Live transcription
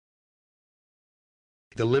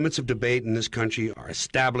The limits of debate in this country are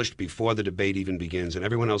established before the debate even begins, and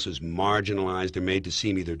everyone else is marginalized. They're made to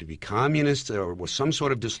seem either to be communists or some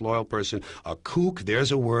sort of disloyal person, a kook,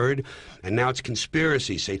 there's a word, and now it's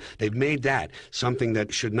conspiracy. See, they've made that something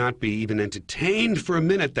that should not be even entertained for a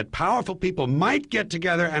minute, that powerful people might get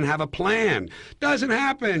together and have a plan. Doesn't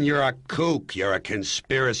happen. You're a kook. You're a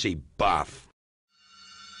conspiracy buff.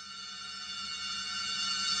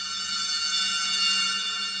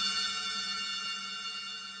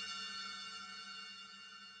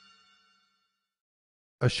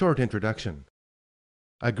 A short introduction.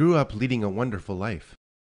 I grew up leading a wonderful life.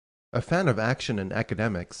 A fan of action and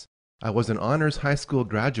academics, I was an honors high school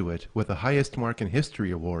graduate with the highest mark in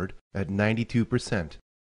history award at 92%.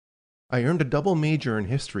 I earned a double major in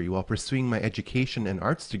history while pursuing my education and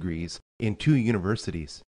arts degrees in 2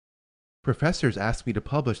 universities. Professors asked me to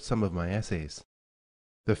publish some of my essays.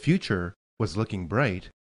 The future was looking bright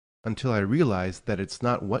until I realized that it's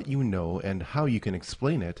not what you know and how you can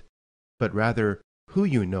explain it, but rather who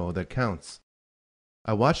you know that counts.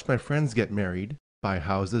 I watched my friends get married, buy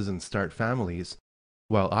houses, and start families,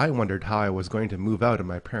 while I wondered how I was going to move out of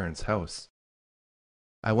my parents' house.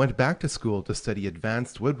 I went back to school to study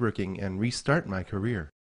advanced woodworking and restart my career.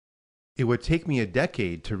 It would take me a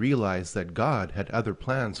decade to realize that God had other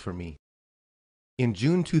plans for me. In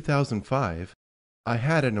June 2005, I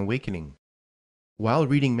had an awakening. While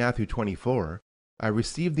reading Matthew 24, I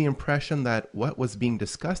received the impression that what was being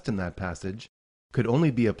discussed in that passage could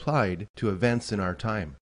only be applied to events in our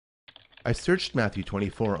time. I searched Matthew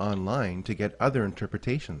 24 online to get other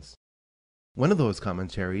interpretations. One of those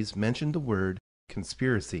commentaries mentioned the word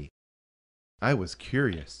conspiracy. I was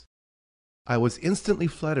curious. I was instantly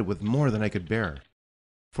flooded with more than I could bear.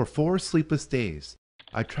 For 4 sleepless days,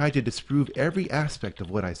 I tried to disprove every aspect of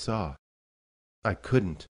what I saw. I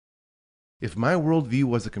couldn't. If my worldview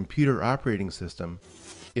was a computer operating system,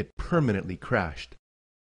 it permanently crashed.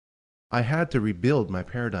 I had to rebuild my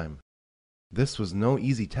paradigm. This was no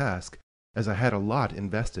easy task, as I had a lot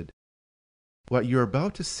invested. What you're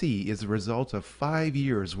about to see is the result of 5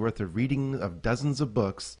 years' worth of reading of dozens of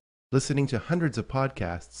books, listening to hundreds of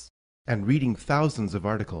podcasts, and reading thousands of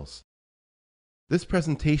articles. This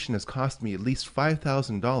presentation has cost me at least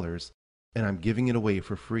 $5,000, and I'm giving it away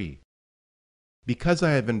for free. Because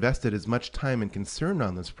I have invested as much time and concern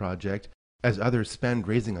on this project as others spend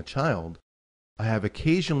raising a child, I have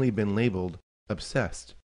occasionally been labeled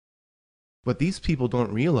obsessed. What these people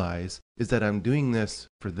don't realize is that I'm doing this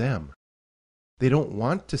for them. They don't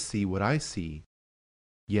want to see what I see,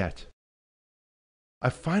 yet. I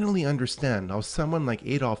finally understand how someone like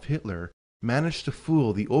Adolf Hitler managed to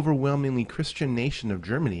fool the overwhelmingly Christian nation of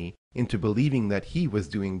Germany into believing that he was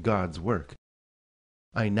doing God's work.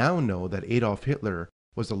 I now know that Adolf Hitler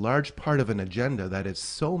was a large part of an agenda that is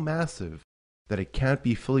so massive that it can't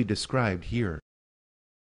be fully described here.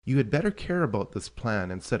 You had better care about this plan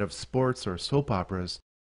instead of sports or soap operas,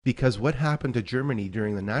 because what happened to Germany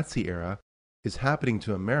during the Nazi era is happening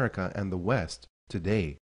to America and the West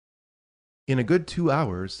today. In a good 2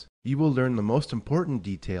 hours, you will learn the most important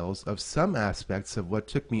details of some aspects of what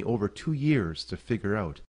took me over 2 years to figure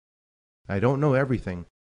out. I don't know everything,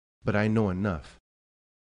 but I know enough.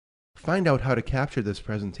 Find out how to capture this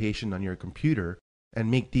presentation on your computer and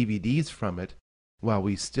make DVDs from it while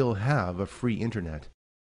we still have a free internet.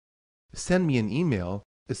 Send me an email,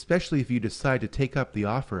 especially if you decide to take up the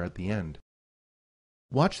offer at the end.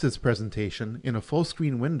 Watch this presentation in a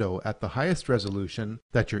full-screen window at the highest resolution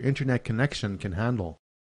that your internet connection can handle.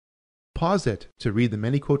 Pause it to read the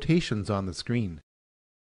many quotations on the screen.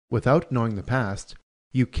 Without knowing the past,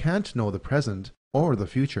 you can't know the present or the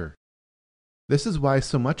future. This is why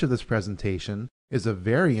so much of this presentation is a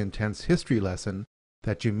very intense history lesson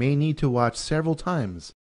that you may need to watch several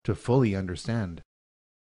times to fully understand.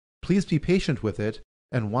 Please be patient with it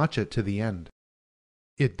and watch it to the end.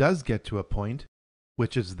 It does get to a point,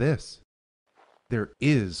 which is this: there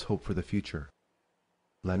is hope for the future.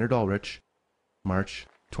 Leonard Ulrich, March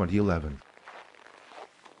 2011.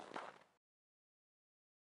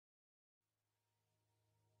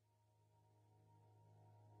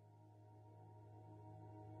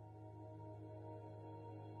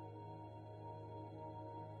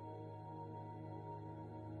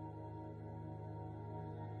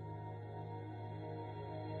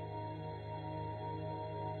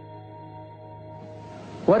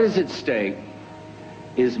 What is at stake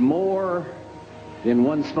is more than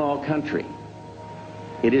one small country.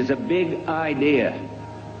 It is a big idea,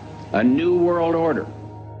 a new world order.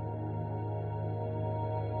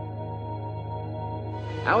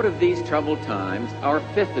 Out of these troubled times, our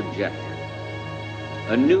 5th objective,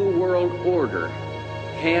 a new world order,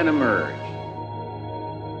 can emerge.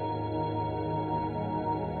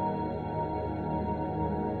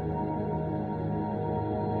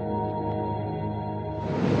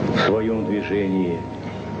 своем движении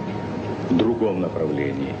в другом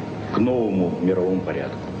направлении, к новому мировому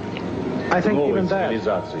порядку, I think новой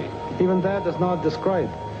цивилизации. even that does not describe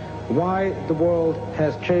why the world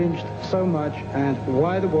has changed so much and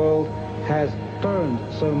why the world has turned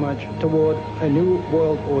so much toward a new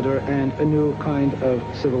world order and a new kind of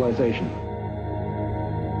civilization.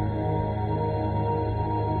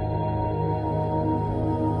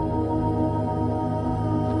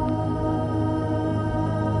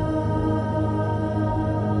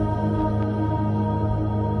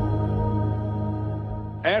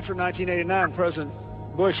 After 1989, President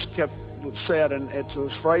Bush said, and it's a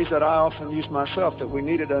phrase that I often use myself, that we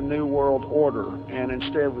needed a new world order, and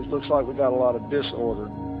instead it looks like we got a lot of disorder.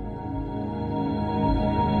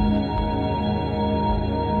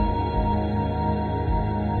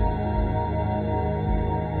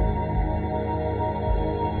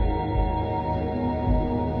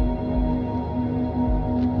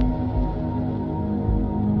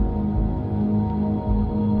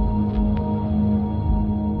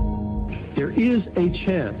 There is a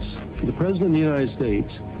chance for the President of the United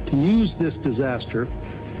States to use this disaster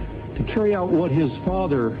to carry out what his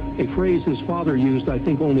father, a phrase his father used, I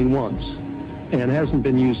think, only once, and hasn't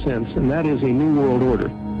been used since, and that is a new world order.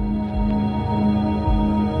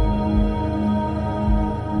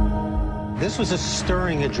 This was a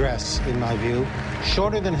stirring address, in my view,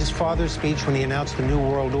 shorter than his father's speech when he announced the New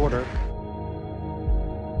World Order.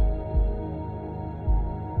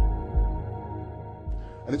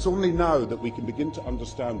 And it's only now that we can begin to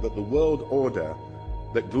understand that the world order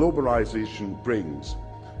that globalization brings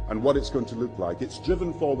and what it's going to look like, it's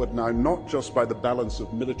driven forward now not just by the balance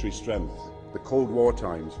of military strength, the Cold War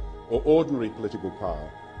times, or ordinary political power.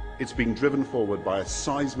 It's being driven forward by a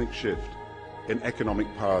seismic shift in economic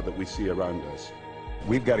power that we see around us.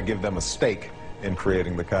 We've got to give them a stake in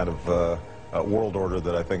creating the kind of world order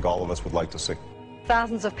that I think all of us would like to see.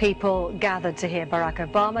 Thousands of people gathered to hear Barack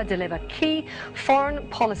Obama deliver key foreign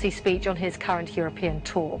policy speech on his current European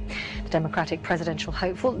tour. The Democratic presidential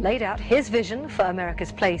hopeful laid out his vision for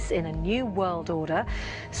America's place in a new world order,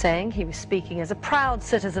 saying he was speaking as a proud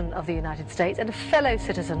citizen of the United States and a fellow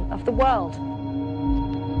citizen of the world.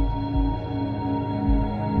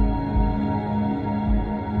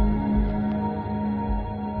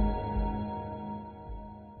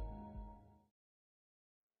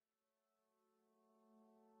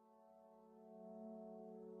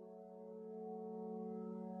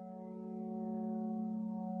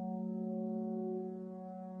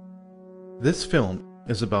 This film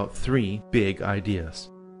is about three big ideas.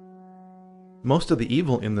 Most of the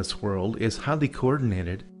evil in this world is highly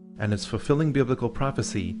coordinated and is fulfilling biblical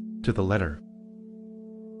prophecy to the letter.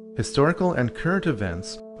 Historical and current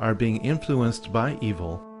events are being influenced by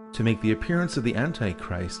evil to make the appearance of the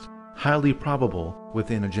Antichrist highly probable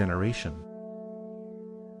within a generation.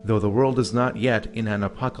 Though the world is not yet in an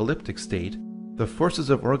apocalyptic state, the forces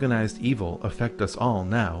of organized evil affect us all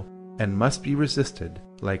now and must be resisted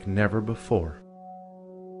like never before.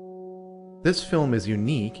 This film is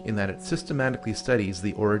unique in that it systematically studies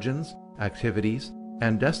the origins, activities,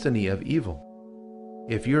 and destiny of evil.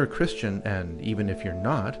 If you're a Christian, and even if you're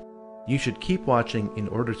not, you should keep watching in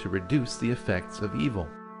order to reduce the effects of evil.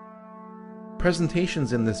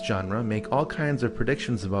 Presentations in this genre make all kinds of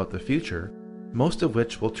predictions about the future, most of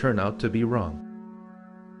which will turn out to be wrong.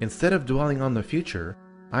 Instead of dwelling on the future,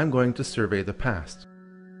 I'm going to survey the past.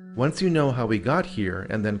 Once you know how we got here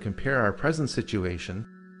and then compare our present situation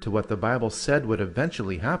to what the Bible said would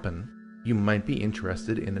eventually happen, you might be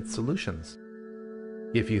interested in its solutions.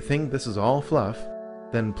 If you think this is all fluff,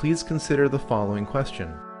 then please consider the following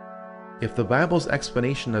question. If the Bible's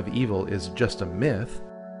explanation of evil is just a myth,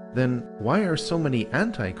 then why are so many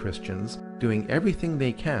anti-Christians doing everything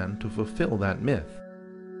they can to fulfill that myth?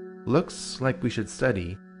 Looks like we should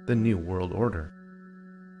study the New World Order.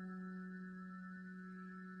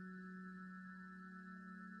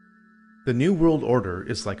 The New World Order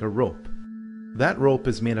is like a rope. That rope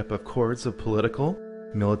is made up of cords of political,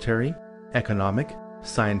 military, economic,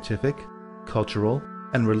 scientific, cultural,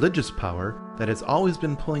 and religious power that has always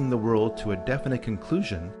been pulling the world to a definite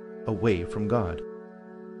conclusion away from God.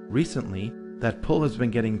 Recently, that pull has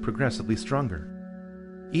been getting progressively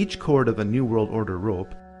stronger. Each cord of the New World Order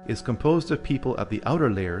rope is composed of people at the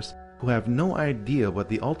outer layers who have no idea what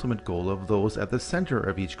the ultimate goal of those at the center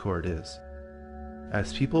of each cord is.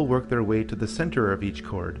 As people work their way to the center of each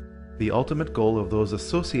cord, the ultimate goal of those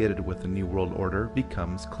associated with the New World Order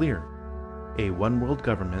becomes clear. A one-world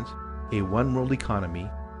government, a one-world economy,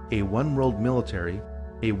 a one-world military,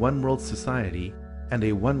 a one-world society, and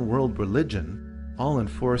a one-world religion, all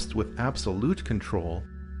enforced with absolute control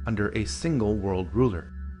under a single world ruler.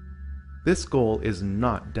 This goal is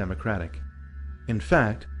not democratic. In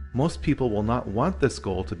fact, most people will not want this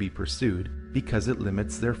goal to be pursued because it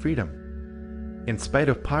limits their freedom. In spite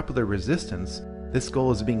of popular resistance, this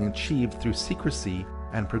goal is being achieved through secrecy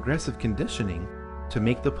and progressive conditioning to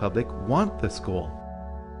make the public want this goal.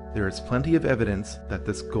 There is plenty of evidence that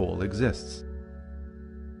this goal exists.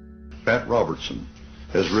 Pat Robertson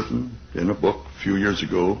has written in a book a few years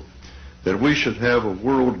ago that we should have a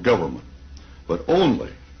world government, but only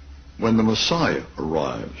when the Messiah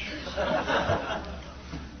arrives.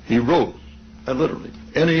 He wrote, literally,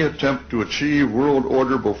 any attempt to achieve world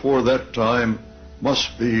order before that time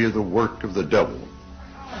must be the work of the devil.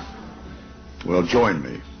 Well, join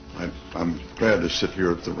me. I'm glad to sit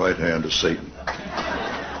here at the right hand of Satan.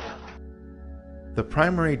 The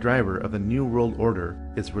primary driver of the New World Order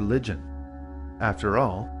is religion. After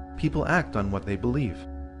all, people act on what they believe.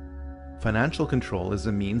 Financial control is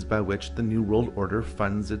the means by which the New World Order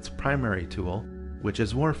funds its primary tool, which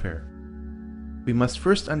is warfare. We must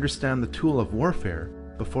first understand the tool of warfare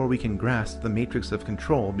before we can grasp the matrix of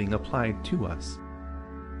control being applied to us.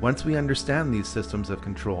 Once we understand these systems of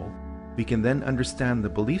control, we can then understand the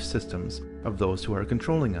belief systems of those who are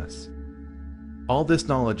controlling us. All this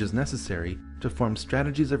knowledge is necessary to form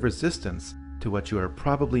strategies of resistance to what you are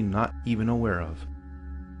probably not even aware of.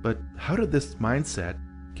 But how did this mindset,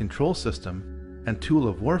 control system, and tool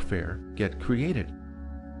of warfare get created?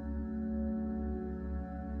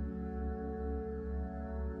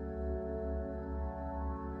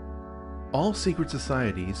 All secret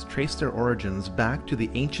societies trace their origins back to the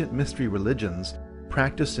ancient mystery religions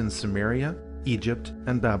practiced in Sumeria, Egypt,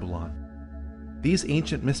 and Babylon. These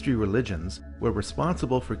ancient mystery religions were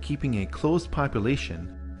responsible for keeping a closed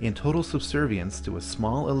population in total subservience to a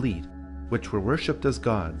small elite, which were worshipped as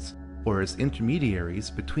gods, or as intermediaries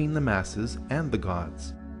between the masses and the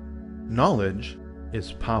gods. Knowledge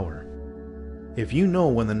is power. If you know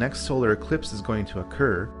when the next solar eclipse is going to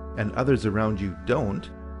occur, and others around you don't,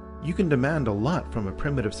 you can demand a lot from a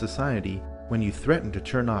primitive society when you threaten to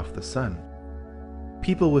turn off the sun.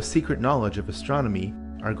 People with secret knowledge of astronomy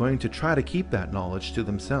are going to try to keep that knowledge to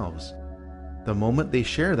themselves. The moment they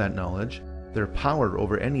share that knowledge, their power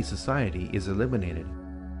over any society is eliminated.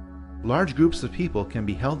 Large groups of people can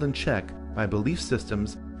be held in check by belief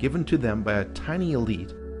systems given to them by a tiny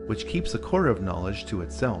elite which keeps a core of knowledge to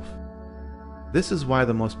itself. This is why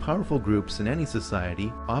the most powerful groups in any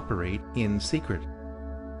society operate in secret.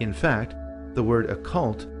 In fact, the word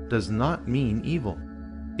occult does not mean evil.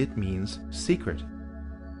 It means secret.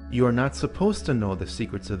 You are not supposed to know the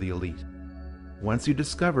secrets of the elite. Once you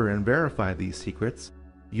discover and verify these secrets,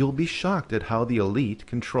 you'll be shocked at how the elite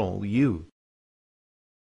control you.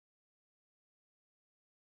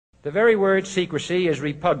 The very word secrecy is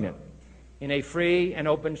repugnant in a free and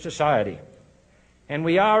open society, and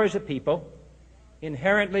we are, as a people,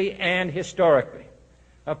 inherently and historically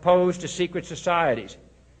opposed to secret societies,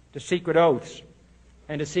 to secret oaths,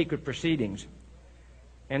 and to secret proceedings.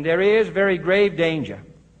 And there is very grave danger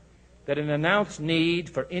that an announced need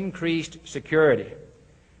for increased security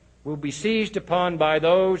will be seized upon by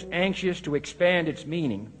those anxious to expand its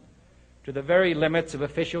meaning to the very limits of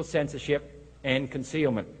official censorship and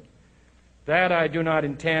concealment. That I do not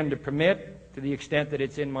intend to permit to the extent that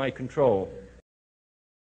it's in my control.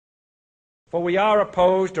 For we are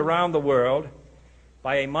opposed around the world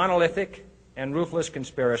by a monolithic and ruthless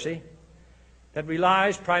conspiracy that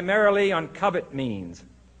relies primarily on covert means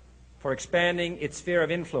for expanding its sphere of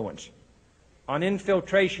influence, on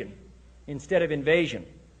infiltration instead of invasion,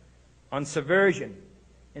 on subversion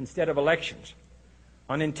instead of elections,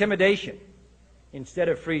 on intimidation instead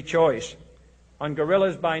of free choice, on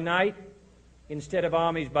guerrillas by night instead of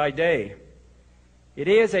armies by day. It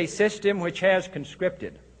is a system which has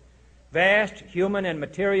conscripted vast human and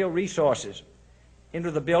material resources into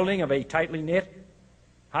the building of a tightly knit,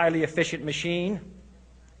 highly efficient machine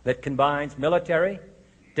that combines military,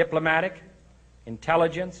 diplomatic,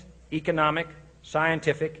 intelligence, economic,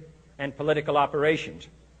 scientific, and political operations.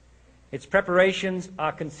 Its preparations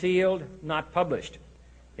are concealed, not published.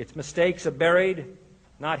 Its mistakes are buried,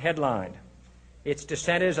 not headlined. Its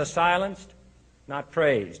dissenters are silenced, not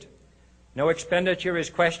praised. No expenditure is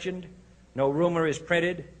questioned, no rumor is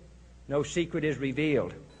printed, no secret is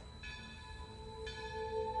revealed.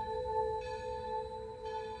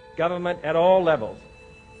 Government at all levels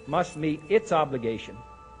must meet its obligation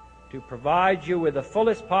to provide you with the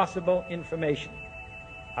fullest possible information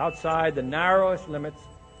outside the narrowest limits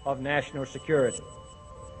of national security.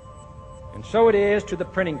 And so it is to the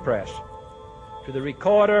printing press, to the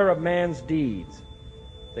recorder of man's deeds,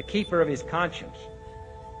 the keeper of his conscience,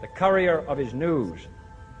 the courier of his news,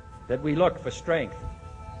 that we look for strength,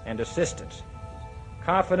 and assistance,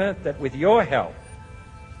 confident that with your help,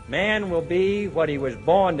 man will be what he was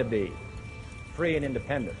born to be, free and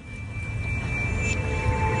independent.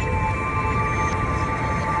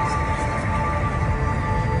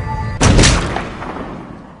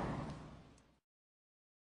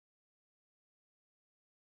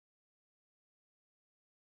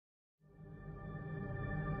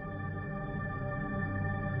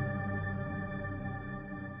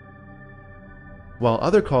 While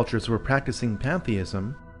other cultures were practicing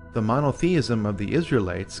pantheism, the monotheism of the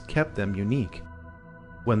Israelites kept them unique.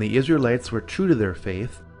 When the Israelites were true to their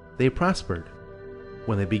faith, they prospered.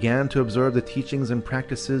 When they began to absorb the teachings and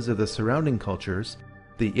practices of the surrounding cultures,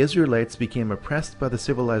 the Israelites became oppressed by the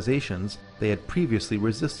civilizations they had previously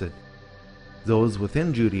resisted. Those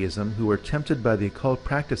within Judaism who were tempted by the occult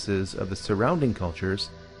practices of the surrounding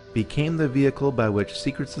cultures became the vehicle by which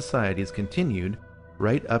secret societies continued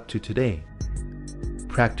right up to today.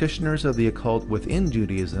 Practitioners of the occult within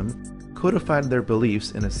Judaism codified their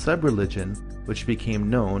beliefs in a sub-religion which became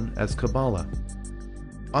known as Kabbalah.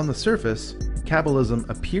 On the surface, Kabbalism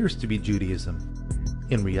appears to be Judaism.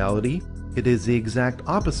 In reality, it is the exact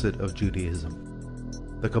opposite of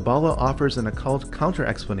Judaism. The Kabbalah offers an occult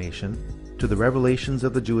counter-explanation to the revelations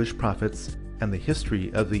of the Jewish prophets and the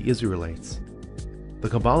history of the Israelites. The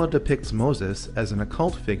Kabbalah depicts Moses as an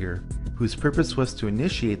occult figure whose purpose was to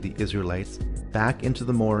initiate the Israelites back into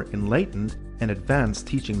the more enlightened and advanced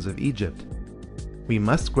teachings of Egypt. We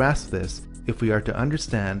must grasp this if we are to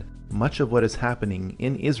understand much of what is happening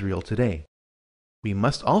in Israel today. We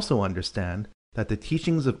must also understand that the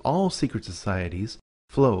teachings of all secret societies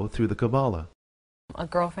flow through the Kabbalah. A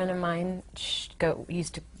girlfriend of mine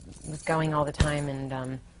was going all the time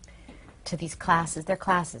and to these classes. They're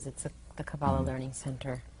classes. It's the Kabbalah Learning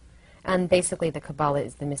Center. And basically the Kabbalah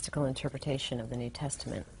is the mystical interpretation of the New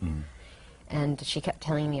Testament. And she kept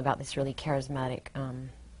telling me about this really charismatic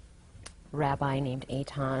rabbi named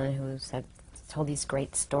Eitan who told these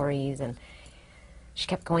great stories, and she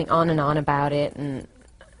kept going on and on about it, and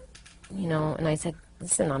and I said,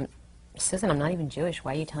 listen, Susan, I'm not even Jewish.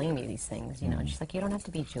 Why are you telling me these things? And she's like, you don't have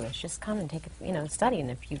to be Jewish. Just come and take a study,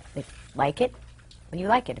 and if you like it, well, you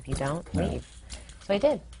like it. If you don't, leave. So I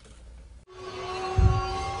did.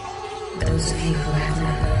 Those of you who have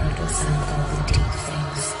never heard what some call the deep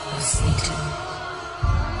things of Satan,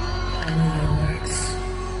 I know your works,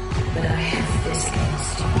 but I have this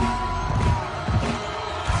against you,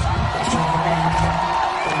 that you have abandoned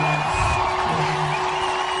the love you had.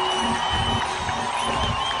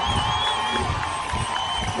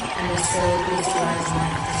 And the soul beast lies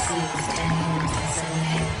like the sea with 10 horns and 7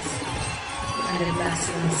 heads, and a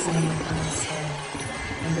blasphemous name upon its head,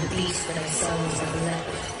 and the beast that I saw was like a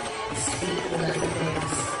leopard. Its feet were like a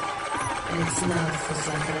bear's, and its mouth was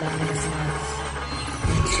like a lion's mouth,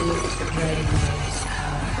 and to it the brain of its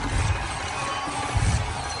power.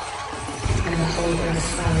 And the whole earth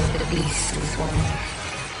followed the beast with wonder,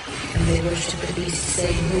 and they worshipped the beast,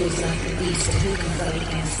 saying, who is like the beast, and who can fight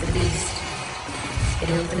against the beast? It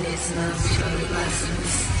opened its mouth to utter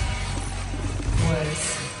blasphemous words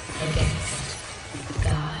against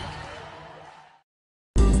God.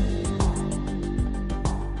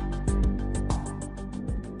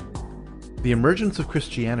 The emergence of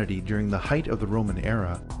Christianity during the height of the Roman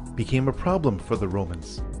era became a problem for the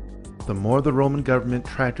Romans. The more the Roman government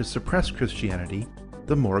tried to suppress Christianity,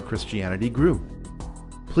 the more Christianity grew.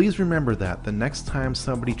 Please remember that the next time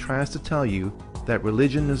somebody tries to tell you that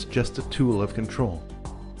religion is just a tool of control.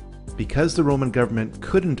 Because the Roman government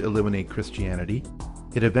couldn't eliminate Christianity,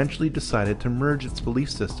 it eventually decided to merge its belief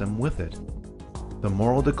system with it. The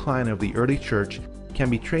moral decline of the early church can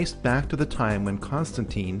be traced back to the time when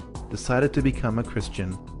Constantine decided to become a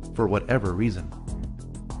Christian for whatever reason.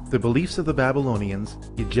 The beliefs of the Babylonians,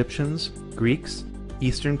 Egyptians, Greeks,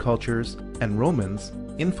 Eastern cultures, and Romans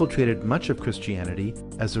infiltrated much of Christianity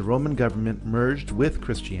as the Roman government merged with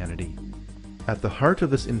Christianity. At the heart of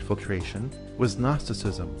this infiltration was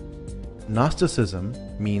Gnosticism. Gnosticism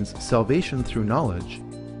means salvation through knowledge,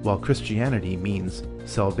 while Christianity means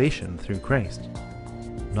salvation through Christ.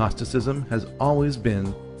 Gnosticism has always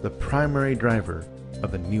been the primary driver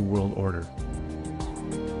of the New World Order.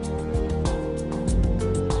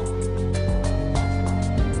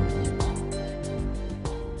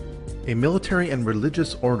 A military and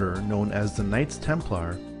religious order known as the Knights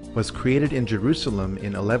Templar was created in Jerusalem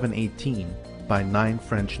in 1118 by 9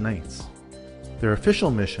 French knights. Their official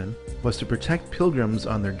mission was to protect pilgrims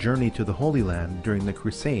on their journey to the Holy Land during the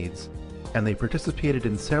Crusades, and they participated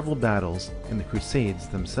in several battles in the Crusades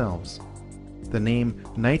themselves. The name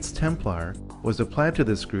Knights Templar was applied to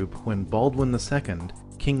this group when Baldwin II,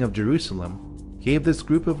 King of Jerusalem, gave this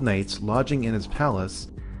group of knights lodging in his palace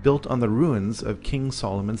built on the ruins of King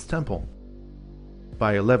Solomon's temple.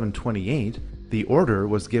 By 1128, the order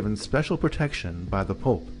was given special protection by the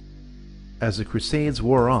Pope. As the Crusades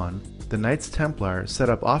wore on, the Knights Templar set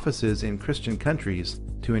up offices in Christian countries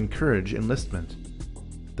to encourage enlistment.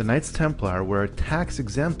 The Knights Templar were a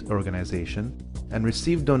tax-exempt organization and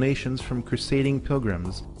received donations from crusading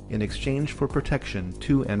pilgrims in exchange for protection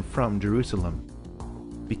to and from Jerusalem.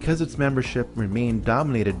 Because its membership remained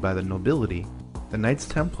dominated by the nobility, the Knights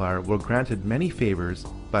Templar were granted many favors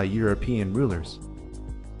by European rulers.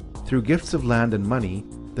 Through gifts of land and money,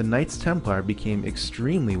 the Knights Templar became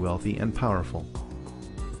extremely wealthy and powerful.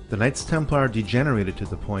 The Knights Templar degenerated to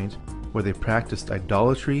the point where they practiced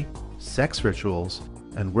idolatry, sex rituals,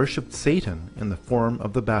 and worshipped Satan in the form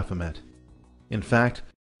of the Baphomet. In fact,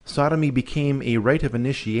 sodomy became a rite of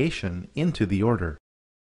initiation into the order.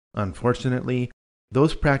 Unfortunately,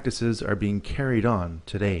 those practices are being carried on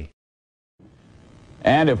today.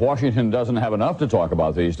 And if Washington doesn't have enough to talk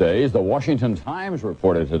about these days, the Washington Times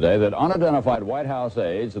reported today that unidentified White House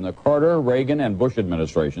aides in the Carter, Reagan, and Bush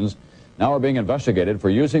administrations now are being investigated for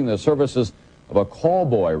using the services of a call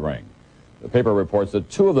boy ring. The paper reports that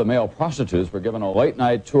 2 of the male prostitutes were given a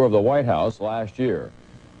late-night tour of the White House last year.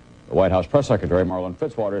 The White House press secretary, Marlin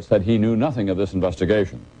Fitzwater, said he knew nothing of this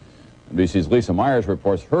investigation. NBC's Lisa Myers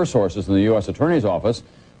reports her sources in the U.S. Attorney's Office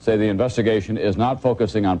say the investigation is not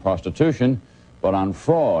focusing on prostitution, but on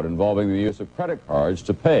fraud involving the use of credit cards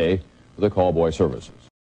to pay for the call boy services.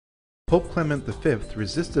 Pope Clement V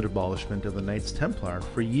resisted abolishment of the Knights Templar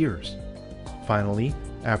for years. Finally,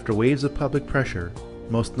 after waves of public pressure,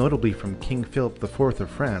 most notably from King Philip IV of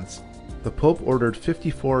France, the Pope ordered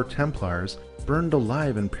 54 Templars burned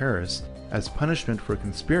alive in Paris as punishment for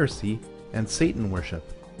conspiracy and Satan worship.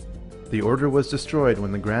 The order was destroyed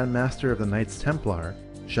when the Grand Master of the Knights Templar,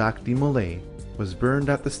 Jacques de Molay, was burned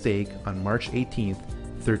at the stake on March 18,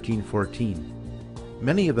 1314.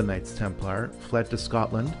 Many of the Knights Templar fled to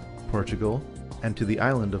Scotland, Portugal, and to the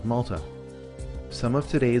island of Malta. Some of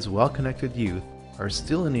today's well-connected youth are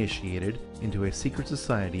still initiated into a secret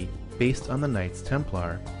society based on the Knights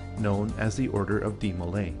Templar, known as the Order of de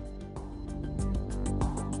Molay.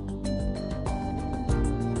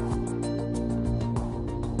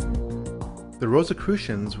 The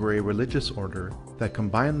Rosicrucians were a religious order that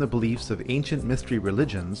combined the beliefs of ancient mystery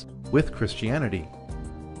religions with Christianity.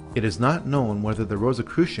 It is not known whether the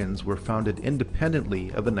Rosicrucians were founded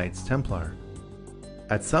independently of the Knights Templar.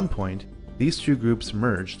 At some point, these two groups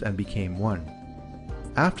merged and became one.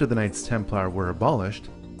 After the Knights Templar were abolished,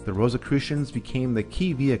 the Rosicrucians became the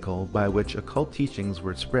key vehicle by which occult teachings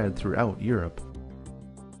were spread throughout Europe.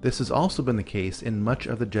 This has also been the case in much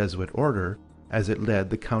of the Jesuit order, as it led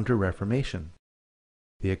the Counter-Reformation.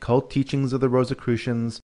 The occult teachings of the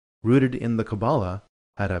Rosicrucians, rooted in the Kabbalah,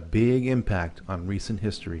 had a big impact on recent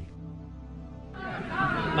history.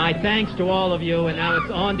 My thanks to all of you, and now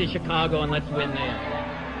it's on to Chicago, and let's win there.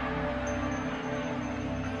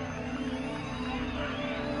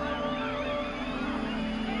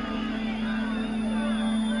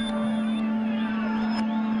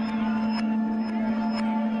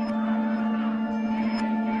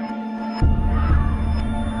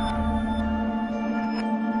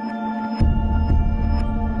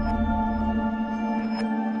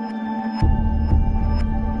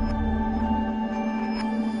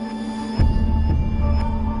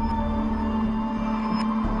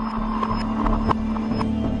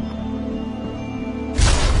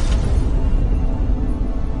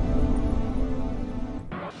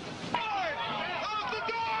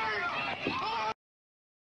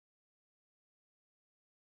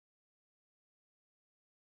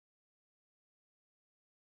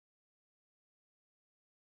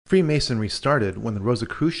 Freemasonry started when the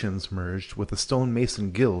Rosicrucians merged with the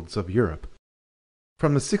stonemason guilds of Europe.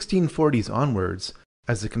 From the 1640s onwards,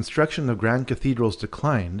 as the construction of grand cathedrals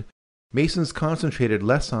declined, Masons concentrated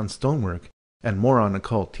less on stonework and more on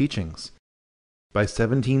occult teachings. By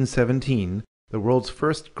 1717, the world's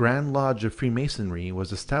first Grand Lodge of Freemasonry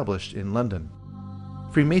was established in London.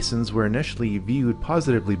 Freemasons were initially viewed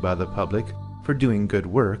positively by the public for doing good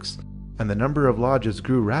works, and the number of lodges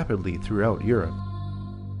grew rapidly throughout Europe.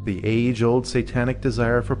 The age-old satanic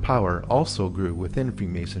desire for power also grew within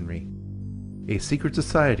Freemasonry. A secret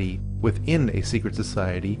society within a secret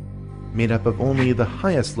society, made up of only the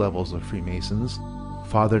highest levels of Freemasons,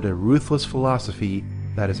 fathered a ruthless philosophy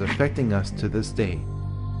that is affecting us to this day.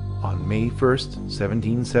 On May 1st,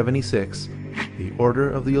 1776, the Order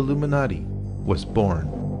of the Illuminati was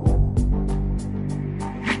born.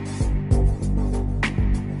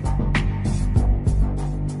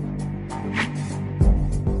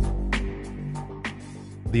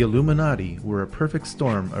 The Illuminati were a perfect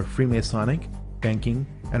storm of Freemasonic, banking,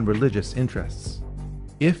 and religious interests.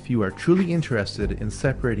 If you are truly interested in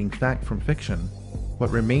separating fact from fiction, what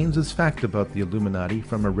remains as fact about the Illuminati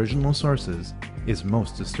from original sources is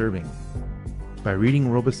most disturbing. By reading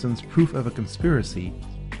Robeson's Proof of a Conspiracy,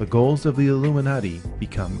 the goals of the Illuminati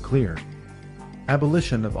become clear.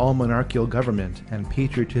 Abolition of all monarchical government and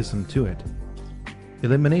patriotism to it.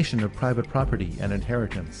 Elimination of private property and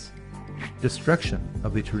inheritance. Destruction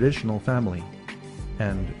of the traditional family.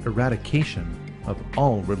 And eradication of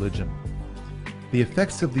all religion. The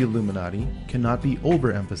effects of the Illuminati cannot be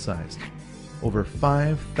overemphasized. Over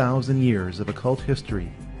 5,000 years of occult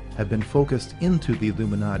history have been focused into the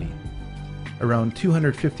Illuminati. Around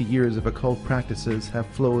 250 years of occult practices have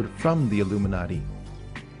flowed from the Illuminati.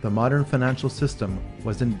 The modern financial system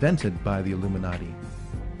was invented by the Illuminati.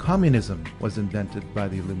 Communism was invented by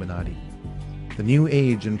the Illuminati. The New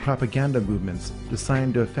Age and propaganda movements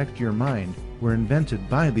designed to affect your mind were invented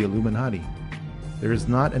by the Illuminati. There is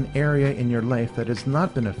not an area in your life that has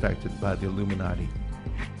not been affected by the Illuminati.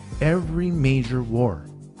 Every major war,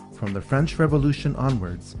 from the French Revolution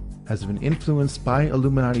onwards, has been influenced by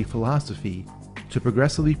Illuminati philosophy to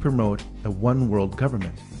progressively promote a one-world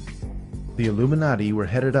government. The Illuminati were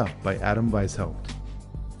headed up by Adam Weishaupt.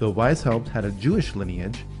 Though Weishaupt had a Jewish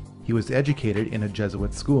lineage, he was educated in a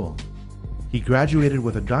Jesuit school. He graduated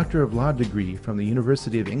with a Doctor of Law degree from the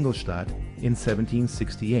University of Ingolstadt in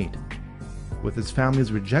 1768. With his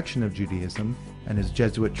family's rejection of Judaism and his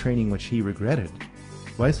Jesuit training which he regretted,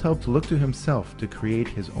 Weishaupt looked to himself to create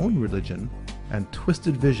his own religion and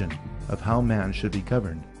twisted vision of how man should be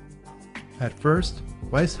governed. At first,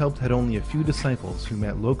 Weishaupt had only a few disciples who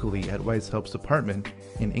met locally at Weishaupt's apartment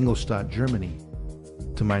in Ingolstadt, Germany.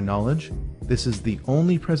 To my knowledge, this is the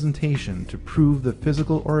only presentation to prove the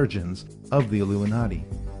physical origins of the Illuminati.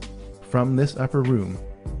 From this upper room,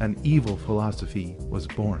 an evil philosophy was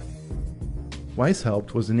born.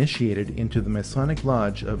 Weishaupt was initiated into the Masonic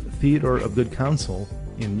Lodge of Theodore of Good Counsel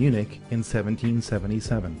in Munich in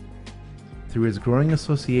 1777. Through his growing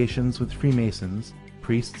associations with Freemasons,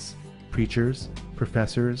 priests, preachers,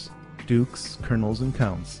 professors, dukes, colonels, and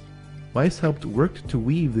counts, Weishaupt worked to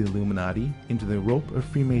weave the Illuminati into the rope of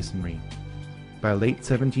Freemasonry. By late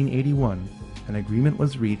 1781, an agreement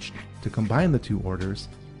was reached to combine the two orders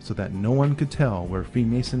so that no one could tell where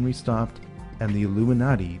Freemasonry stopped and the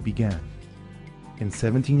Illuminati began. In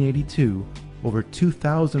 1782, over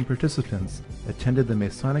 2,000 participants attended the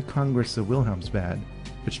Masonic Congress of Wilhelmsbad,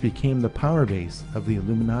 which became the power base of the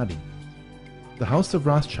Illuminati. The House of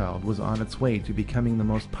Rothschild was on its way to becoming the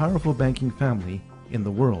most powerful banking family in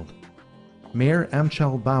the world. Mayer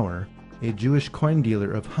Amschel Bauer, a Jewish coin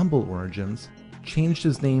dealer of humble origins, changed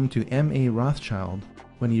his name to M.A. Rothschild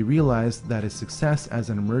when he realized that his success as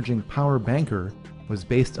an emerging power banker was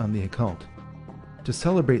based on the occult. To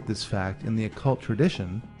celebrate this fact in the occult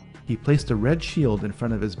tradition, he placed a red shield in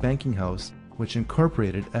front of his banking house which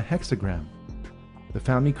incorporated a hexagram. The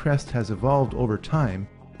family crest has evolved over time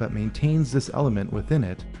but maintains this element within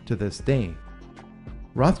it to this day.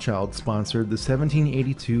 Rothschild sponsored the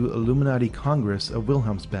 1782 Illuminati Congress of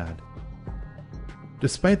Wilhelmsbad.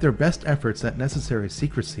 Despite their best efforts at necessary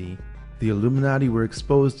secrecy, the Illuminati were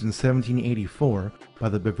exposed in 1784 by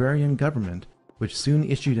the Bavarian government, which soon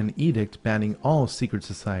issued an edict banning all secret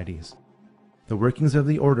societies. The workings of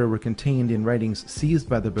the order were contained in writings seized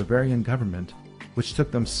by the Bavarian government, which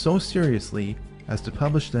took them so seriously as to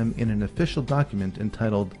publish them in an official document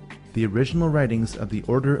entitled The Original Writings of the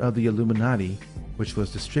Order of the Illuminati, which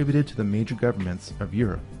was distributed to the major governments of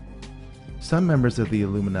Europe. Some members of the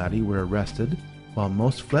Illuminati were arrested, while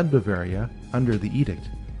most fled Bavaria under the edict.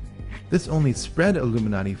 This only spread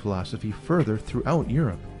Illuminati philosophy further throughout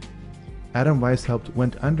Europe. Adam Weishaupt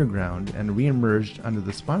went underground and re-emerged under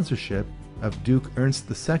the sponsorship of Duke Ernst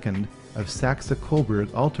II of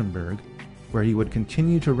Saxe-Coburg-Altenburg, where he would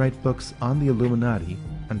continue to write books on the Illuminati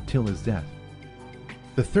until his death.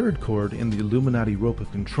 The third cord in the Illuminati rope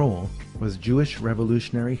of control was Jewish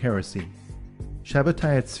revolutionary heresy.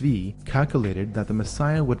 Shabbatai Tzvi calculated that the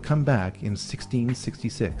Messiah would come back in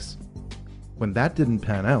 1666. When that didn't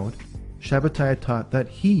pan out, Shabbatai taught that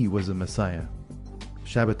he was a Messiah.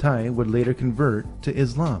 Shabbatai would later convert to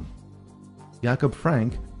Islam. Jakob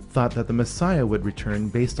Frank thought that the Messiah would return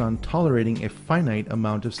based on tolerating a finite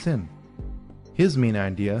amount of sin. His main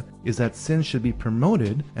idea is that sin should be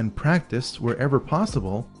promoted and practiced wherever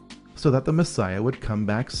possible so that the Messiah would come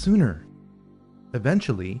back sooner.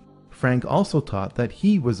 Eventually, Frank also taught that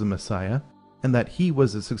he was a Messiah and that he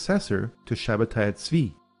was a successor to Shabbatai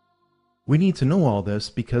Tzvi. We need to know all this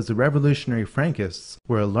because the revolutionary Frankists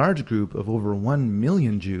were a large group of over 1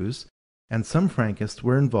 million Jews and some Frankists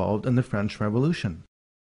were involved in the French Revolution.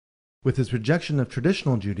 With his rejection of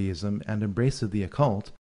traditional Judaism and embrace of the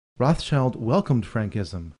occult, Rothschild welcomed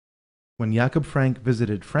Frankism. When Jakob Frank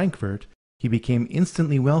visited Frankfurt, he became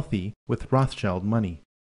instantly wealthy with Rothschild money.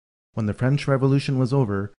 When the French Revolution was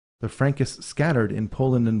over, the Frankists scattered in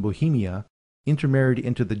Poland and Bohemia, intermarried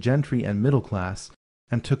into the gentry and middle class,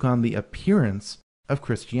 and took on the appearance of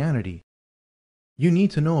Christianity. You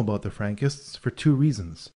need to know about the Frankists for two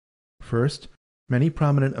reasons. First, many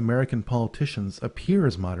prominent American politicians appear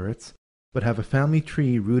as moderates, but have a family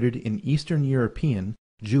tree rooted in Eastern European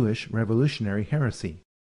Jewish revolutionary heresy.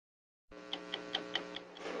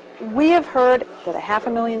 We have heard that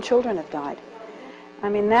 500,000 children have died. I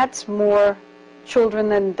mean, that's more children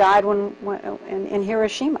than died in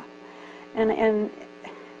Hiroshima. And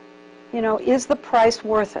you know, is the price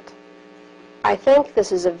worth it? I think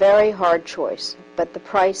this is a very hard choice, but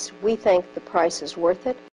we think the price is worth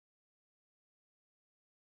it.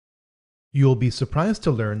 You'll be surprised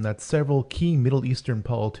to learn that several key Middle Eastern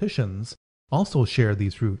politicians also share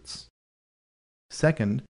these roots.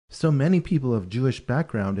 Second, so many people of Jewish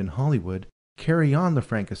background in Hollywood carry on the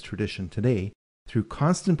Frankist tradition today through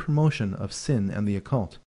constant promotion of sin and the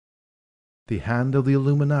occult. The hand of the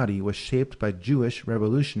Illuminati was shaped by Jewish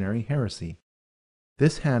revolutionary heresy.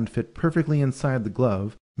 This hand fit perfectly inside the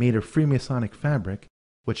glove made of Freemasonic fabric,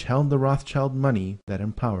 which held the Rothschild money that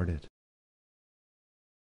empowered it.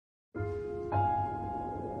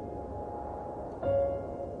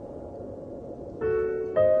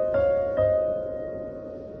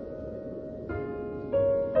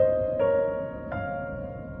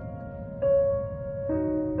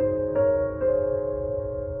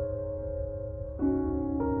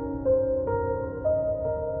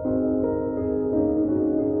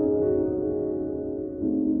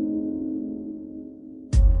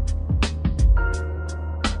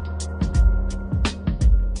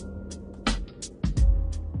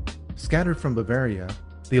 Scattered from Bavaria,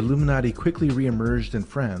 the Illuminati quickly re-emerged in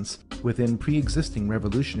France within pre-existing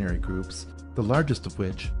revolutionary groups, the largest of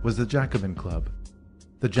which was the Jacobin Club.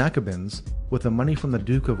 The Jacobins, with the money from the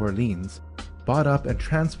Duke of Orleans, bought up and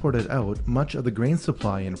transported out much of the grain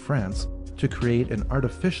supply in France to create an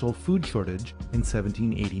artificial food shortage in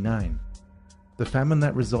 1789. The famine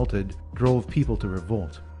that resulted drove people to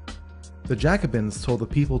revolt. The Jacobins told the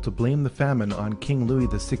people to blame the famine on King Louis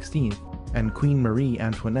XVI and Queen Marie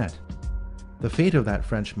Antoinette. The fate of that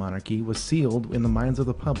French monarchy was sealed in the minds of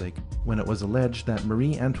the public when it was alleged that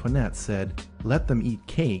Marie Antoinette said, "Let them eat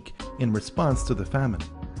cake," in response to the famine.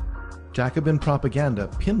 Jacobin propaganda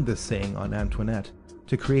pinned this saying on Antoinette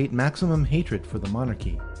to create maximum hatred for the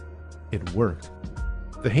monarchy. It worked.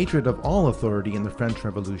 The hatred of all authority in the French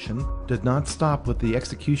Revolution did not stop with the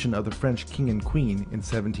execution of the French king and queen in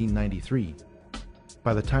 1793.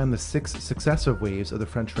 By the time the 6 successive waves of the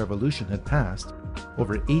French Revolution had passed,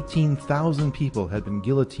 over 18,000 people had been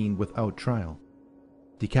guillotined without trial.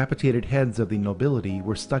 Decapitated heads of the nobility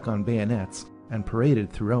were stuck on bayonets and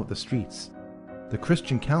paraded throughout the streets. The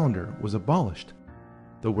Christian calendar was abolished.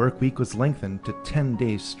 The work week was lengthened to 10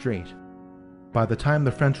 days straight. By the time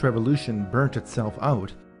the French Revolution burnt itself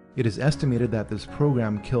out, it is estimated that this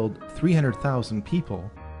program killed 300,000 people,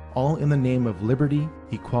 all in the name of liberty,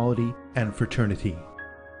 equality, and fraternity.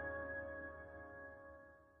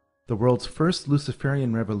 The world's first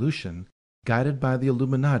Luciferian revolution, guided by the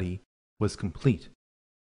Illuminati, was complete.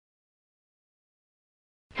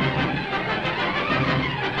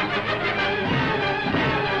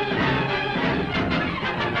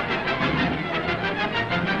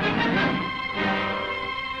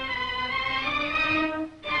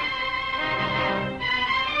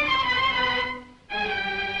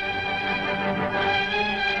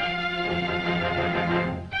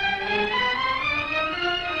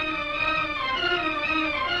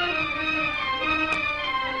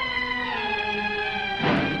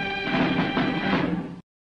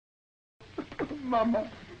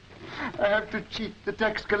 Mama, I have to cheat the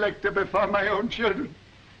tax collector before my own children.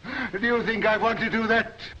 Do you think I want to do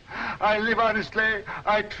that? I live honestly,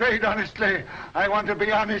 I trade honestly, I want to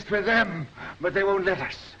be honest with them, but they won't let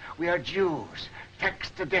us. We are Jews,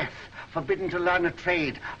 taxed to death, forbidden to learn a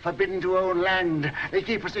trade, forbidden to own land. They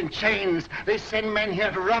keep us in chains, they send men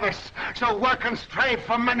here to rob us. So work and strive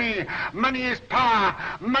for money. Money is power.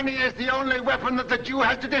 Money is the only weapon that the Jew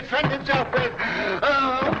has to defend himself with.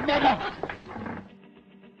 Oh, Mama!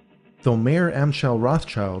 Though Mayer Amschel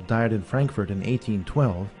Rothschild died in Frankfurt in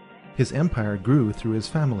 1812, his empire grew through his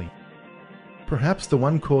family. Perhaps the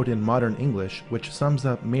one quote in modern English which sums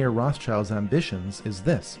up Mayer Rothschild's ambitions is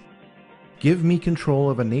this: "Give me control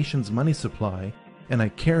of a nation's money supply, and I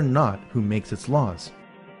care not who makes its laws."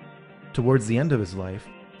 Towards the end of his life,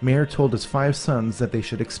 Mayer told his 5 sons that they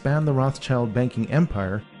should expand the Rothschild banking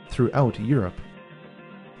empire throughout Europe.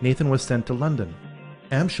 Nathan was sent to London.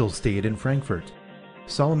 Amschel stayed in Frankfurt.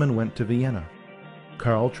 Solomon went to Vienna.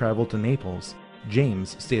 Karl traveled to Naples.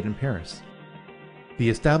 James stayed in Paris. The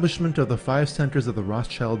establishment of the 5 centers of the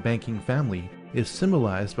Rothschild banking family is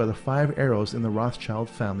symbolized by the 5 arrows in the Rothschild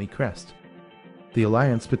family crest. The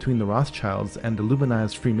alliance between the Rothschilds and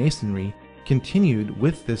Illuminized Freemasonry continued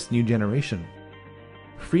with this new generation.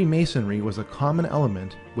 Freemasonry was a common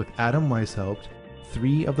element with Adam Weishaupt,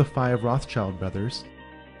 3 of the 5 Rothschild brothers,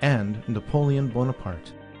 and Napoleon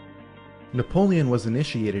Bonaparte. Napoleon was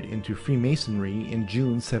initiated into Freemasonry in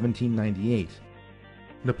June 1798.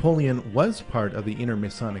 Napoleon was part of the Inner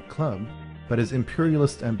Masonic Club, but his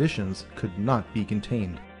imperialist ambitions could not be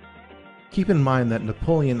contained. Keep in mind that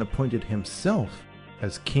Napoleon appointed himself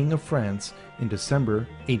as King of France in December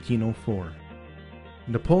 1804.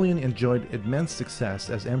 Napoleon enjoyed immense success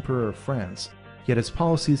as Emperor of France, yet his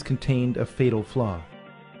policies contained a fatal flaw.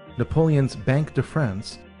 Napoleon's Banque de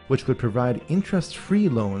France, which would provide interest-free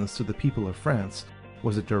loans to the people of France,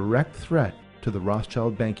 was a direct threat to the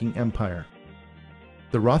Rothschild banking empire.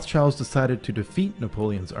 The Rothschilds decided to defeat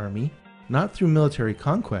Napoleon's army, not through military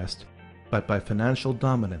conquest, but by financial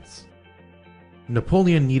dominance.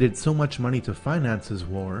 Napoleon needed so much money to finance his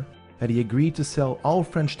war that he agreed to sell all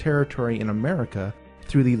French territory in America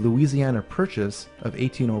through the Louisiana Purchase of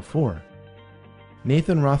 1804.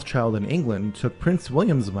 Nathan Rothschild in England took Prince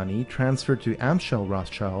William's money transferred to Amschel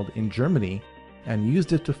Rothschild in Germany and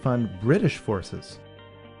used it to fund British forces.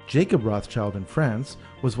 Jacob Rothschild in France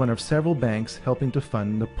was one of several banks helping to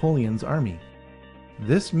fund Napoleon's army.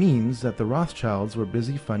 This means that the Rothschilds were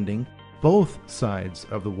busy funding both sides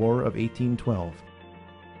of the War of 1812.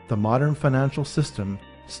 The modern financial system,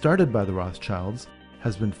 started by the Rothschilds,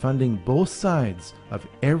 has been funding both sides of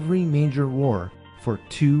every major war for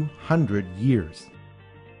 200 years.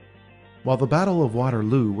 While the Battle of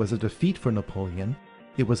Waterloo was a defeat for Napoleon,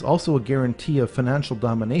 it was also a guarantee of financial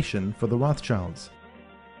domination for the Rothschilds.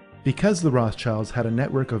 Because the Rothschilds had a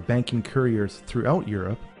network of banking couriers throughout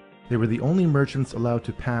Europe, they were the only merchants allowed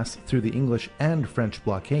to pass through the English and French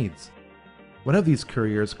blockades. One of these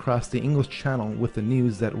couriers crossed the English Channel with the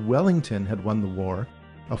news that Wellington had won the war,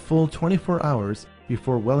 a full 24 hours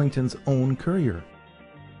before Wellington's own courier.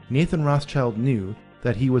 Nathan Rothschild knew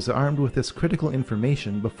that he was armed with this critical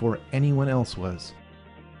information before anyone else was.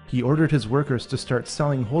 He ordered his workers to start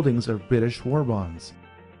selling holdings of British war bonds.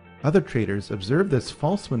 Other traders observed this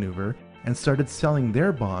false maneuver and started selling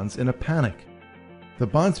their bonds in a panic. The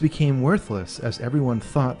bonds became worthless as everyone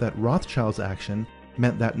thought that Rothschild's action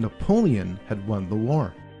meant that Napoleon had won the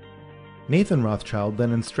war. Nathan Rothschild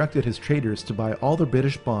then instructed his traders to buy all the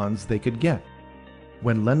British bonds they could get.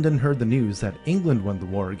 When London heard the news that England won the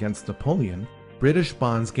war against Napoleon, British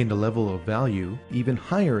bonds gained a level of value even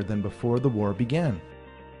higher than before the war began.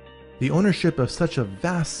 The ownership of such a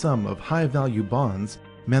vast sum of high-value bonds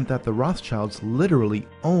meant that the Rothschilds literally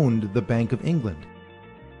owned the Bank of England.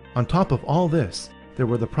 On top of all this, there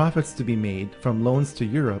were the profits to be made from loans to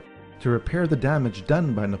Europe to repair the damage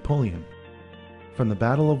done by Napoleon. From the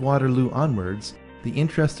Battle of Waterloo onwards, the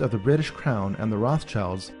interests of the British Crown and the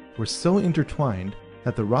Rothschilds were so intertwined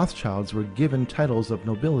that the Rothschilds were given titles of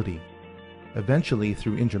nobility. Eventually,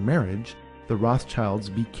 through intermarriage, the Rothschilds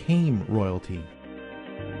became royalty.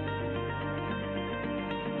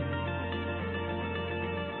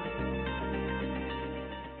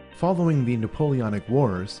 Following the Napoleonic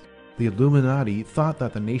Wars, the Illuminati thought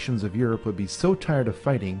that the nations of Europe would be so tired of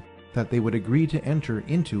fighting that they would agree to enter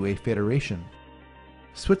into a federation.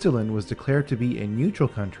 Switzerland was declared to be a neutral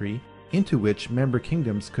country into which member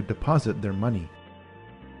kingdoms could deposit their money.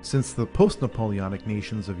 Since the post-Napoleonic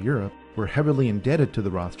nations of Europe were heavily indebted to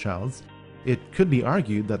the Rothschilds, it could be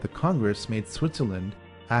argued that the Congress made Switzerland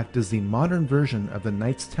act as the modern version of the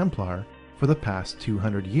Knights Templar for the past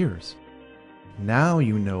 200 years. Now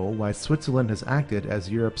you know why Switzerland has acted as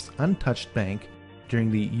Europe's untouched bank during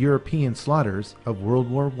the European slaughters of World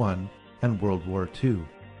War I and World War II.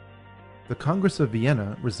 The Congress of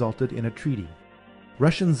Vienna resulted in a treaty.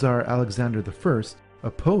 Russian Tsar Alexander I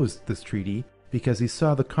opposed this treaty because he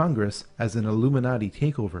saw the Congress as an Illuminati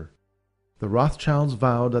takeover. The Rothschilds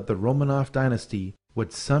vowed that the Romanov dynasty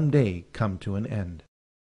would someday come to an end.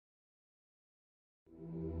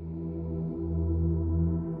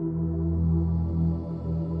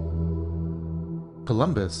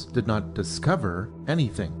 Columbus did not discover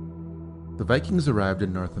anything. The Vikings arrived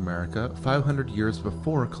in North America 500 years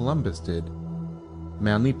before Columbus did.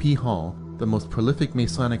 Manly P. Hall, the most prolific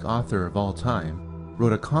Masonic author of all time,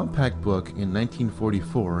 wrote a compact book in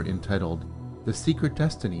 1944 entitled The Secret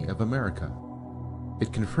Destiny of America.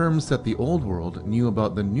 It confirms that the Old World knew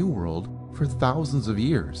about the New World for thousands of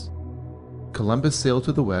years. Columbus sailed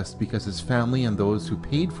to the West because his family and those who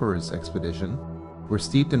paid for his expedition were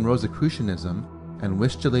steeped in Rosicrucianism and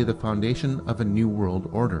wished to lay the foundation of a new world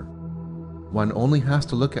order. One only has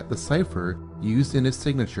to look at the cipher used in his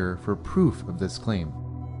signature for proof of this claim.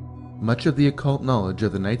 Much of the occult knowledge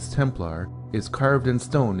of the Knights Templar is carved in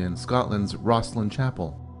stone in Scotland's Rosslyn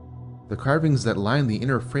Chapel. The carvings that line the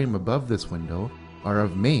inner frame above this window are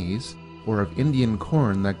of maize or of Indian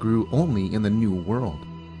corn that grew only in the New World.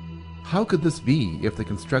 How could this be if the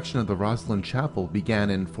construction of the Rosslyn Chapel began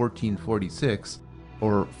in 1446,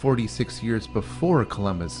 or 46 years before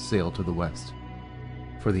Columbus sailed to the West?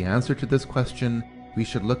 For the answer to this question, we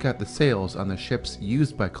should look at the sails on the ships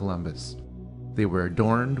used by Columbus. They were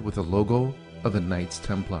adorned with the logo of the Knights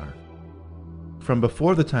Templar. From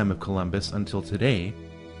before the time of Columbus until today,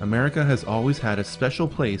 America has always had a special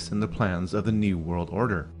place in the plans of the New World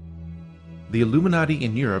Order. The Illuminati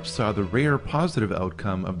in Europe saw the rare positive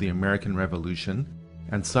outcome of the American Revolution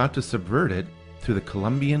and sought to subvert it through the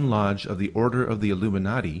Columbian Lodge of the Order of the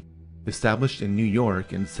Illuminati, established in New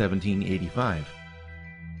York in 1785.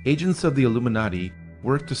 Agents of the Illuminati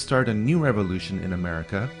worked to start a new revolution in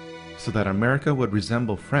America so that America would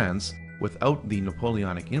resemble France without the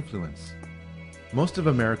Napoleonic influence. Most of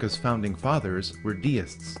America's founding fathers were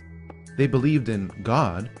deists. They believed in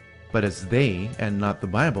God, but as they, and not the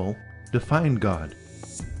Bible, defined God.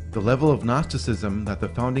 The level of Gnosticism that the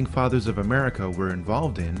founding fathers of America were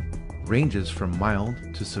involved in ranges from mild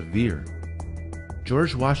to severe.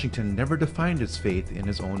 George Washington never defined his faith in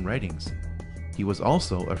his own writings. He was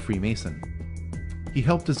also a Freemason. He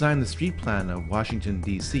helped design the street plan of Washington,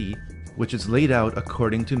 D.C., which is laid out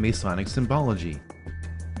according to Masonic symbology.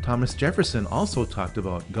 Thomas Jefferson also talked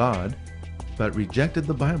about God, but rejected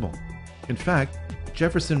the Bible. In fact,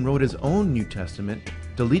 Jefferson wrote his own New Testament,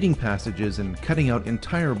 deleting passages and cutting out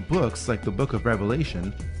entire books like the Book of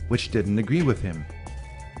Revelation, which didn't agree with him.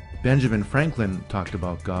 Benjamin Franklin talked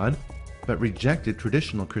about God, but rejected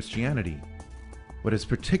traditional Christianity. What is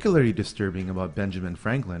particularly disturbing about Benjamin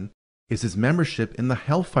Franklin is his membership in the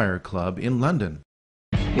Hellfire Club in London.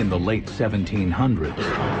 In the late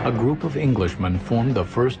 1700s, a group of Englishmen formed the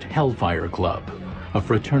first Hellfire Club, a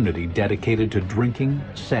fraternity dedicated to drinking,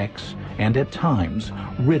 sex, and at times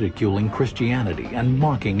ridiculing Christianity and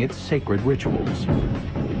mocking its sacred rituals.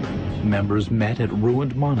 Members met at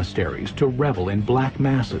ruined monasteries to revel in black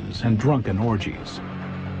masses and drunken orgies.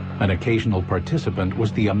 An occasional participant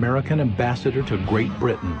was the American ambassador to Great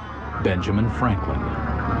Britain, Benjamin Franklin.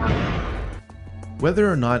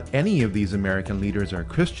 Whether or not any of these American leaders are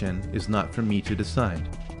Christian is not for me to decide.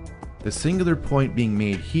 The singular point being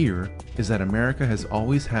made here is that America has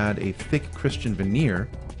always had a thick Christian veneer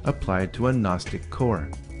applied to a Gnostic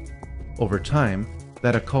core. Over time,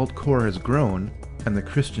 that occult core has grown and the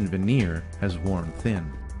Christian veneer has worn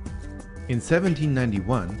thin. In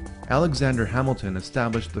 1791, Alexander Hamilton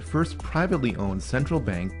established the first privately owned central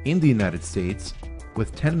bank in the United States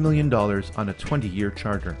with $10 million on a 20-year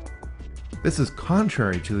charter. This is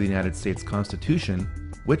contrary to the United States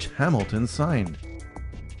Constitution, which Hamilton signed.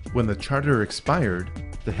 When the charter expired,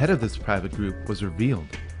 the head of this private group was revealed.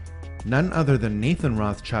 None other than Nathan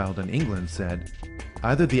Rothschild in England said,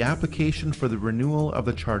 "Either the application for the renewal of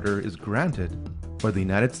the charter is granted, or the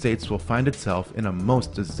United States will find itself in a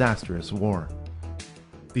most disastrous war."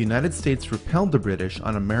 The United States repelled the British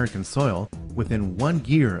on American soil within 1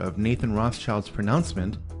 year of Nathan Rothschild's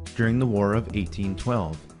pronouncement during the War of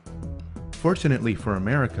 1812. Fortunately for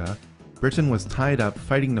America, Britain was tied up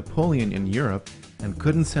fighting Napoleon in Europe and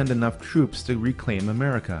couldn't send enough troops to reclaim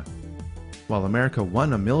America. While America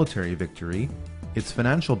won a military victory, its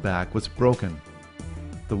financial back was broken.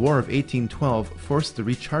 The War of 1812 forced the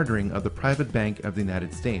rechartering of the private bank of the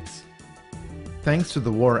United States. Thanks to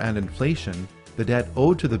the war and inflation, the debt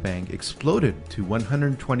owed to the bank exploded to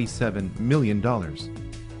 $127 million.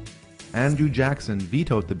 Andrew Jackson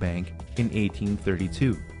vetoed the bank in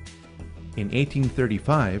 1832. In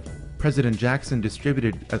 1835, President Jackson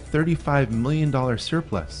distributed a $35 million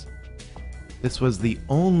surplus. This was the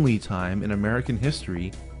only time in American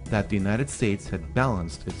history that the United States had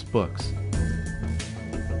balanced its books.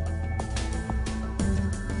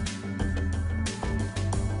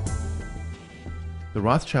 The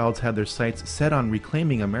Rothschilds had their sights set on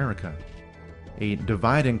reclaiming America. A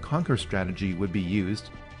divide and conquer strategy would be used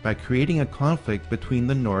by creating a conflict between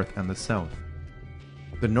the North and the South.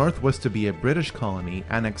 The North was to be a British colony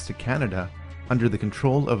annexed to Canada under the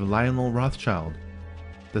control of Lionel Rothschild.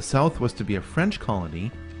 The South was to be a French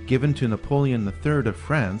colony given to Napoleon III of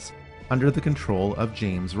France under the control of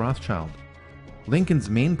James Rothschild. Lincoln's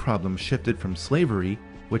main problem shifted from slavery,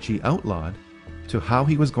 which he outlawed, to how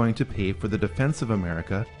he was going to pay for the defense of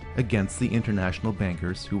America against the international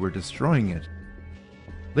bankers who were destroying it.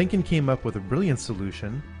 Lincoln came up with a brilliant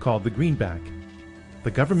solution called the greenback.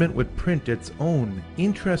 The government would print its own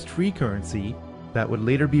interest-free currency that would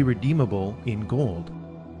later be redeemable in gold.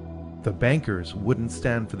 The bankers wouldn't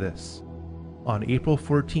stand for this. On April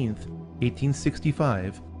 14th,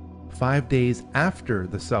 1865, 5 days after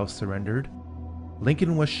the South surrendered,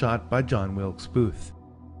 Lincoln was shot by John Wilkes Booth.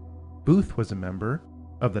 Booth was a member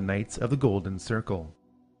of the Knights of the Golden Circle.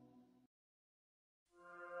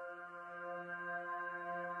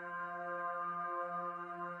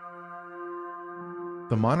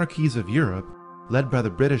 The monarchies of Europe, led by the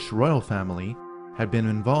British royal family, had been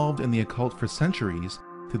involved in the occult for centuries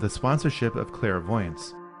through the sponsorship of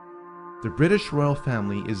clairvoyance. The British royal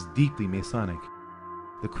family is deeply Masonic.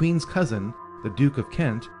 The Queen's cousin, the Duke of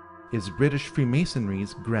Kent, is British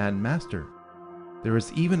Freemasonry's Grand Master. There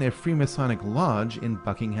is even a Freemasonic lodge in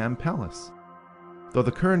Buckingham Palace. Though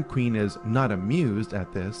the current Queen is not amused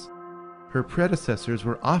at this, her predecessors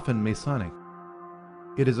were often Masonic.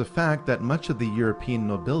 It is a fact that much of the European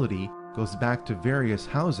nobility goes back to various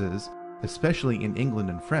houses, especially in England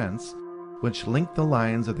and France, which link the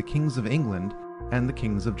lines of the kings of England and the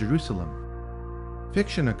kings of Jerusalem.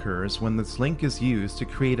 Fiction occurs when this link is used to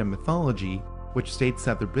create a mythology which states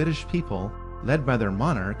that the British people, led by their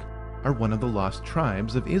monarch, are one of the lost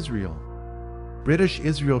tribes of Israel. British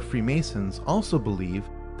Israel Freemasons also believe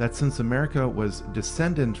that since America was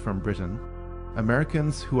descendant from Britain,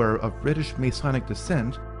 Americans who are of British Masonic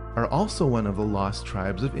descent are also one of the lost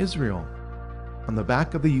tribes of Israel. On the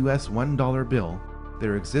back of the US $1 bill,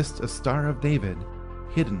 there exists a Star of David,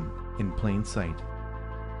 hidden in plain sight.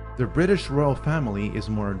 The British royal family is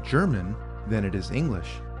more German than it is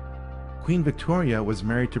English. Queen Victoria was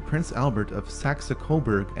married to Prince Albert of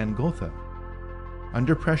Saxe-Coburg and Gotha.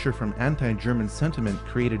 Under pressure from anti-German sentiment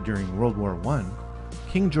created during World War I,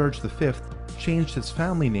 King George V changed his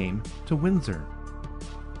family name to Windsor.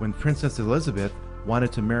 When Princess Elizabeth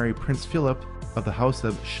wanted to marry Prince Philip of the House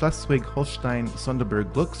of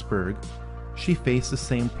Schleswig-Holstein-Sonderburg-Glücksburg, she faced the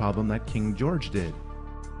same problem that King George did.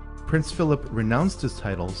 Prince Philip renounced his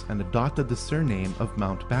titles and adopted the surname of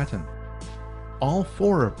Mountbatten. All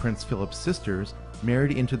four of Prince Philip's sisters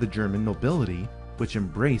married into the German nobility, which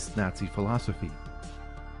embraced Nazi philosophy.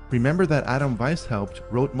 Remember that Adam Weishaupt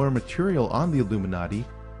wrote more material on the Illuminati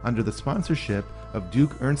under the sponsorship of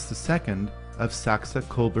Duke Ernst II of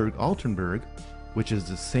Saxe-Coburg-Altenburg, which is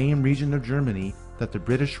the same region of Germany that the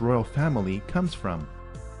British royal family comes from.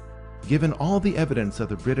 Given all the evidence of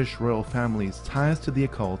the British royal family's ties to the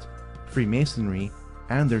occult, Freemasonry,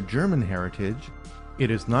 and their German heritage, it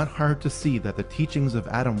is not hard to see that the teachings of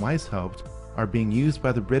Adam Weishaupt are being used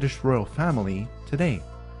by the British royal family today.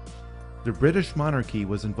 The British monarchy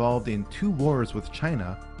was involved in 2 wars with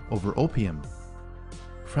China over opium.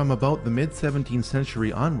 From about the mid-17th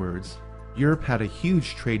century onwards, Europe had a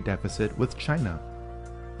huge trade deficit with China.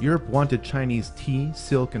 Europe wanted Chinese tea,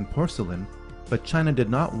 silk, and porcelain, but China did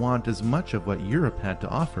not want as much of what Europe had to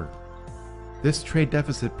offer. This trade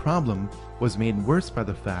deficit problem was made worse by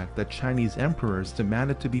the fact that Chinese emperors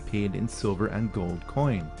demanded to be paid in silver and gold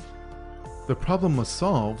coin. The problem was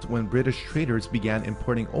solved when British traders began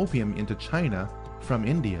importing opium into China from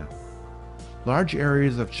India. Large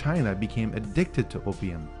areas of China became addicted to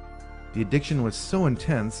opium. The addiction was so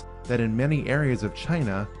intense that in many areas of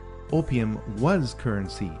China, opium was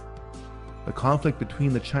currency. The conflict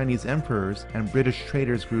between the Chinese emperors and British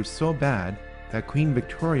traders grew so bad that Queen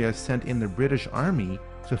Victoria sent in the British army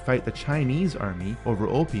to fight the Chinese army over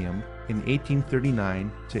opium in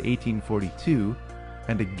 1839 to 1842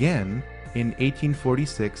 and again in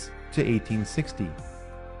 1846 to 1860.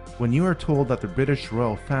 When you are told that the British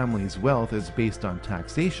royal family's wealth is based on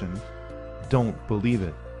taxation, don't believe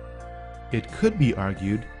it. It could be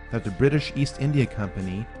argued that the British East India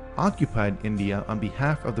Company occupied India on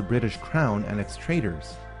behalf of the British Crown and its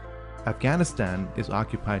traders. Afghanistan is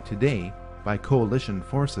occupied today by coalition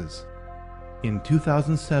forces. In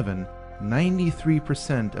 2007,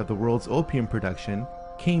 93% of the world's opium production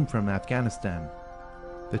came from Afghanistan.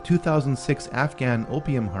 The 2006 Afghan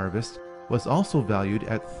opium harvest was also valued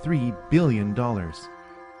at $3 billion.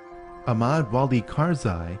 Ahmad Wali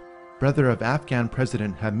Karzai, brother of Afghan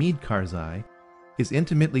President Hamid Karzai, is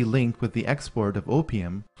intimately linked with the export of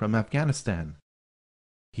opium from Afghanistan.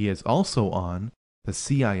 He is also on the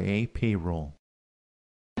CIA payroll.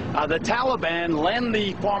 The Taliban lend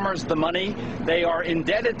the farmers the money. They are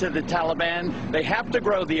indebted to the Taliban. They have to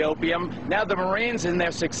grow the opium. Now the Marines, in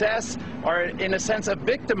their success, are in a sense a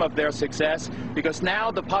victim of their success, because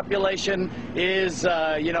now the population is,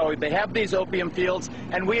 you know, they have these opium fields,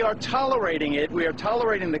 and we are tolerating it. We are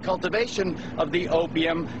tolerating the cultivation of the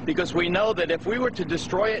opium because we know that if we were to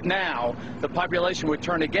destroy it now, the population would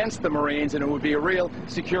turn against the Marines, and it would be a real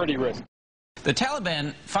security risk. The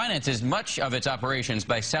Taliban finances much of its operations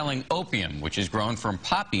by selling opium, which is grown from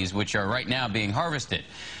poppies, which are right now being harvested.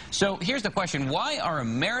 So here's the question: why are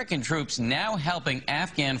American troops now helping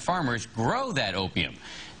Afghan farmers grow that opium?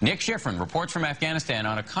 Nick Schifrin reports from Afghanistan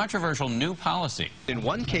on a controversial new policy. In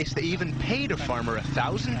one case, they even paid a farmer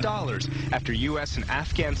 $1,000 after U.S. and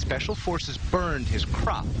Afghan special forces burned his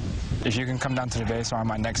crop. If you can come down to the base or on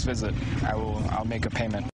my next visit, I'll make a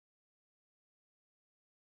payment.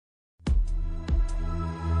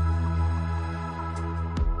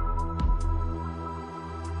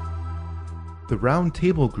 The Round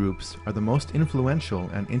Table groups are the most influential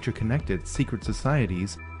and interconnected secret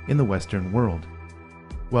societies in the Western world.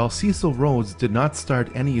 While Cecil Rhodes did not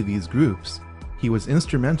start any of these groups, he was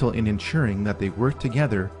instrumental in ensuring that they worked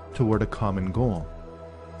together toward a common goal.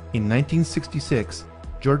 In 1966,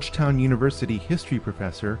 Georgetown University history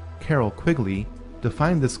professor Carroll Quigley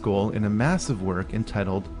defined this goal in a massive work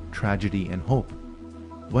entitled Tragedy and Hope.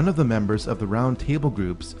 One of the members of the Round Table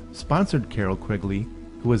groups sponsored Carroll Quigley,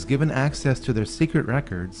 who was given access to their secret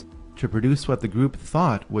records, to produce what the group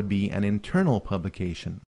thought would be an internal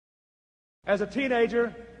publication. As a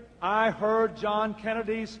teenager, I heard John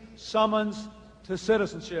Kennedy's summons to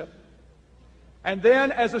citizenship. And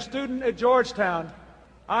then, as a student at Georgetown,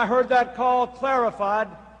 I heard that call clarified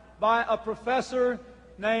by a professor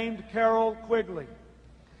named Carroll Quigley,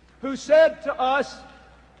 who said to us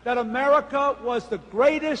that America was the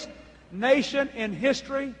greatest nation in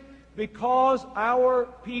history because our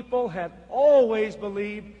people had always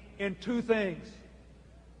believed in two things: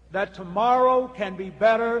 that tomorrow can be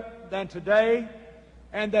better than today,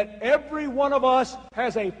 and that every one of us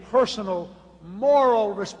has a personal,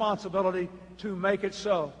 moral responsibility to make it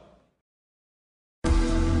so.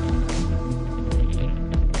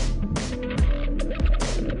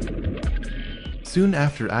 Soon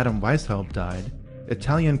after Adam Weishaupt died,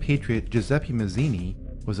 Italian patriot Giuseppe Mazzini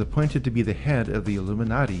was appointed to be the head of the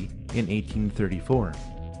Illuminati in 1834.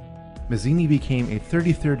 Mazzini became a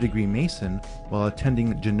 33rd degree Mason while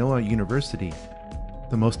attending Genoa University.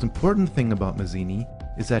 The most important thing about Mazzini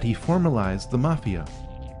is that he formalized the Mafia.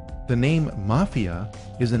 The name Mafia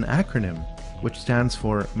is an acronym which stands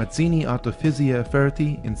for Mazzini Artifizia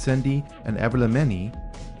Furti Incendi and Avvelenamenti,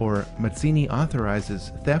 or Mazzini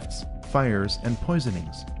authorizes thefts, fires, and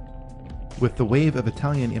poisonings. With the wave of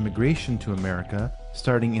Italian immigration to America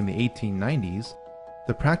starting in the 1890s,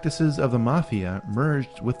 the practices of the Mafia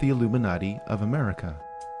merged with the Illuminati of America.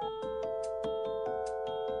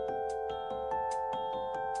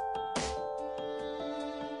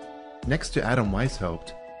 Next to Adam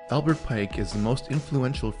Weishaupt, Albert Pike is the most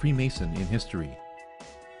influential Freemason in history.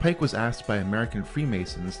 Pike was asked by American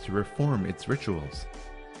Freemasons to reform its rituals.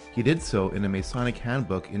 He did so in a Masonic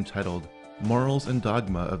handbook entitled Morals and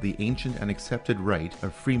Dogma of the Ancient and Accepted Rite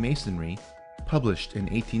of Freemasonry, published in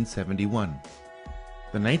 1871.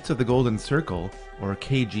 The Knights of the Golden Circle, or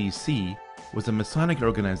KGC, was a Masonic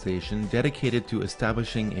organization dedicated to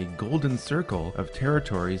establishing a golden circle of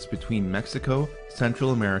territories between Mexico,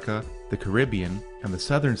 Central America, the Caribbean, and the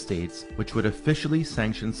southern states, which would officially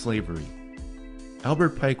sanction slavery.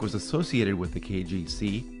 Albert Pike was associated with the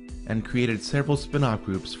KGC and created several spin-off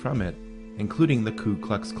groups from it, including the Ku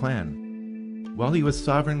Klux Klan. While he was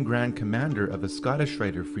Sovereign Grand Commander of the Scottish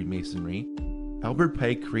Rite of Freemasonry, Albert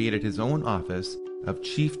Pike created his own office of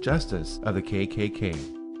Chief Justice of the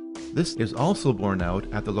KKK. This is also borne out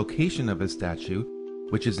at the location of his statue,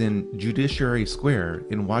 which is in Judiciary Square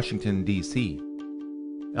in Washington, D.C.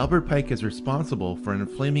 Albert Pike is responsible for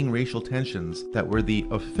inflaming racial tensions that were the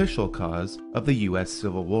official cause of the U.S.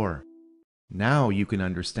 Civil War. Now you can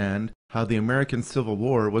understand how the American Civil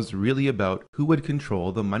War was really about who would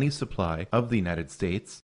control the money supply of the United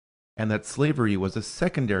States, and that slavery was a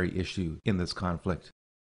secondary issue in this conflict.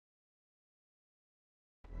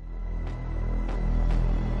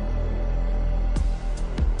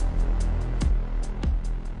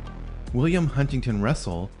 William Huntington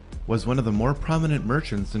Russell was one of the more prominent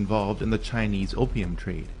merchants involved in the Chinese opium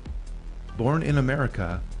trade. Born in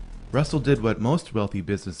America, Russell did what most wealthy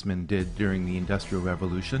businessmen did during the Industrial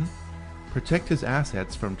Revolution: protect his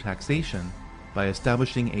assets from taxation by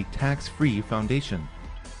establishing a tax-free foundation.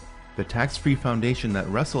 The tax-free foundation that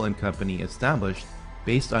Russell and Company established,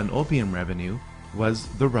 based on opium revenue, was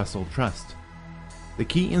the Russell Trust. The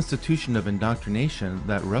key institution of indoctrination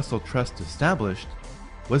that Russell Trust established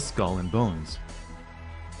was Skull and Bones.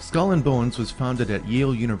 Skull and Bones was founded at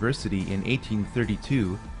Yale University in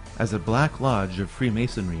 1832 as a black lodge of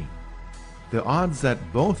Freemasonry. The odds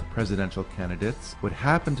that both presidential candidates would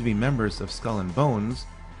happen to be members of Skull and Bones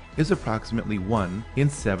is approximately 1 in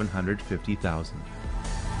 750,000.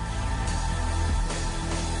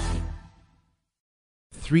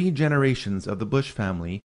 3 generations of the Bush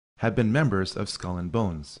family have been members of Skull and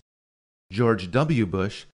Bones. George W.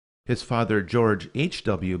 Bush, his father George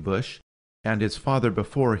H.W. Bush, and his father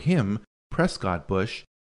before him, Prescott Bush,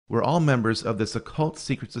 were all members of this occult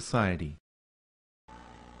secret society.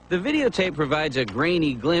 The videotape provides a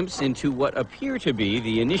grainy glimpse into what appear to be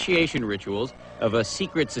the initiation rituals of a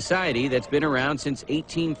secret society that's been around since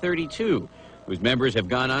 1832, whose members have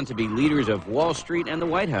gone on to be leaders of Wall Street and the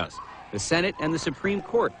White House, the Senate and the Supreme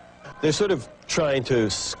Court. They're sort of trying to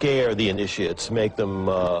scare the initiates, make them,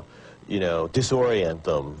 disorient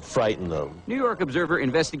them, frighten them. New York Observer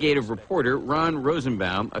investigative reporter Ron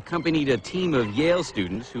Rosenbaum accompanied a team of Yale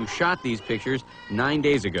students who shot these pictures 9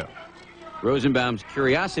 days ago. Rosenbaum's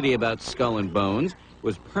curiosity about Skull and Bones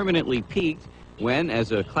was permanently piqued when,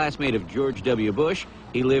 as a classmate of George W. Bush,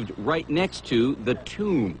 he lived right next to the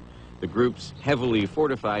Tomb, the group's heavily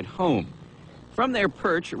fortified home. From their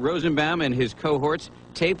perch, Rosenbaum and his cohorts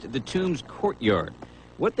taped the Tomb's courtyard.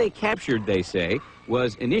 What they captured, they say,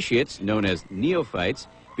 was initiates, known as neophytes,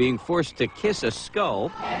 being forced to kiss a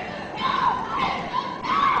skull,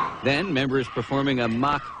 then members performing a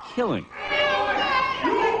mock killing.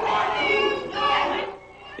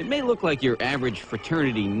 It may look like your average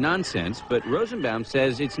fraternity nonsense, but Rosenbaum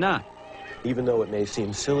says it's not. Even though it may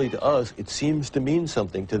seem silly to us, it seems to mean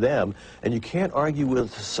something to them, and you can't argue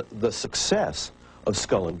with the success of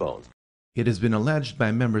Skull and Bones. It has been alleged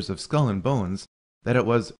by members of Skull and Bones that it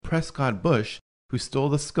was Prescott Bush who stole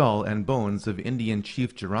the skull and bones of Indian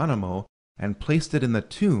Chief Geronimo and placed it in the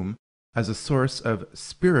tomb as a source of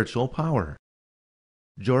spiritual power.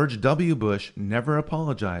 George W. Bush never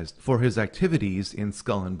apologized for his activities in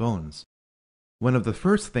Skull and Bones. One of the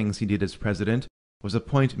first things he did as president was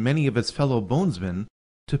appoint many of his fellow bonesmen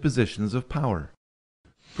to positions of power.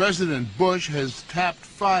 President Bush has tapped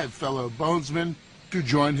 5 fellow bonesmen to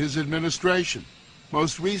join his administration.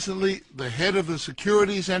 Most recently, the head of the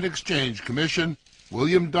Securities and Exchange Commission,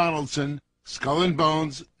 William Donaldson, Skull and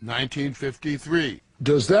Bones, 1953.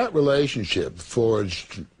 Does that relationship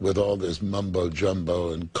forged with all this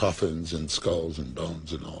mumbo-jumbo and coffins and skulls and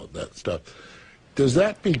bones and all of that stuff, does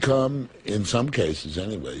that become, in some cases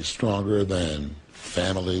anyway, stronger than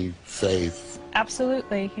family, faith?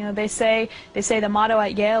 Absolutely. You know, they say the motto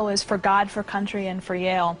at Yale is for God, for country, and for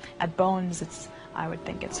Yale. At Bones, I would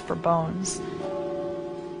think it's for Bones.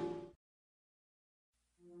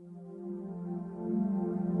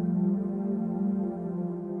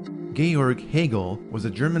 Georg Hegel was a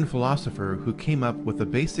German philosopher who came up with a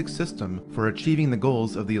basic system for achieving the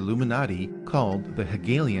goals of the Illuminati called the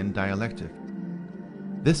Hegelian dialectic.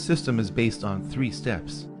 This system is based on 3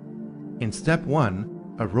 steps. In step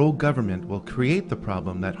 1, a rogue government will create the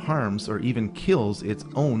problem that harms or even kills its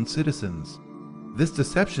own citizens. This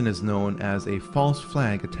deception is known as a false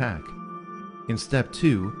flag attack. In step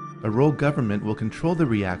 2, a rogue government will control the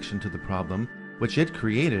reaction to the problem which it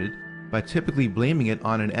created by typically blaming it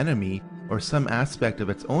on an enemy or some aspect of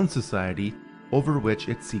its own society over which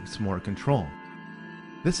it seeks more control.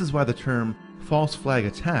 This is why the term false flag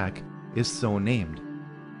attack is so named.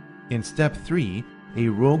 In step 3, a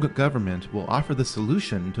rogue government will offer the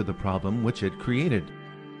solution to the problem which it created.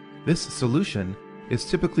 This solution is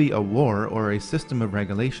typically a war or a system of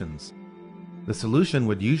regulations. The solution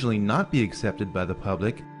would usually not be accepted by the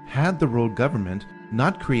public had the rogue government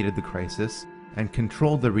not created the crisis and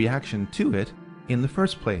controlled the reaction to it in the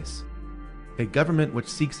first place. A government which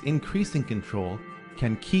seeks increasing control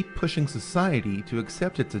can keep pushing society to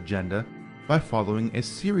accept its agenda by following a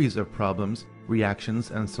series of problems,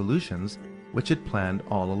 reactions, and solutions which it planned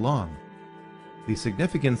all along. The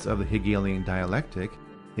significance of the Hegelian dialectic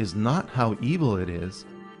is not how evil it is,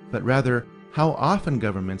 but rather how often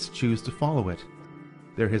governments choose to follow it.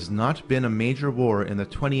 There has not been a major war in the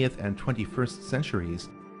 20th and 21st centuries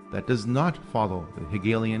that does not follow the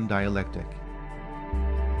Hegelian dialectic.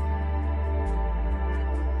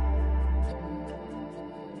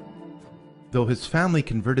 Though his family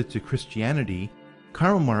converted to Christianity,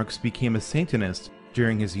 Karl Marx became a Satanist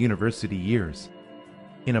during his university years.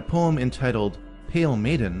 In a poem entitled Pale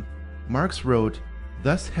Maiden, Marx wrote,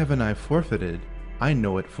 "Thus heaven I forfeited, I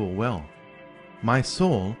know it full well. My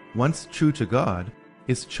soul, once true to God,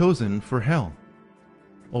 is chosen for hell."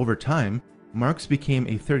 Over time, Marx became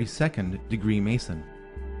a 32nd degree Mason.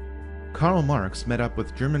 Karl Marx met up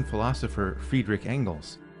with German philosopher Friedrich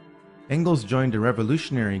Engels. Engels joined a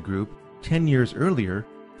revolutionary group 10 years earlier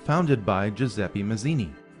founded by Giuseppe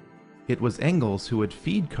Mazzini. It was Engels who would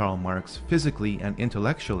feed Karl Marx physically and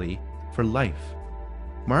intellectually for life.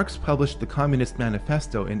 Marx published the Communist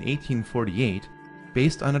Manifesto in 1848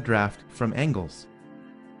 based on a draft from Engels.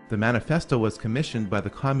 The manifesto was commissioned by the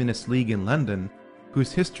Communist League in London,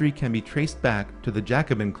 whose history can be traced back to the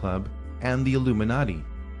Jacobin Club and the Illuminati.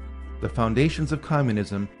 The foundations of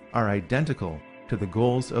communism are identical to the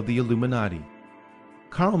goals of the Illuminati.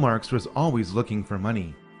 Karl Marx was always looking for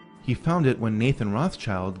money. He found it when Nathan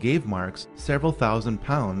Rothschild gave Marx several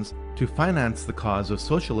 £1,000s to finance the cause of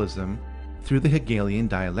socialism through the Hegelian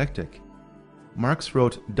dialectic. Marx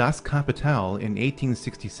wrote Das Kapital in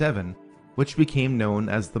 1867, which became known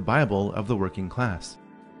as the Bible of the working class.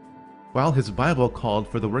 While his Bible called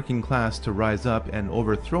for the working class to rise up and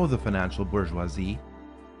overthrow the financial bourgeoisie,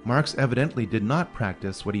 Marx evidently did not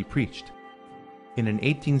practice what he preached. In an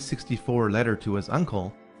 1864 letter to his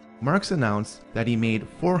uncle, Marx announced that he made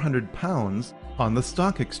 £400 on the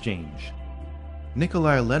stock exchange.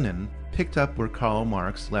 Nikolai Lenin picked up where Karl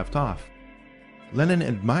Marx left off. Lenin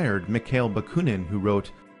admired Mikhail Bakunin, who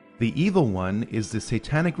wrote, "The evil one is the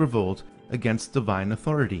satanic revolt against divine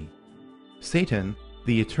authority. Satan,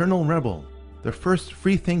 the eternal rebel, the first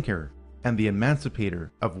free thinker, and the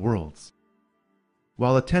emancipator of worlds."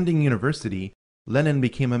 While attending university, Lenin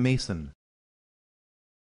became a Mason.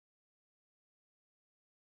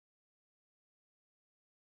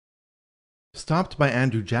 Stopped by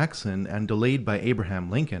Andrew Jackson and delayed by Abraham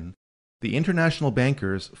Lincoln, the international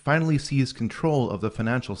bankers finally seized control of the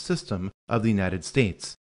financial system of the United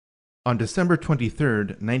States. On December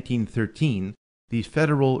 23, 1913, the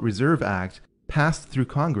Federal Reserve Act passed through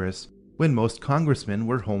Congress when most congressmen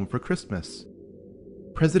were home for Christmas.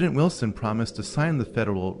 President Wilson promised to sign the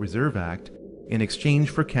Federal Reserve Act in exchange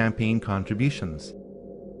for campaign contributions.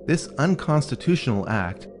 This unconstitutional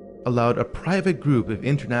act allowed a private group of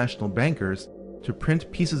international bankers to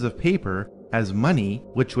print pieces of paper as money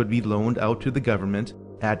which would be loaned out to the government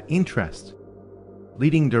at interest.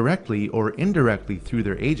 Leading directly or indirectly through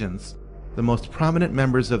their agents, the most prominent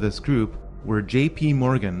members of this group were J.P.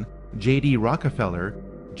 Morgan, J.D. Rockefeller,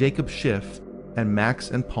 Jacob Schiff, and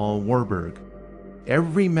Max and Paul Warburg.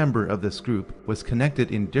 Every member of this group was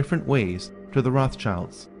connected in different ways to the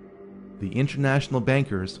Rothschilds. The international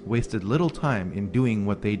bankers wasted little time in doing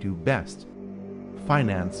what they do best: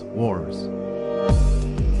 finance wars.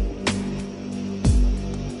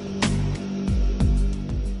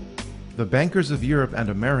 The bankers of Europe and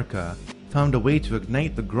America found a way to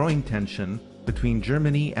ignite the growing tension between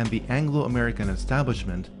Germany and the Anglo-American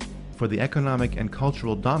establishment for the economic and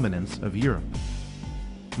cultural dominance of Europe.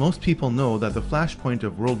 Most people know that the flashpoint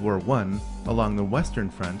of World War I along the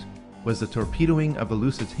Western Front was the torpedoing of the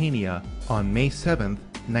Lusitania on May 7,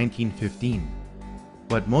 1915.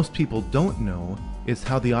 What most people don't know is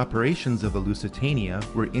how the operations of the Lusitania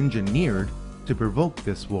were engineered to provoke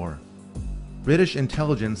this war. British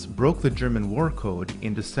intelligence broke the German war code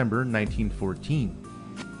in December 1914.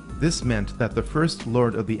 This meant that the First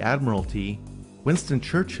Lord of the Admiralty, Winston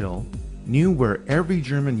Churchill, knew where every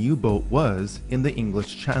German U-boat was in the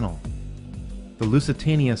English Channel. The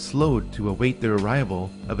Lusitania slowed to await the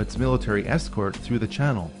arrival of its military escort through the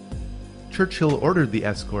channel. Churchill ordered the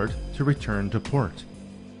escort to return to port.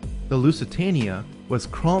 The Lusitania was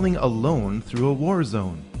crawling alone through a war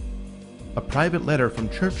zone. A private letter from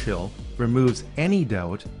Churchill removes any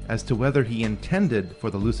doubt as to whether he intended for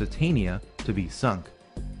the Lusitania to be sunk.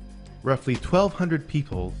 Roughly 1,200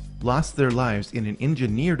 people lost their lives in an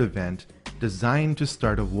engineered event designed to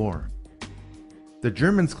start a war. The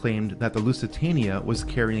Germans claimed that the Lusitania was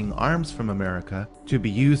carrying arms from America to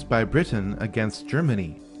be used by Britain against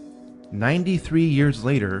Germany. 93 years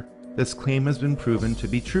later, this claim has been proven to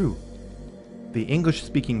be true. The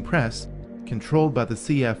English-speaking press, controlled by the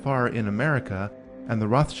CFR in America and the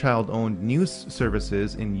Rothschild-owned news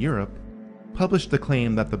services in Europe, published the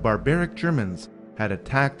claim that the barbaric Germans had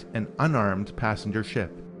attacked an unarmed passenger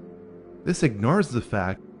ship. This ignores the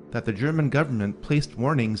fact that the German government placed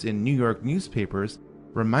warnings in New York newspapers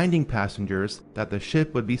reminding passengers that the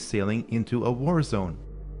ship would be sailing into a war zone.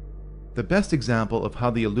 The best example of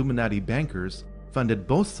how the Illuminati bankers funded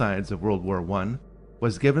both sides of World War I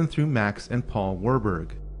was given through Max and Paul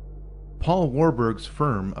Warburg. Paul Warburg's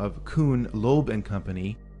firm of Kuhn, Loeb &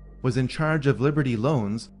 Company was in charge of Liberty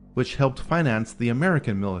Loans, which helped finance the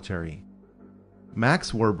American military.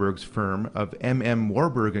 Max Warburg's firm of M.M.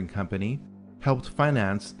 Warburg & Company helped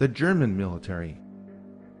finance the German military.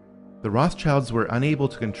 The Rothschilds were unable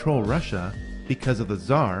to control Russia because of the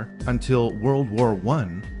Tsar until World War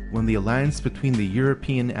I, when the alliance between the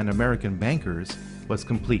European and American bankers was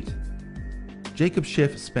complete. Jacob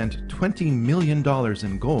Schiff spent $20 million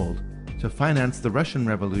in gold to finance the Russian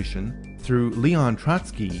Revolution through Leon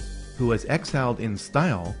Trotsky, who was exiled in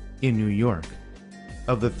style in New York.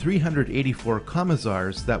 Of the 384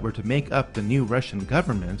 commissars that were to make up the new Russian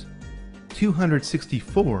government,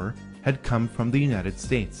 264 had come from the United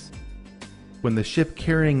States. When the ship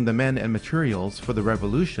carrying the men and materials for the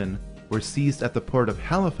revolution were seized at the port of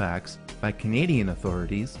Halifax by Canadian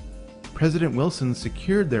authorities, President Wilson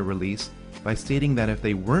secured their release by stating that if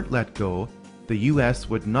they weren't let go, the U.S.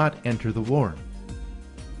 would not enter the war.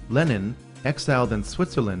 Lenin, exiled in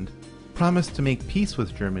Switzerland, promised to make peace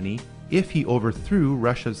with Germany if he overthrew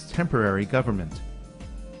Russia's temporary government.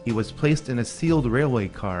 He was placed in a sealed railway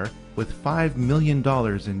car with $5 million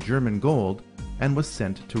in German gold and was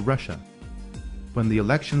sent to Russia. When the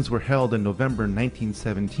elections were held in November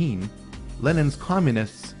 1917, Lenin's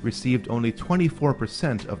communists received only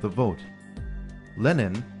 24% of the vote.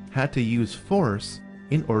 Lenin had to use force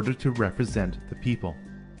in order to represent the people.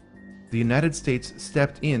 The United States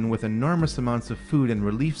stepped in with enormous amounts of food and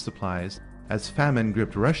relief supplies as famine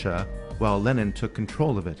gripped Russia while Lenin took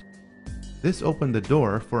control of it. This opened the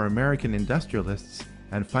door for American industrialists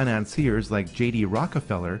and financiers like J.D.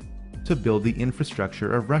 Rockefeller to build the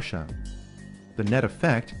infrastructure of Russia. The net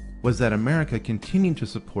effect was that America continued to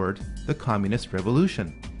support the communist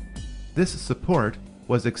revolution. This support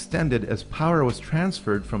was extended as power was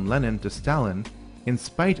transferred from Lenin to Stalin in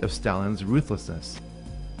spite of Stalin's ruthlessness.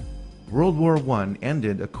 World War I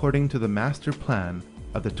ended according to the master plan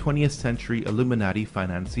of the 20th century Illuminati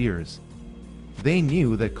financiers. They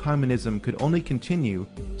knew that communism could only continue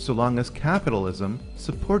so long as capitalism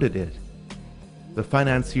supported it. The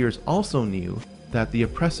financiers also knew that the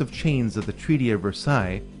oppressive chains of the Treaty of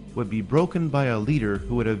Versailles would be broken by a leader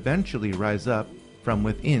who would eventually rise up from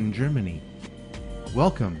within Germany.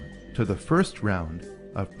 Welcome to the first round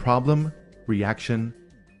of Problem, Reaction,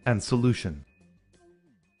 and Solution.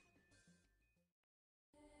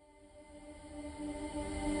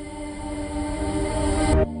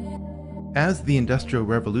 As the Industrial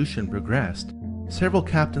Revolution progressed, several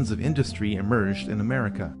captains of industry emerged in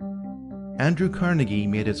America. Andrew Carnegie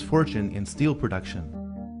made his fortune in steel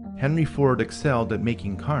production. Henry Ford excelled at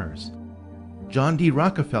making cars. John D.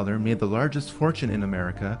 Rockefeller made the largest fortune in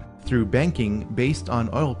America through banking based on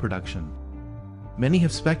oil production. Many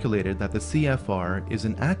have speculated that the CFR is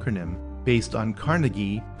an acronym based on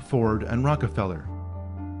Carnegie, Ford, and Rockefeller.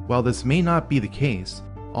 While this may not be the case,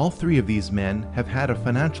 all three of these men have had a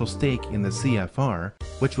financial stake in the CFR,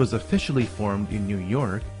 which was officially formed in New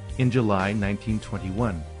York in July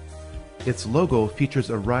 1921. Its logo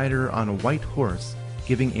features a rider on a white horse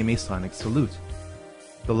giving a Masonic salute.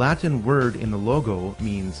 The Latin word in the logo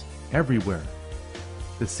means everywhere.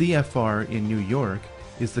 The CFR in New York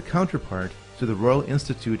is the counterpart to the Royal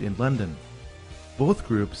Institute in London. Both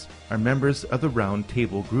groups are members of the Round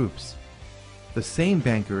Table groups. The same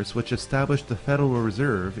bankers which established the Federal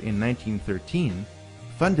Reserve in 1913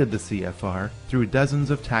 funded the CFR through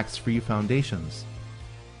dozens of tax-free foundations.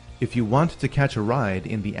 If you want to catch a ride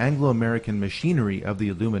in the Anglo-American machinery of the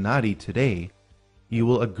Illuminati today, you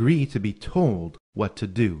will agree to be told what to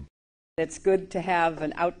do. It's good to have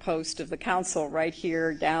an outpost of the council right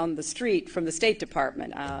here down the street from the State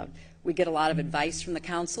Department. We get a lot of advice from the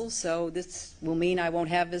council, so this will mean I won't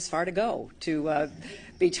have as far to go to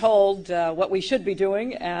be told what we should be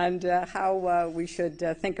doing and how we should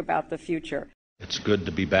think about the future. It's good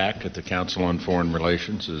to be back at the Council on Foreign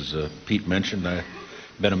Relations. As Pete mentioned, I've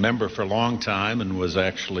been a member for a long time and was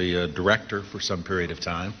actually a director for some period of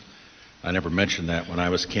time. I never mentioned that when I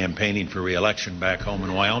was campaigning for re-election back home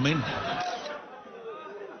in Wyoming.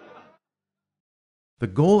 The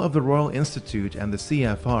goal of the Royal Institute and the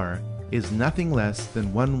CFR is nothing less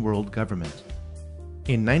than one world government.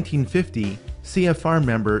 In 1950, CFR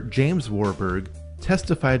member James Warburg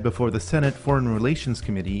testified before the Senate Foreign Relations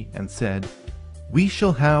Committee and said, "We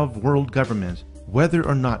shall have world government whether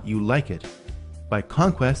or not you like it, by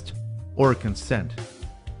conquest or consent."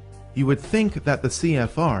 You would think that the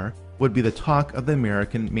CFR would be the talk of the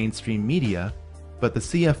American mainstream media, but the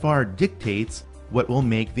CFR dictates what will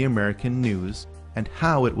make the American news and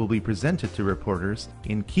how it will be presented to reporters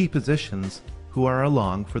in key positions who are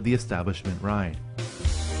along for the establishment ride.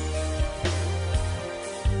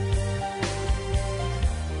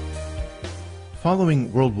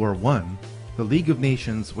 Following World War I, the League of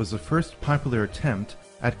Nations was the first popular attempt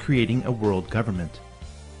at creating a world government.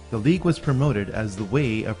 The League was promoted as the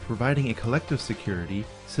way of providing a collective security,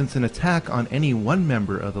 since an attack on any one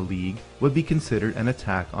member of the League would be considered an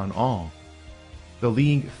attack on all. The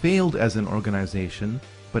League failed as an organization,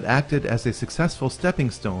 but acted as a successful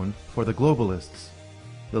stepping stone for the globalists.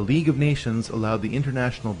 The League of Nations allowed the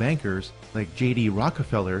international bankers like J.D.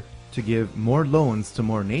 Rockefeller to give more loans to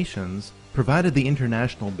more nations, provided the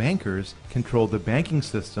international bankers controlled the banking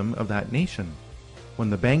system of that nation. When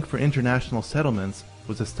the Bank for International Settlements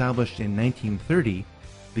was established in 1930,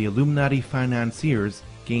 the Illuminati financiers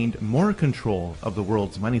gained more control of the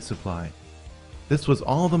world's money supply. This was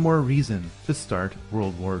all the more reason to start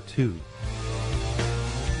World War II.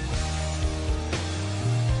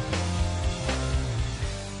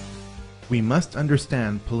 We must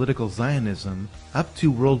understand political Zionism up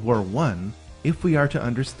to World War I if we are to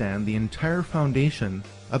understand the entire foundation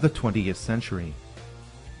of the 20th century.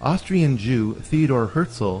 Austrian Jew Theodor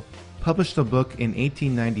Herzl published a book in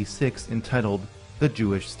 1896 entitled The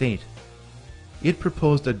Jewish State. It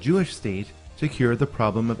proposed a Jewish state to cure the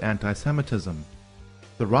problem of anti-Semitism.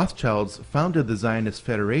 The Rothschilds founded the Zionist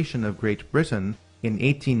Federation of Great Britain in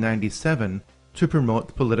 1897 to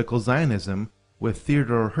promote political Zionism with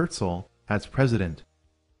Theodor Herzl as president.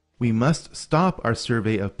 We must stop our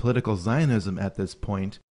survey of political Zionism at this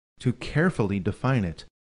point to carefully define it.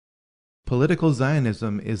 Political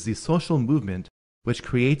Zionism is the social movement which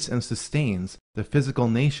creates and sustains the physical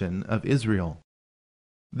nation of Israel.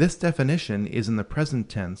 This definition is in the present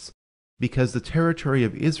tense because the territory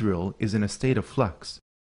of Israel is in a state of flux.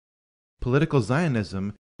 Political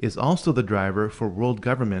Zionism is also the driver for world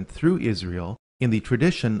government through Israel in the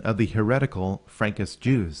tradition of the heretical Frankist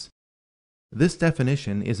Jews. This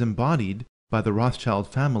definition is embodied by the Rothschild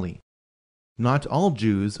family. Not all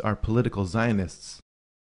Jews are political Zionists.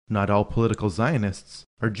 Not all political Zionists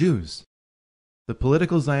are Jews. The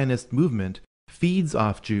political Zionist movement feeds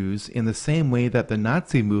off Jews in the same way that the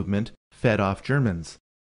Nazi movement fed off Germans.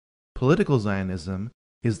 Political Zionism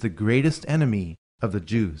is the greatest enemy of the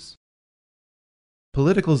Jews.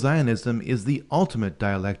 Political Zionism is the ultimate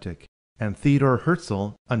dialectic, and Theodor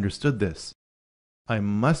Herzl understood this. I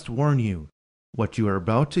must warn you, what you are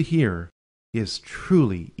about to hear is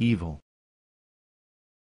truly evil.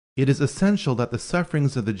 It is essential that the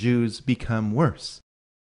sufferings of the Jews become worse.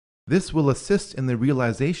 This will assist in the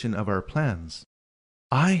realization of our plans.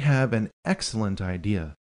 I have an excellent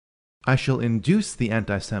idea. I shall induce the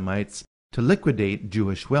anti-Semites to liquidate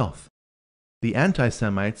Jewish wealth. The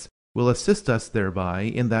anti-Semites will assist us thereby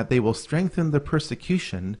in that they will strengthen the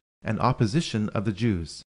persecution and opposition of the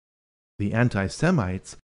Jews. The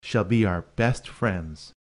anti-Semites shall be our best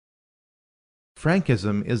friends.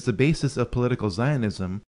 Frankism is the basis of political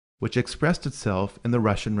Zionism, which expressed itself in the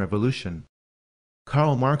Russian Revolution.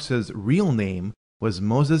 Karl Marx's real name was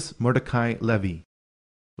Moses Mordecai Levy.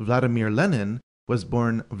 Vladimir Lenin was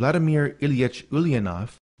born Vladimir Ilyich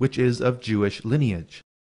Ulyanov, which is of Jewish lineage.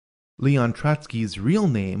 Leon Trotsky's real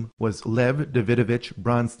name was Lev Davidovich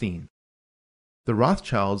Bronstein. The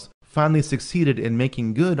Rothschilds finally succeeded in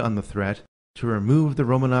making good on the threat to remove the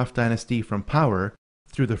Romanov dynasty from power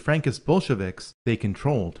through the Frankist Bolsheviks they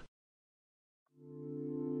controlled.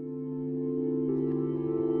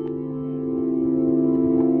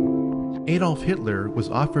 Adolf Hitler was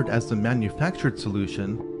offered as the manufactured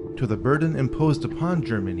solution to the burden imposed upon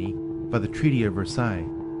Germany by the Treaty of Versailles.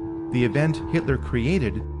 The event Hitler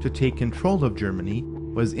created to take control of Germany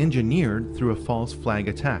was engineered through a false flag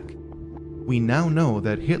attack. We now know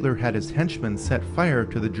that Hitler had his henchmen set fire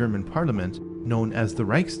to the German parliament, known as the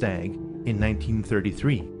Reichstag, in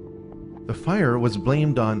 1933. The fire was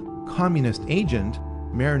blamed on communist agent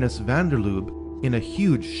Marinus van der Lubbe in a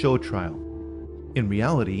huge show trial. In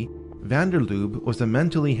reality, van der Lubbe was a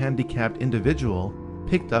mentally handicapped individual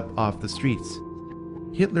picked up off the streets.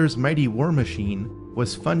 Hitler's mighty war machine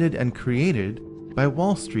was funded and created by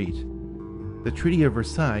Wall Street. The Treaty of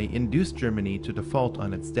Versailles induced Germany to default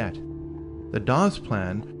on its debt. The Dawes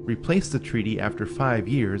Plan replaced the treaty after 5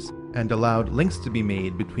 years and allowed links to be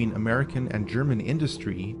made between American and German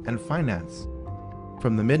industry and finance.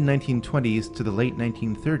 From the mid-1920s to the late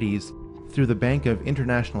 1930s, through the Bank of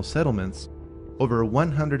International Settlements, over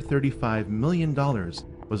 $135 million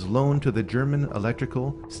was loaned to the German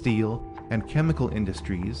electrical, steel, and chemical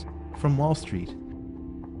industries from Wall Street.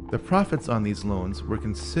 The profits on these loans were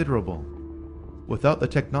considerable. Without the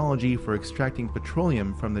technology for extracting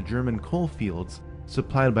petroleum from the German coal fields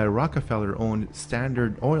supplied by Rockefeller-owned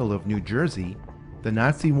Standard Oil of New Jersey, the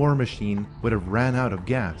Nazi war machine would have ran out of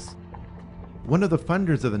gas. One of the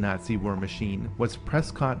funders of the Nazi war machine was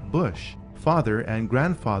Prescott Bush, father and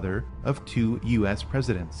grandfather of 2 U.S.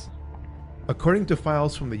 presidents. According to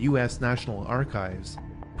files from the U.S. National Archives,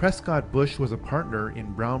 Prescott Bush was a partner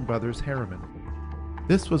in Brown Brothers Harriman.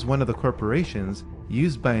 This was one of the corporations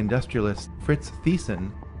used by industrialist Fritz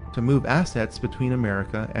Thyssen to move assets between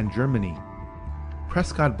America and Germany.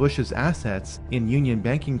 Prescott Bush's assets in Union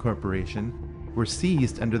Banking Corporation were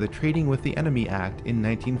seized under the Trading with the Enemy Act in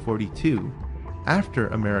 1942, after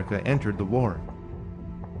America entered the war.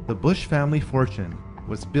 The Bush family fortune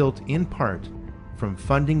was built in part from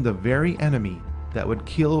funding the very enemy that would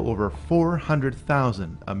kill over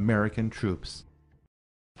 400,000 American troops.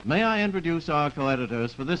 May I introduce our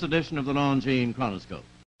co-editors for this edition of the Longines Chronoscope.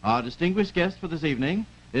 Our distinguished guest for this evening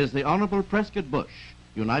is the Honorable Prescott Bush,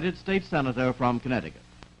 United States Senator from Connecticut.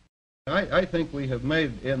 I think we have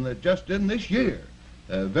made, just in this year,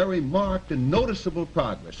 very marked and noticeable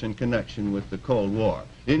progress in connection with the Cold War.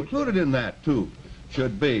 Included in that, too,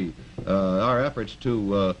 should be our efforts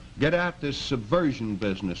to get at this subversion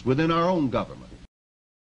business within our own government.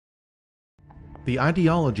 The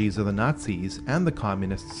ideologies of the Nazis and the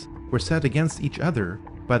Communists were set against each other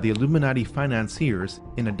by the Illuminati financiers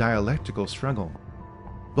in a dialectical struggle.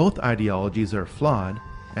 Both ideologies are flawed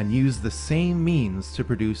and use the same means to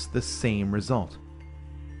produce the same result.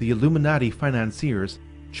 The Illuminati financiers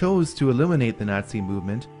chose to eliminate the Nazi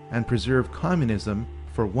movement and preserve communism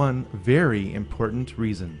for one very important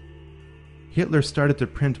reason. Hitler started to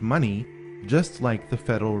print money just like the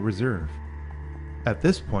Federal Reserve. At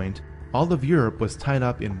this point, all of Europe was tied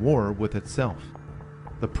up in war with itself.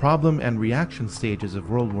 The problem and reaction stages of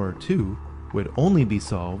World War II would only be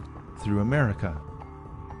solved through America.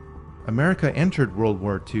 America entered World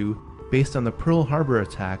War II based on the Pearl Harbor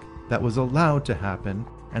attack that was allowed to happen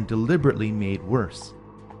and deliberately made worse.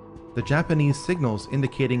 The Japanese signals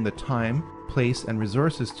indicating the time, place, and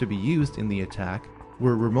resources to be used in the attack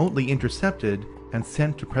were remotely intercepted and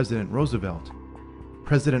sent to President Roosevelt.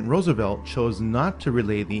 President Roosevelt chose not to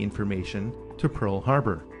relay the information to Pearl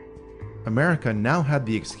Harbor. America now had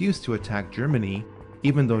the excuse to attack Germany,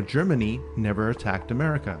 even though Germany never attacked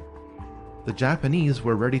America. The Japanese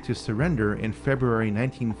were ready to surrender in February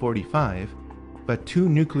 1945, but 2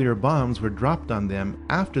 nuclear bombs were dropped on them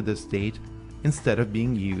after this date instead of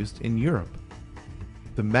being used in Europe.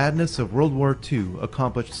 The madness of World War II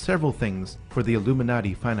accomplished several things for the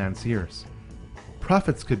Illuminati financiers.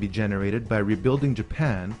 Profits could be generated by rebuilding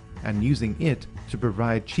Japan and using it to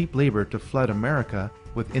provide cheap labor to flood America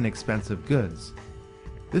with inexpensive goods.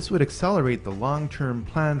 This would accelerate the long-term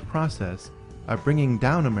planned process of bringing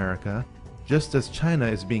down America, just as China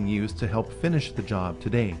is being used to help finish the job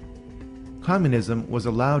today. Communism was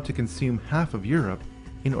allowed to consume half of Europe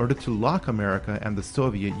in order to lock America and the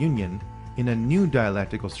Soviet Union in a new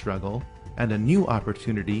dialectical struggle and a new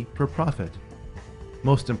opportunity for profit.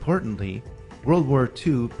 Most importantly, World War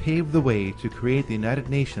II paved the way to create the United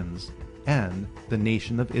Nations and the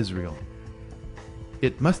Nation of Israel.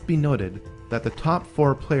 It must be noted that the top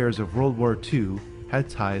 4 players of World War II had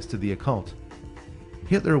ties to the occult.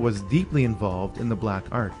 Hitler was deeply involved in the black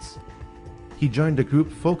arts. He joined a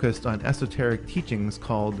group focused on esoteric teachings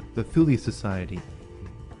called the Thule Society.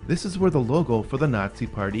 This is where the logo for the Nazi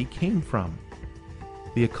Party came from.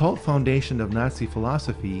 The occult foundation of Nazi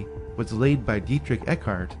philosophy was laid by Dietrich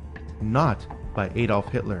Eckart, not by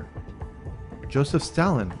Adolf Hitler. Joseph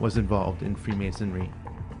Stalin was involved in Freemasonry.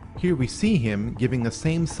 Here we see him giving the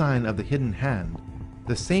same sign of the hidden hand,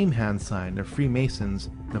 the same hand sign of Freemasons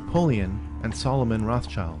Napoleon and Solomon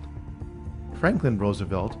Rothschild. Franklin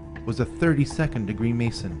Roosevelt was a 32nd degree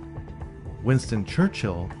Mason. Winston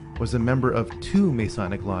Churchill was a member of 2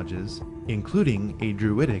 Masonic lodges, including a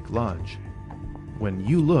Druidic lodge. When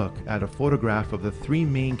you look at a photograph of the 3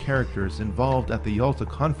 main characters involved at the Yalta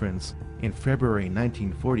Conference in February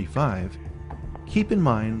 1945, keep in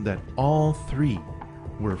mind that all 3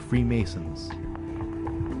 were Freemasons.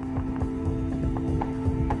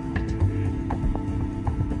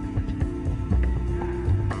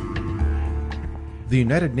 The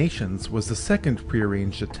United Nations was the second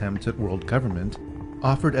prearranged attempt at world government,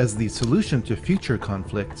 offered as the solution to future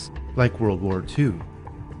conflicts like World War II.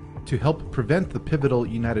 To help prevent the pivotal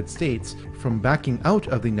United States from backing out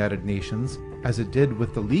of the United Nations, as it did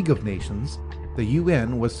with the League of Nations, the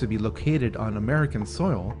UN was to be located on American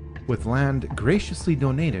soil with land graciously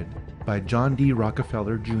donated by John D.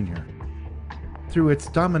 Rockefeller Jr. Through its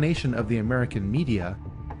domination of the American media,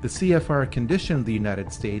 the CFR conditioned the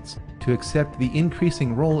United States to accept the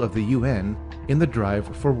increasing role of the UN in the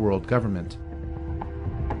drive for world government.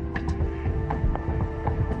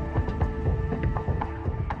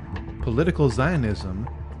 Political Zionism,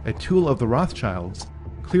 a tool of the Rothschilds,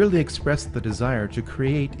 clearly expressed the desire to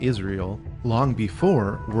create Israel long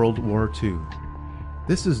before World War II.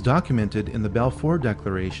 This is documented in the Balfour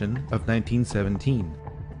Declaration of 1917.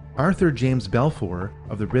 Arthur James Balfour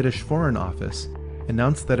of the British Foreign Office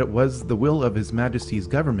announced that it was the will of His Majesty's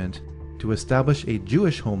government to establish a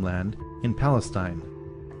Jewish homeland in Palestine.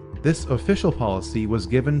 This official policy was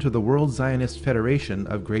given to the World Zionist Federation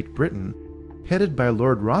of Great Britain, headed by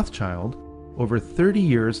Lord Rothschild, over 30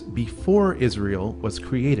 years before Israel was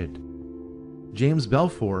created. James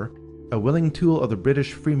Balfour, a willing tool of the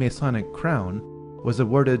British Freemasonic crown, was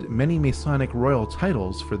awarded many Masonic royal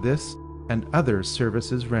titles for this and other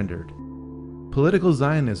services rendered. Political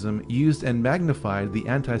Zionism used and magnified the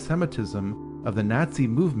anti-Semitism of the Nazi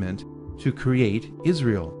movement to create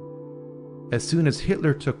Israel. As soon as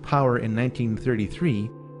Hitler took power in 1933,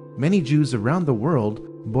 many Jews around the world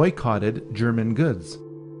boycotted German goods.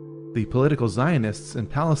 The political Zionists in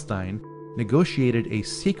Palestine negotiated a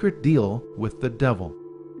secret deal with the devil.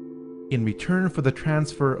 In return for the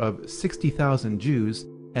transfer of 60,000 Jews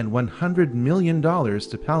and $100 million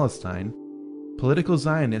to Palestine, political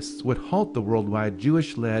Zionists would halt the worldwide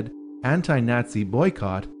Jewish-led anti-Nazi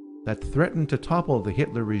boycott that threatened to topple the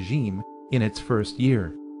Hitler regime in its first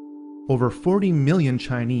year. Over 40 million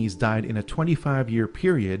Chinese died in a 25-year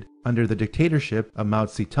period under the dictatorship of Mao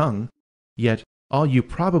Zedong, yet all you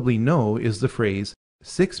probably know is the phrase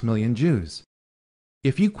 6 million Jews.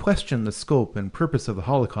 If you question the scope and purpose of the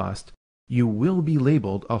Holocaust, you will be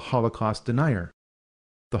labeled a Holocaust denier.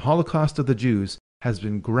 The Holocaust of the Jews has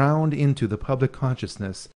been ground into the public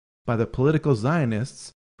consciousness by the political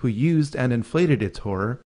Zionists who used and inflated its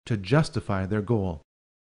horror to justify their goal.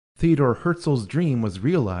 Theodor Herzl's dream was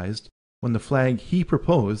realized when the flag he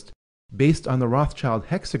proposed, based on the Rothschild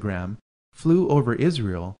hexagram, flew over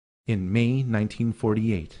Israel in May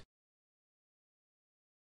 1948.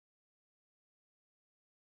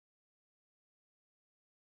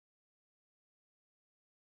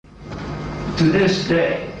 To this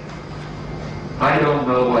day, I don't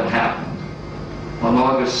know what happened on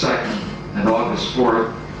August 2nd and August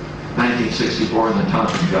 4th, 1964 in the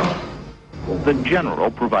Tonkin Gulf. The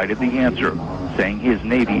general provided the answer, saying his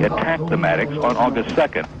Navy attacked the Maddox on August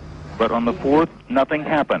 2nd. But on the 4th, nothing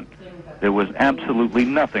happened. There was absolutely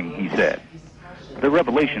nothing, he said. The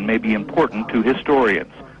revelation may be important to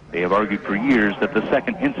historians. They have argued for years that the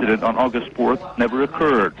second incident on August 4th never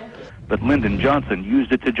occurred. But Lyndon Johnson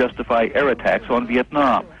used it to justify air attacks on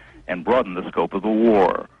Vietnam and broaden the scope of the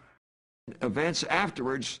war. Events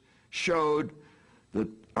afterwards showed that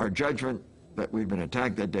our judgment that we'd been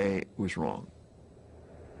attacked that day was wrong.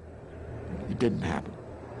 It didn't happen.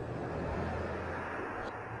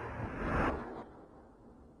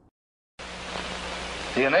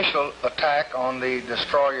 The initial attack on the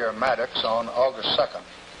destroyer Maddox on August 2nd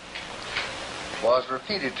was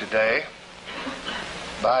repeated today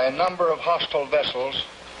by a number of hostile vessels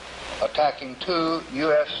attacking 2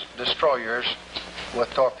 U.S. destroyers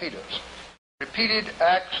with torpedoes. Repeated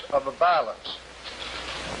acts of violence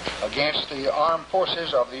against the armed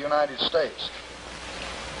forces of the United States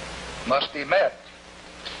must be met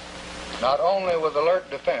not only with alert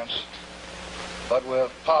defense, but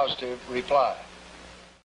with positive reply.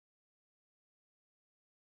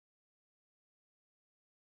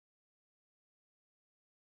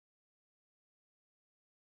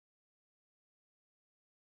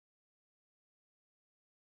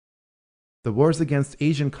 The wars against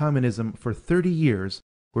Asian communism for 30 years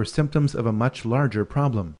were symptoms of a much larger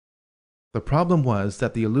problem. The problem was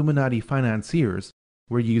that the Illuminati financiers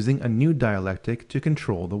were using a new dialectic to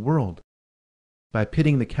control the world. By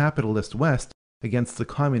pitting the capitalist West against the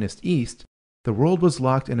communist East, the world was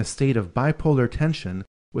locked in a state of bipolar tension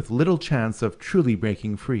with little chance of truly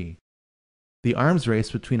breaking free. The arms race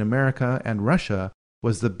between America and Russia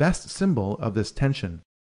was the best symbol of this tension.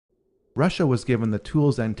 Russia was given the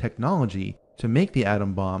tools and technology to make the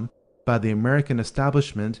atom bomb by the American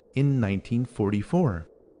establishment in 1944.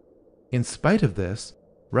 In spite of this,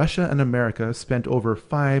 Russia and America spent over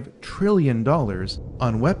 $5 trillion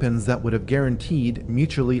on weapons that would have guaranteed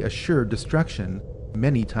mutually assured destruction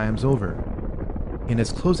many times over. In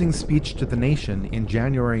his closing speech to the nation in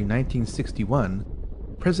January 1961,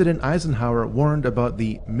 President Eisenhower warned about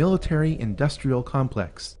the military-industrial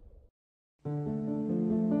complex.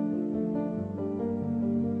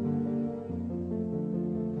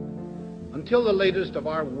 Until the latest of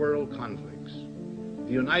our world conflicts,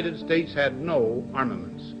 the United States had no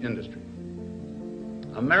armaments industry.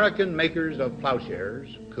 American makers of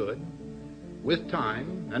plowshares could, with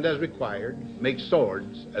time and as required, make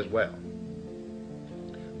swords as well.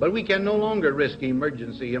 But we can no longer risk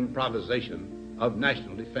emergency improvisation of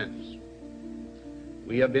national defense.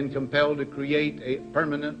 We have been compelled to create a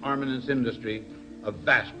permanent armaments industry of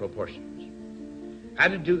vast proportions.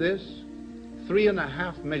 Added to this,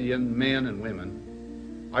 3.5 million men and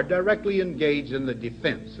women are directly engaged in the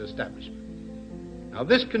defense establishment. Now,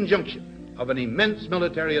 this conjunction of an immense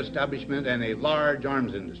military establishment and a large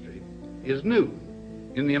arms industry is new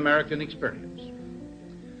in the American experience.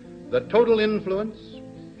 The total influence,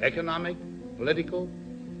 economic, political,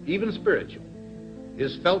 even spiritual,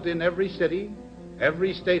 is felt in every city,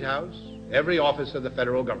 every state house, every office of the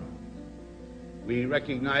federal government. We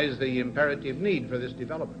recognize the imperative need for this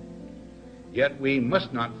development, yet we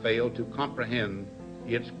must not fail to comprehend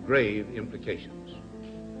its grave implications.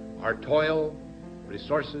 Our toil,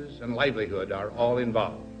 resources, and livelihood are all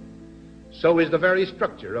involved. So is the very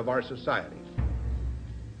structure of our society.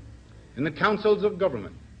 In the councils of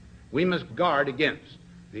government, we must guard against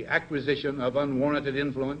the acquisition of unwarranted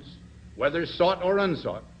influence, whether sought or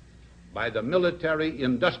unsought, by the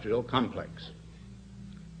military-industrial complex.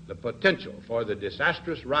 The potential for the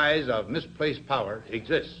disastrous rise of misplaced power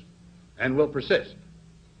exists and will persist.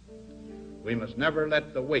 We must never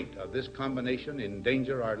let the weight of this combination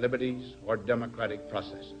endanger our liberties or democratic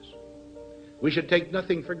processes. We should take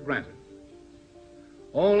nothing for granted.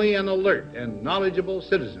 Only an alert and knowledgeable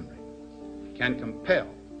citizenry can compel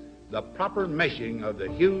the proper meshing of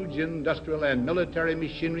the huge industrial and military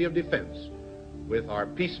machinery of defense with our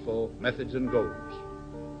peaceful methods and goals,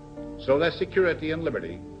 so that security and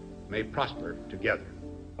liberty may prosper together.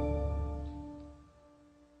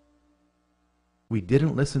 We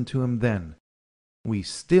didn't listen to him then. We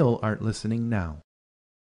still aren't listening now.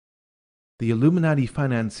 The Illuminati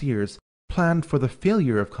financiers planned for the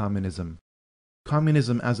failure of communism.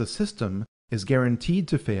 Communism as a system is guaranteed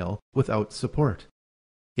to fail without support.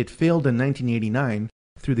 It failed in 1989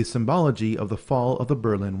 through the symbology of the fall of the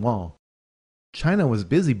Berlin Wall. China was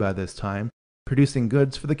busy by this time producing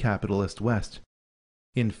goods for the capitalist West.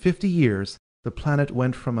 In 50 years, the planet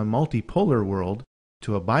went from a multipolar world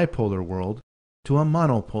to a bipolar world to a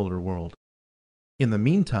monopolar world. In the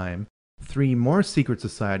meantime, 3 more secret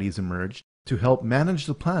societies emerged to help manage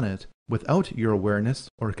the planet without your awareness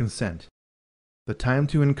or consent. The time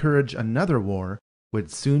to encourage another war would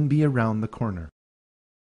soon be around the corner.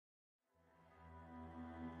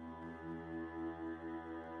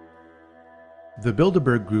 The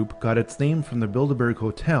Bilderberg Group got its name from the Bilderberg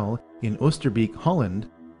Hotel in Oosterbeek, Holland,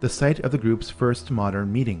 the site of the group's first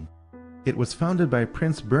modern meeting. It was founded by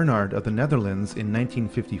Prince Bernhard of the Netherlands in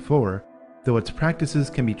 1954, though its practices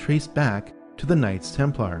can be traced back to the Knights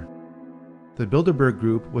Templar. The Bilderberg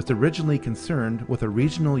Group was originally concerned with a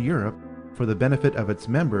regional Europe for the benefit of its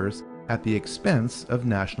members at the expense of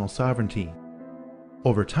national sovereignty.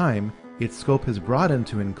 Over time, its scope has broadened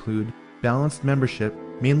to include balanced membership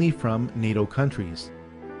mainly from NATO countries.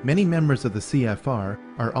 Many members of the CFR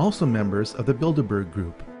are also members of the Bilderberg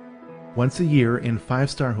Group. Once a year in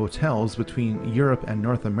 5-star hotels between Europe and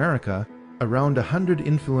North America, around 100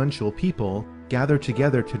 influential people gather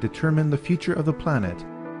together to determine the future of the planet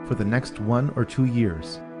for the next 1 or 2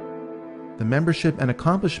 years. The membership and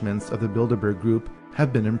accomplishments of the Bilderberg Group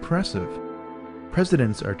have been impressive.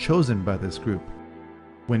 Presidents are chosen by this group.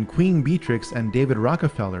 When Queen Beatrix and David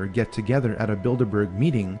Rockefeller get together at a Bilderberg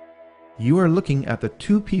meeting, you are looking at the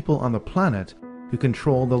 2 people on the planet who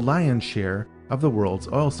control the lion's share of the world's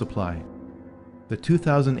oil supply. The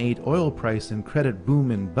 2008 oil price and credit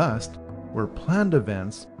boom and bust were planned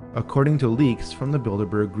events according to leaks from the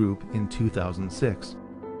Bilderberg Group in 2006.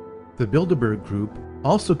 The Bilderberg Group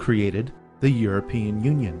also created the European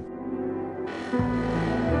Union.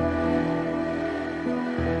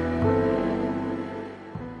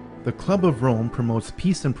 The Club of Rome promotes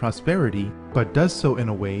peace and prosperity, but does so in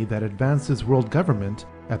a way that advances world government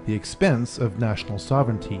at the expense of national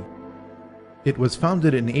sovereignty. It was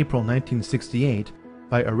founded in April 1968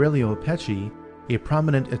 by Aurelio Pecci, a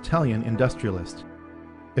prominent Italian industrialist.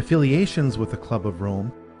 Affiliations with the Club of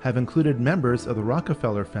Rome have included members of the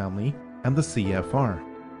Rockefeller family and the CFR.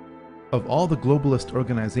 Of all the globalist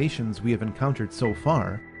organizations we have encountered so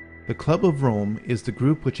far, the Club of Rome is the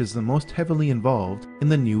group which is the most heavily involved in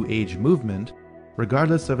the New Age movement,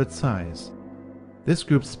 regardless of its size. This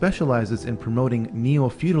group specializes in promoting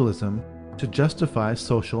neo-feudalism to justify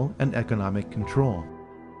social and economic control.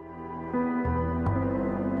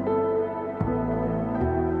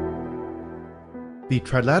 The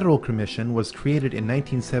Trilateral Commission was created in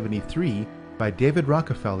 1973 by David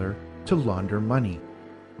Rockefeller to launder money.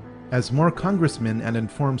 As more congressmen and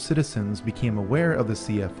informed citizens became aware of the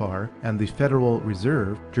CFR and the Federal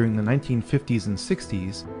Reserve during the 1950s and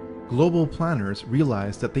 60s, global planners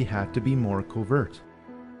realized that they had to be more covert.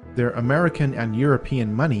 Their American and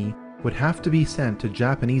European money would have to be sent to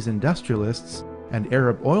Japanese industrialists and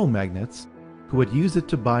Arab oil magnates who would use it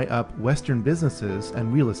to buy up Western businesses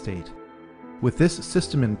and real estate. With this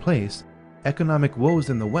system in place, Economic woes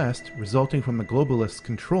in the West resulting from the globalists'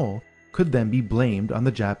 control could then be blamed on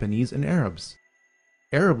the Japanese and Arabs.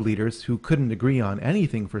 Arab leaders who couldn't agree on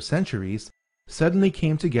anything for centuries suddenly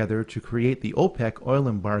came together to create the OPEC oil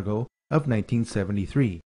embargo of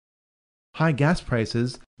 1973. High gas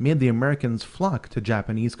prices made the Americans flock to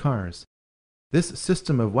Japanese cars. This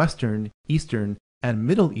system of Western, Eastern, and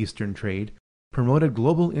Middle Eastern trade promoted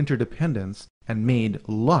global interdependence and made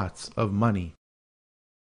lots of money.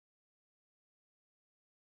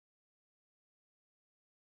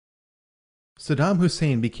 Saddam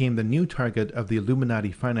Hussein became the new target of the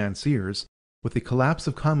Illuminati financiers with the collapse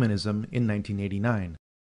of communism in 1989.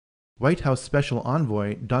 White House Special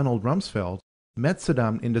Envoy Donald Rumsfeld met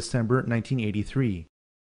Saddam in December 1983.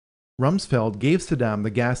 Rumsfeld gave Saddam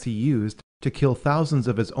the gas he used to kill thousands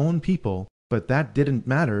of his own people, but that didn't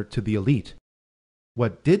matter to the elite.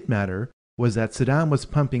 What did matter was that Saddam was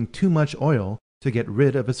pumping too much oil to get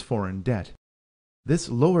rid of his foreign debt. This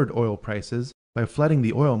lowered oil prices by flooding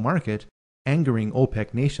the oil market, angering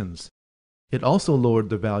OPEC nations. It also lowered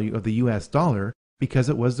the value of the US dollar because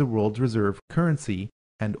it was the world's reserve currency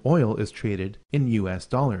and oil is traded in US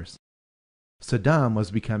dollars. Saddam was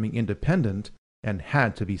becoming independent and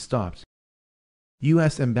had to be stopped.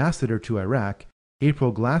 US Ambassador to Iraq,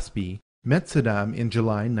 April Glaspie, met Saddam in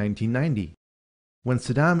July 1990. When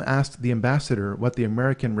Saddam asked the ambassador what the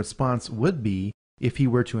American response would be if he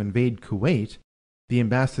were to invade Kuwait, the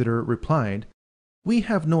ambassador replied, "We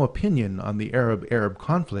have no opinion on the Arab-Arab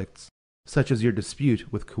conflicts, such as your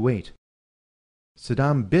dispute with Kuwait."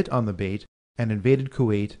 Saddam bit on the bait and invaded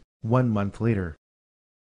Kuwait 1 month later.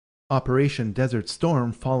 Operation Desert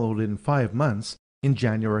Storm followed in 5 months in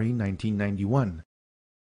January 1991.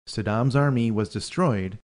 Saddam's army was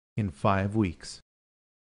destroyed in 5 weeks.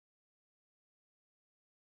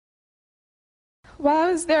 While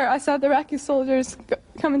I was there, I saw the Iraqi soldiers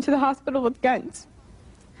come into the hospital with guns.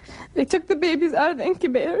 They took the babies out of the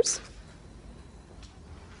incubators,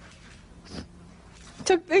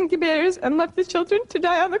 and left the children to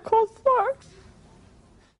die on the cold floor.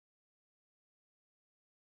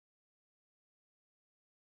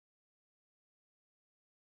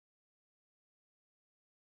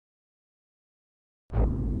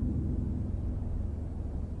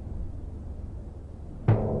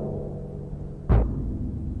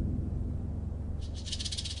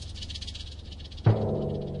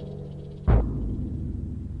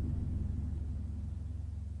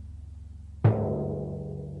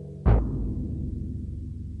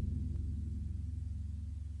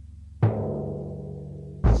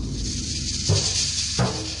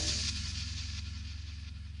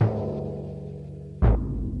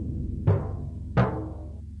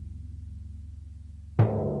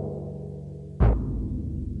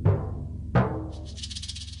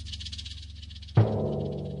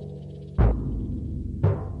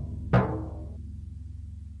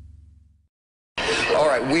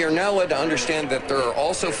 We are now led to understand that there are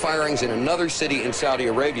also firings in another city in Saudi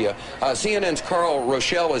Arabia. CNN's Carl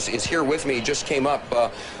Rochelle is here with me, just came up.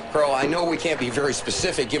 Carl, I know we can't be very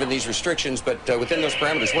specific given these restrictions, but within those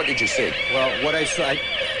parameters, what did you see? Well, what I saw, I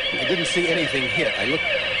didn't see anything hit. I looked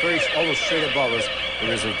almost straight above us, and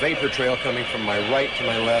there's a vapor trail coming from my right to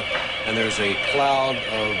my left, and there's a cloud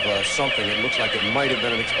of something. It looks like it might have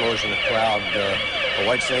been an explosion, a cloud.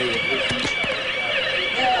 I'd say...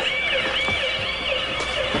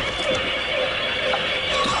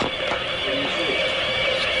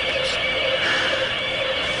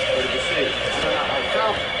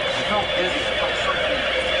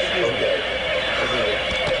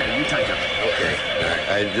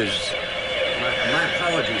 My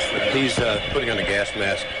apologies for that. He's putting on a gas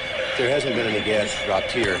mask. There hasn't been any gas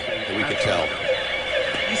dropped here that we could tell.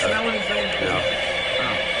 You smell anything?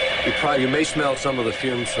 No. You may smell some of the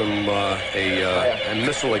fumes from a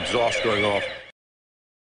missile exhaust going off.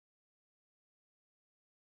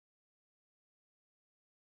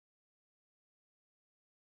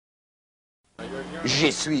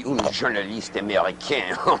 Je suis un journaliste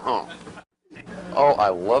américain. Oh, I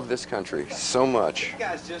love this country so much. You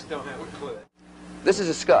guys just don't have a clue. This is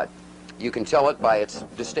a Scud. You can tell it by its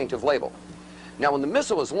distinctive label. Now, when the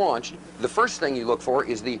missile is launched, the first thing you look for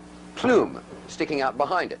is the plume sticking out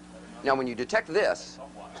behind it. Now, when you detect this,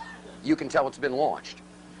 you can tell it's been launched.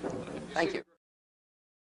 Thank you.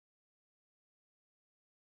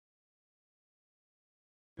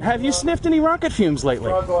 Have you sniffed any rocket fumes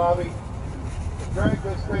lately?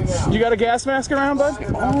 You got a gas mask around, bud?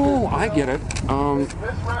 Oh, I get it. Oh,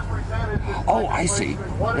 I see.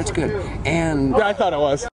 That's good. And yeah, I thought it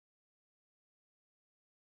was.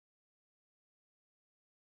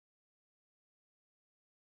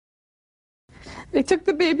 They took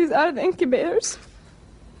the babies out of the incubators.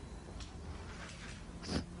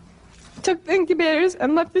 Took the incubators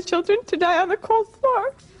and left the children to die on the cold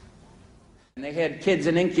floor. And they had kids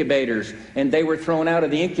in incubators, and they were thrown out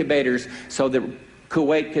of the incubators so that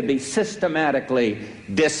Kuwait could be systematically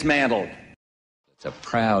dismantled. It's a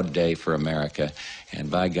proud day for America,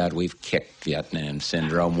 and by God, we've kicked Vietnam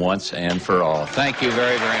syndrome once and for all. Thank you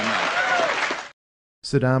very, very much.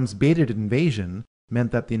 Saddam's baited invasion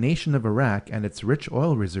meant that the nation of Iraq and its rich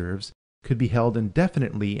oil reserves could be held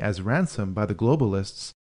indefinitely as ransom by the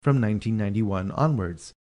globalists from 1991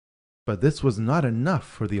 onwards. But this was not enough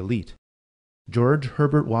for the elite. George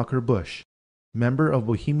Herbert Walker Bush, member of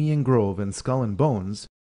Bohemian Grove and Skull and Bones,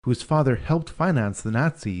 whose father helped finance the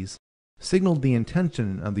Nazis, signaled the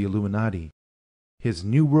intention of the Illuminati. His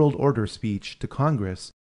New World Order speech to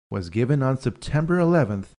Congress was given on September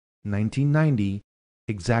 11, 1990,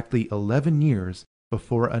 exactly 11 years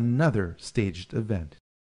before another staged event.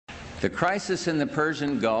 The crisis in the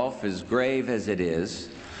Persian Gulf, as grave as it is,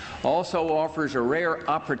 also offers a rare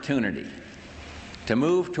opportunity to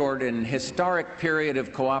move toward an historic period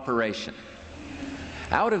of cooperation.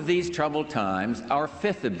 Out of these troubled times, our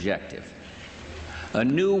fifth objective, a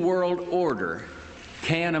new world order,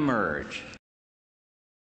 can emerge.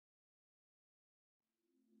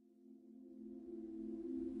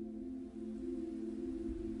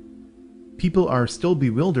 People are still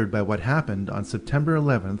bewildered by what happened on September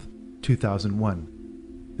 11,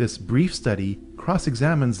 2001. This brief study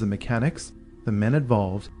cross-examines the mechanics, the men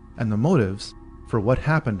involved, and the motives for what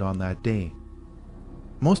happened on that day.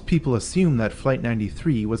 Most people assume that Flight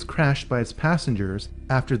 93 was crashed by its passengers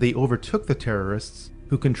after they overtook the terrorists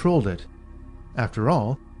who controlled it. After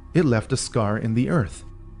all, it left a scar in the earth.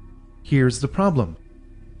 Here's the problem.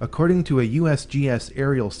 According to a USGS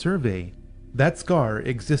aerial survey, that scar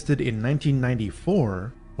existed in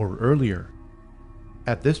 1994 or earlier.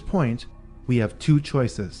 At this point, we have two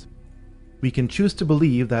choices. We can choose to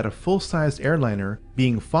believe that a full-sized airliner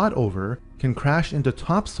being fought over can crash into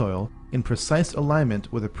topsoil in precise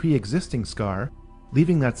alignment with a pre-existing scar,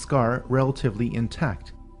 leaving that scar relatively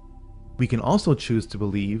intact. We can also choose to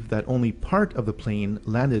believe that only part of the plane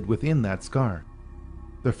landed within that scar.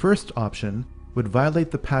 The first option would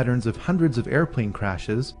violate the patterns of hundreds of airplane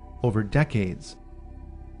crashes over decades.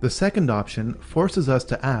 The second option forces us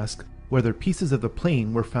to ask whether pieces of the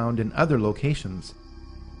plane were found in other locations.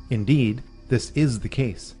 Indeed, this is the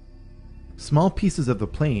case. Small pieces of the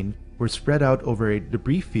plane were spread out over a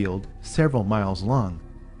debris field several miles long.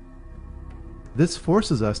 This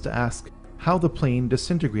forces us to ask how the plane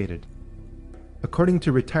disintegrated. According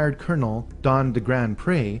to retired Colonel Don de Grand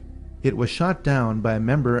Pré, it was shot down by a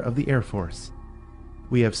member of the Air Force.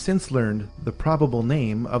 We have since learned the probable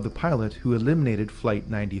name of the pilot who eliminated Flight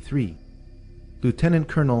 93. Lieutenant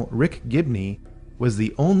Colonel Rick Gibney was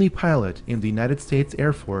the only pilot in the United States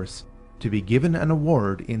Air Force to be given an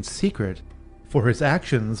award in secret for his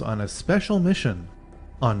actions on a special mission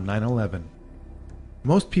on 9/11.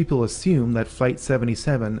 Most people assume that Flight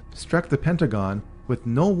 77 struck the Pentagon with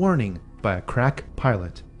no warning by a crack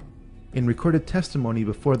pilot. In recorded testimony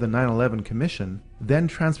before the 9/11 Commission, then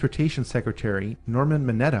Transportation Secretary Norman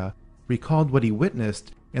Mineta recalled what he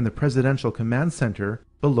witnessed in the Presidential Command Center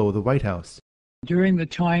below the White House. During the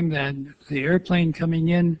time that the airplane coming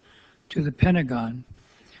in to the Pentagon,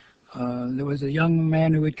 there was a young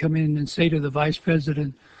man who would come in and say to the Vice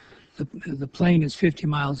President, the plane is 50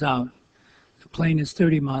 miles out, the plane is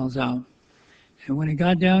 30 miles out. And when it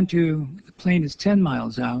got down to the plane is 10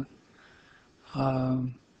 miles out,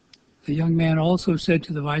 the young man also said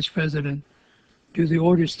to the Vice President, do the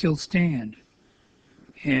orders still stand?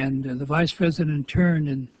 And the Vice President turned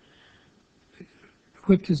and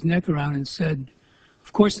whipped his neck around and said,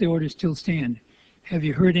 of course the orders still stand. Have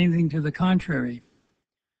you heard anything to the contrary?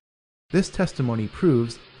 This testimony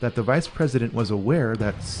proves that the Vice President was aware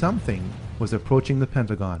that something was approaching the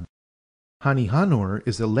Pentagon. Hani Hanor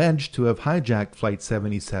is alleged to have hijacked Flight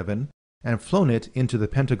 77 and flown it into the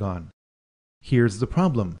Pentagon. Here's the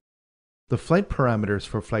problem. The flight parameters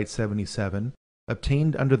for Flight 77,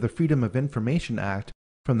 obtained under the Freedom of Information Act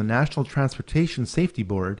from the National Transportation Safety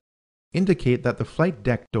Board, indicate that the flight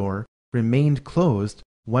deck door remained closed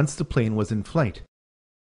once the plane was in flight.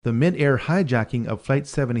 The mid-air hijacking of Flight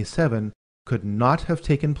 77 could not have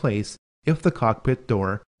taken place if the cockpit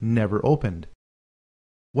door never opened.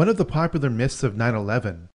 One of the popular myths of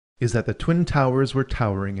 9/11 is that the Twin Towers were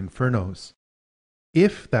towering infernos.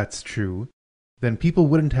 If that's true, then people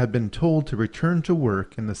wouldn't have been told to return to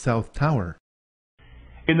work in the South Tower.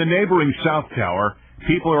 In the neighboring South Tower,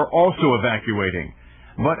 people are also evacuating,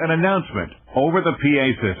 but an announcement over the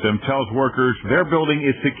PA system tells workers their building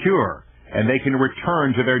is secure and they can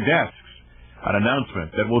return to their desks, an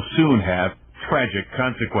announcement that will soon have tragic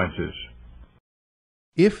consequences.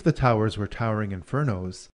 If the towers were towering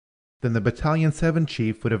infernos, then the Battalion 7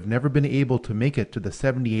 chief would have never been able to make it to the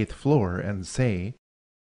 78th floor and say,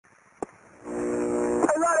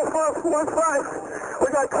 We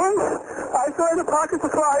got tanks, isolated pockets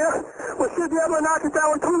of fire. We should be able to knock it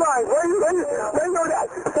down with 2 lines. Where you know that?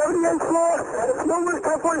 78th floor, numerous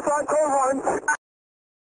 1045 coal lines.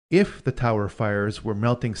 If the tower fires were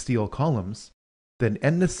melting steel columns, then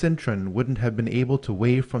Edna Sintron wouldn't have been able to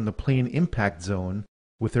wave from the plane impact zone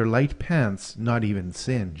with her light pants not even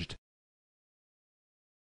singed.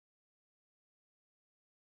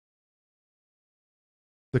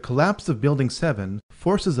 The collapse of Building 7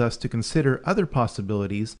 forces us to consider other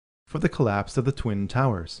possibilities for the collapse of the Twin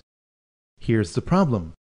Towers. Here's the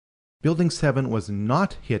problem. Building 7 was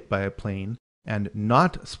not hit by a plane and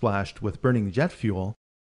not splashed with burning jet fuel,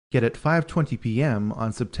 yet at 5:20 p.m.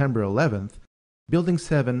 on September 11th, Building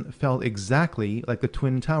 7 fell exactly like the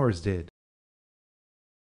Twin Towers did.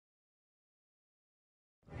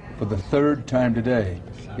 For the third time today,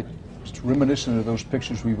 it's reminiscent of those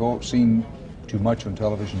pictures we've all seen too much on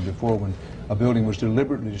television before, when a building was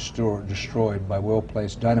deliberately destroyed by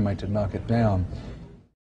well-placed dynamite to knock it down.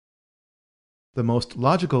 The most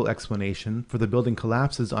logical explanation for the building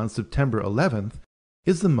collapses on September 11th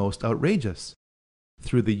is the most outrageous: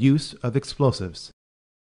 through the use of explosives.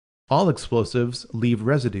 All explosives leave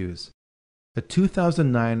residues. A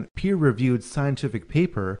 2009 peer-reviewed scientific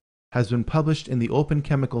paper has been published in the Open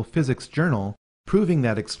Chemical Physics Journal proving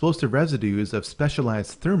that explosive residues of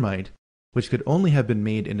specialized thermite, which could only have been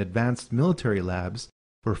made in advanced military labs,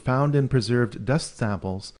 were found in preserved dust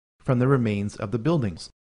samples from the remains of the buildings.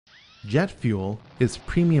 Jet fuel is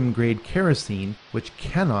premium-grade kerosene which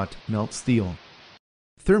cannot melt steel.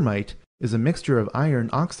 Thermite is a mixture of iron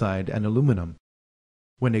oxide and aluminum.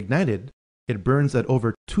 When ignited, it burns at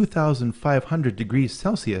over 2,500 degrees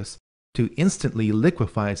Celsius to instantly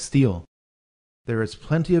liquefy steel. There is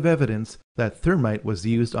plenty of evidence that thermite was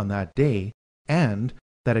used on that day and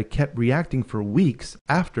that it kept reacting for weeks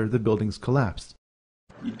after the buildings collapsed.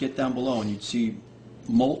 You'd get down below and you'd see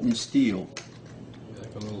molten steel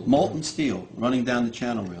running down the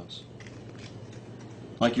channel rails.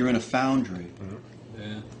 Like you're in a foundry.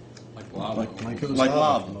 Yeah, like lava. Like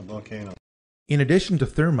lava. From a volcano. In addition to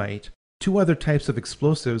thermite, 2 other types of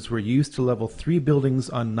explosives were used to level 3 buildings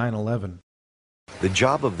on 9/11. The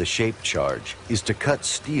job of the shape charge is to cut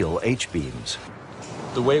steel H-beams.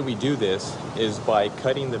 The way we do this is by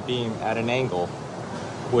cutting the beam at an angle,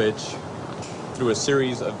 which, through a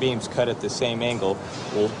series of beams cut at the same angle,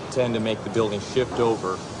 will tend to make the building shift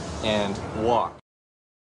over and walk.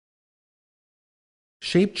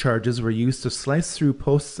 Shape charges were used to slice through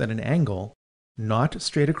posts at an angle, not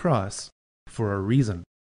straight across, for a reason.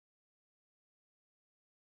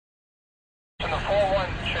 The 4-1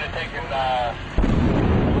 should have taken a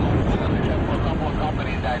couple of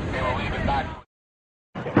companies that they were leaving back.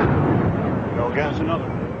 Go gas another.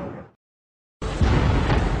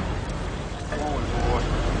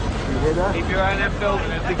 You hear that? Keep your eye on that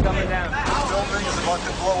building as they coming down. The building is about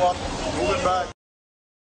to blow up. Move it back.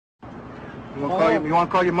 You want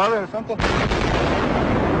to call your mother or something?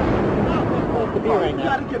 You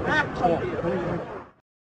got to get back to here.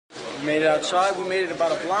 We made it outside. We made it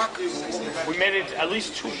about a block. We made it at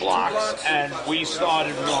least 2 blocks, and we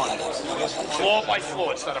started running. Floor by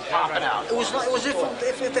floor, instead of popping out. It was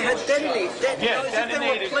if they had detonated. Yeah,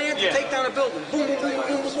 detonated. If they were planned to take down a building. Boom, boom, boom,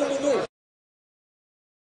 boom, boom, boom, boom.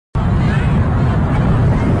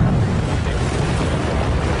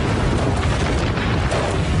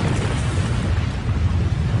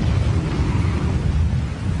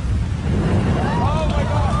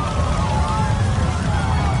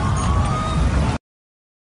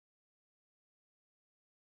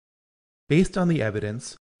 Based on the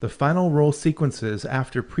evidence, the final roll sequences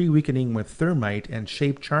after pre-weakening with thermite and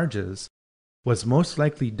shape charges was most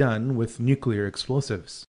likely done with nuclear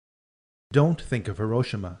explosives. Don't think of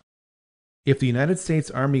Hiroshima. If the United States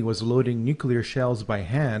Army was loading nuclear shells by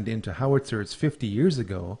hand into howitzers 50 years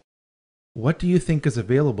ago, what do you think is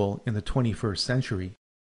available in the 21st century?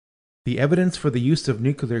 The evidence for the use of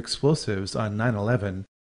nuclear explosives on 9/11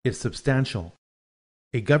 is substantial.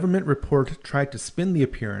 A government report tried to spin the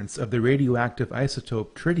appearance of the radioactive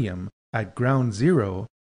isotope tritium at ground zero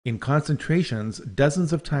in concentrations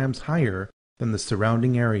dozens of times higher than the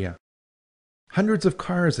surrounding area. Hundreds of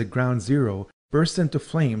cars at ground zero burst into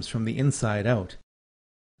flames from the inside out.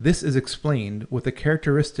 This is explained with the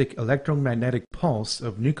characteristic electromagnetic pulse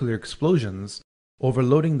of nuclear explosions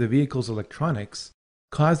overloading the vehicle's electronics,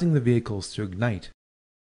 causing the vehicles to ignite.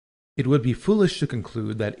 It would be foolish to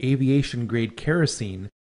conclude that aviation-grade kerosene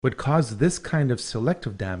would cause this kind of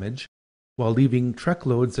selective damage while leaving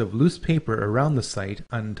truckloads of loose paper around the site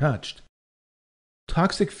untouched.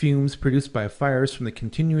 Toxic fumes produced by fires from the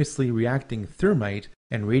continuously reacting thermite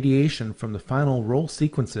and radiation from the final roll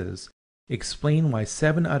sequences explain why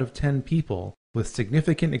 7 out of 10 people with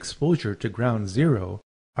significant exposure to ground zero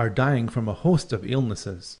are dying from a host of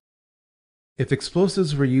illnesses. If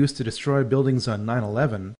explosives were used to destroy buildings on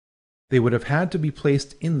 9/11, they would have had to be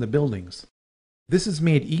placed in the buildings. This is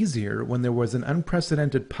made easier when there was an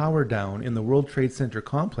unprecedented power down in the World Trade Center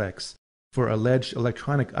complex for alleged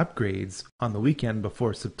electronic upgrades on the weekend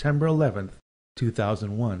before September 11,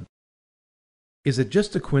 2001. Is it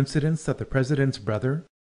just a coincidence that the president's brother,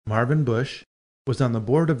 Marvin Bush, was on the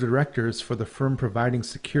board of directors for the firm providing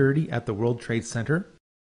security at the World Trade Center?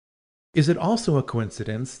 Is it also a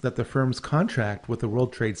coincidence that the firm's contract with the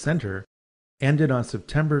World Trade Center ended on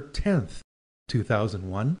September 10,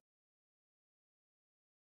 2001?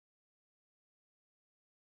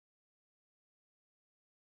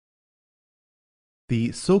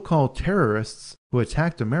 The so-called terrorists who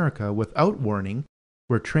attacked America without warning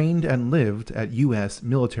were trained and lived at U.S.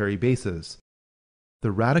 military bases.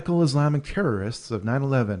 The radical Islamic terrorists of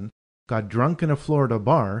 9/11 got drunk in a Florida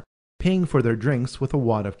bar, paying for their drinks with a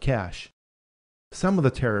wad of cash. Some of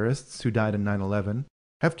the terrorists who died in 9/11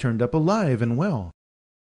 have turned up alive and well.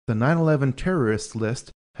 The 9/11 terrorists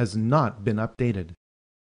list has not been updated.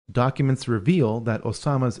 Documents reveal that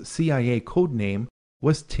Osama's CIA codename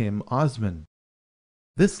was Tim Osman.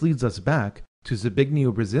 This leads us back to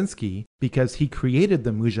Zbigniew Brzezinski because he created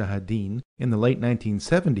the Mujahideen in the late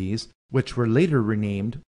 1970s, which were later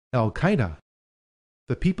renamed Al-Qaeda.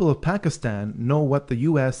 The people of Pakistan know what the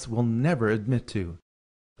U.S. will never admit to,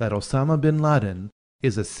 that Osama bin Laden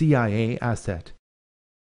is a CIA asset.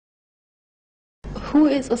 Who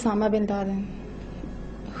is Osama bin Laden?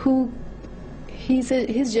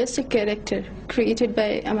 He's just a character created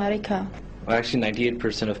by America. Well, actually,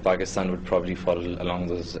 98% of Pakistan would probably follow along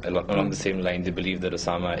the same line. They believe that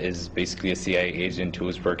Osama is basically a CIA agent who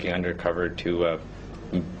is working undercover to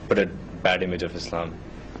put a bad image of Islam.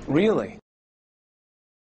 Really?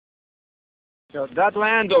 So that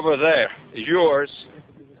land over there is yours.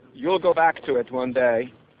 You'll go back to it one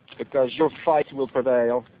day because your fight will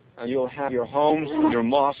prevail and you'll have your homes, your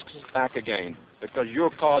mosques back again because your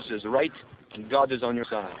cause is right and God is on your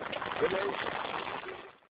side.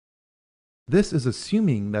 This is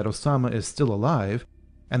assuming that Osama is still alive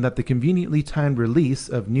and that the conveniently timed release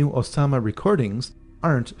of new Osama recordings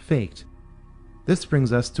aren't faked. This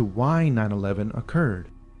brings us to why 9/11 occurred.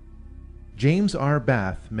 James R.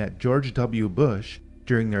 Bath met George W. Bush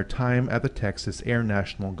during their time at the Texas Air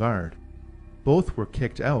National Guard. Both were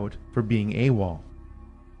kicked out for being AWOL.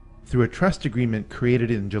 Through a trust agreement created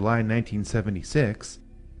in July 1976,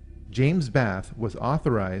 James Bath was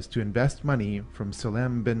authorized to invest money from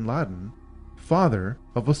Salem bin Laden, father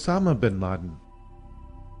of Osama bin Laden.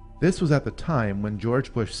 This was at the time when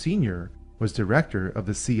George Bush Sr. was director of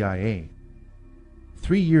the CIA.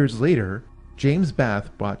 3 years later, James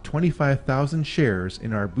Bath bought 25,000 shares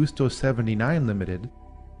in Arbusto 79 Limited,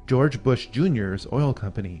 George Bush Jr.'s oil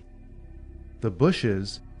company. The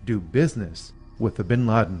Bushes do business with the bin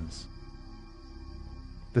Ladens.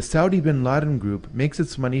 The Saudi bin Laden Group makes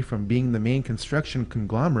its money from being the main construction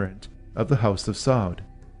conglomerate of the House of Saud.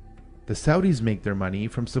 The Saudis make their money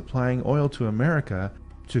from supplying oil to America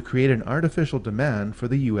to create an artificial demand for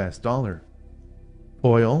the US dollar.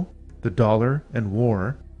 Oil, the dollar, and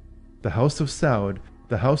war, the House of Saud,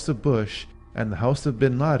 the House of Bush, and the House of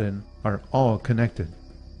bin Laden are all connected.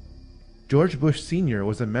 George Bush Sr.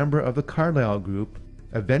 was a member of the Carlyle Group,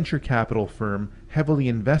 a venture capital firm heavily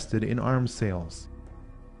invested in arms sales.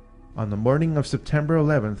 On the morning of September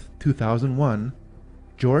 11, 2001,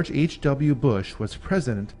 George H.W. Bush was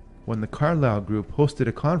president when the Carlyle Group hosted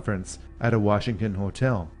a conference at a Washington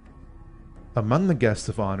hotel. Among the guests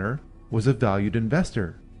of honor was a valued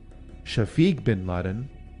investor, Shafiq bin Laden,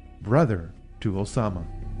 brother to Osama.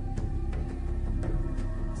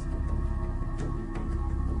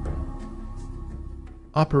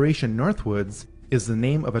 Operation Northwoods is the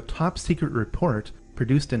name of a top-secret report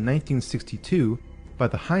produced in 1962 by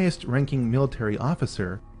the highest-ranking military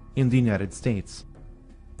officer in the United States.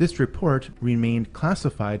 This report remained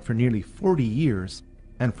classified for nearly 40 years,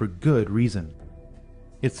 and for good reason.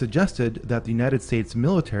 It suggested that the United States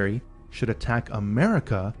military should attack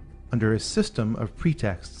America under a system of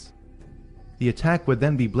pretexts. The attack would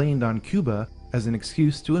then be blamed on Cuba as an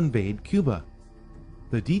excuse to invade Cuba.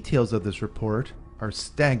 The details of this report are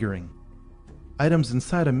staggering. Items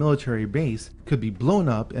inside a military base could be blown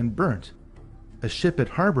up and burnt. a ship at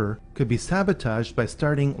harbor could be sabotaged by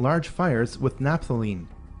starting large fires with naphthalene.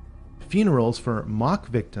 Funerals for mock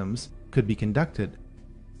victims could be conducted.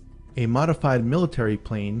 A modified military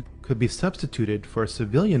plane could be substituted for a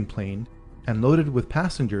civilian plane and loaded with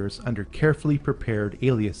passengers under carefully prepared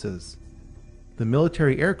aliases. The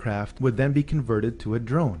military aircraft would then be converted to a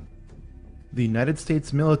drone. The United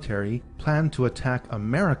States military planned to attack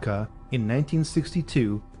America in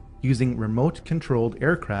 1962 using remote-controlled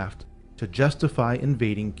aircraft to justify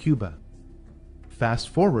invading Cuba. Fast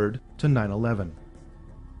forward to 9/11.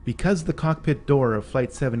 Because the cockpit door of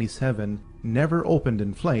Flight 77 never opened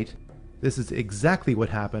in flight, this is exactly what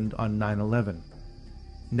happened on 9/11.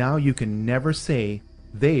 Now you can never say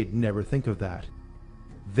they'd never think of that.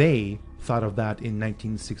 They thought of that in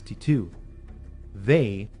 1962.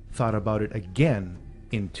 They thought about it again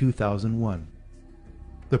in 2001.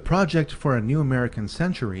 The Project for a New American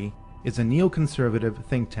Century is a neoconservative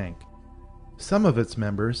think tank. Some of its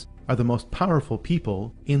members are the most powerful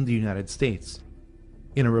people in the United States.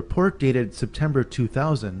 In a report dated September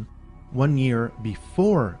 2000, 1 year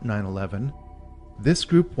before 9/11, this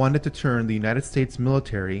group wanted to turn the United States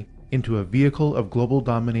military into a vehicle of global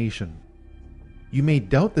domination. You may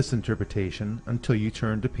doubt this interpretation until you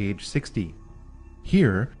turn to page 60.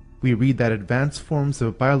 Here, we read that advanced forms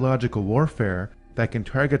of biological warfare that can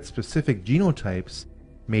target specific genotypes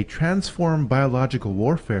may transform biological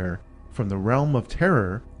warfare from the realm of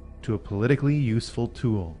terror to a politically useful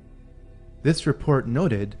tool. This report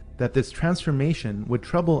noted that this transformation would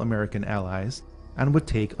trouble American allies and would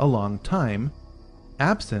take a long time,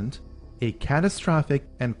 absent a catastrophic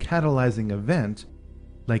and catalyzing event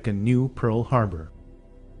like a new Pearl Harbor.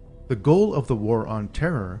 The goal of the war on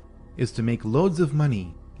terror is to make loads of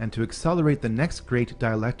money and to accelerate the next great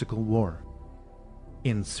dialectical war.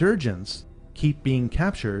 Insurgents keep being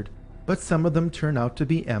captured, but some of them turn out to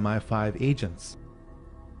be MI5 agents.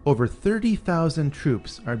 Over 30,000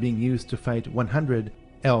 troops are being used to fight 100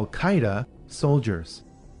 Al-Qaeda soldiers.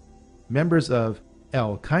 Members of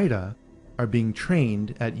Al-Qaeda are being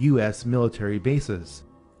trained at US military bases.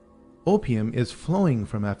 Opium is flowing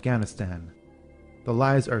from Afghanistan. The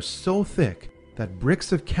lies are so thick that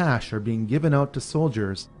bricks of cash are being given out to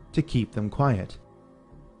soldiers to keep them quiet.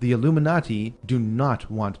 The Illuminati do not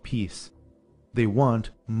want peace. They want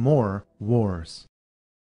more wars.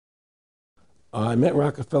 I met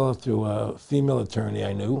Rockefeller through a female attorney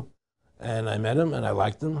I knew, and I met him and I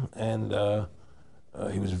liked him, and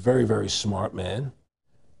he was a very, very smart man.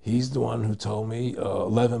 He's the one who told me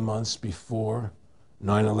 11 months before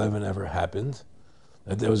 9/11 ever happened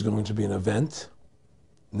that there was going to be an event.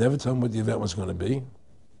 Never told me what the event was going to be,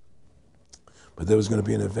 but there was going to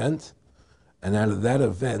be an event, and out of that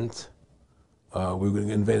event, we were going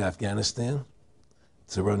to invade Afghanistan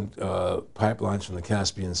to run pipelines from the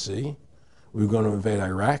Caspian Sea. We were going to invade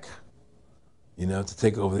Iraq, to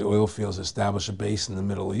take over the oil fields, establish a base in the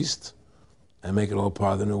Middle East, and make it all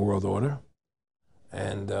part of the New World Order.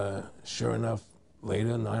 And sure enough,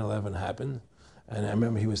 later, 9/11 happened, and I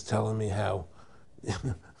remember he was telling me how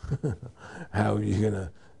how you're going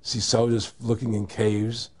to see soldiers looking in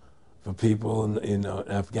caves for people in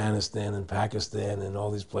Afghanistan and Pakistan and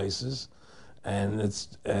all these places, and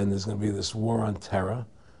there's going to be this war on terror,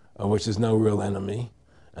 which is no real enemy,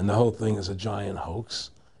 and the whole thing is a giant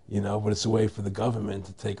hoax, but it's a way for the government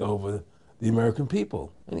to take over the American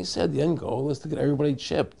people. And he said the end goal is to get everybody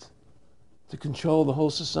chipped, to control the whole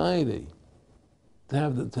society, to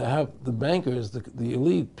have the bankers, the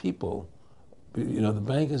elite people, the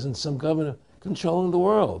bankers and some governor controlling the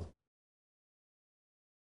world.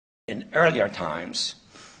 In earlier times,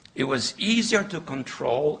 it was easier to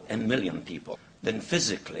control 1 million people than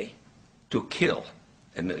physically to kill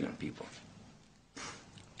 1 million people.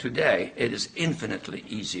 Today, it is infinitely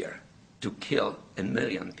easier to kill 1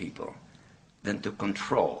 million people than to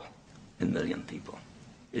control 1 million people.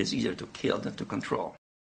 It is easier to kill than to control.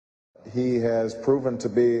 He has proven to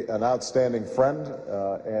be an outstanding friend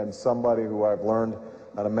and somebody who I've learned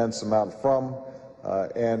an immense amount from,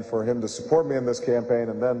 and for him to support me in this campaign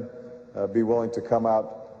and then be willing to come out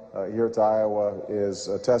here to Iowa is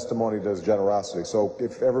a testimony to his generosity. So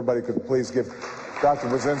if everybody could please give Dr.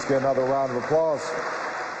 Brzezinski another round of applause.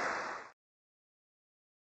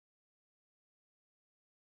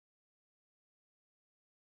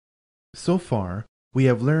 So far, we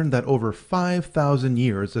have learned that over 5,000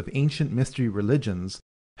 years of ancient mystery religions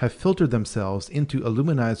have filtered themselves into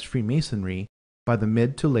Illuminized Freemasonry by the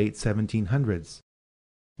mid to late 1700s.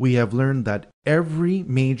 We have learned that every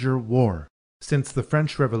major war since the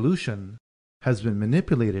French Revolution has been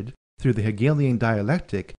manipulated through the Hegelian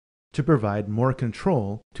dialectic to provide more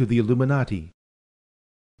control to the Illuminati.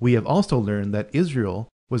 We have also learned that Israel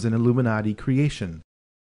was an Illuminati creation.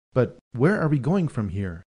 But where are we going from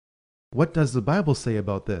here? What does the Bible say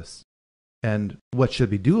about this? And what should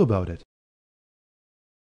we do about it?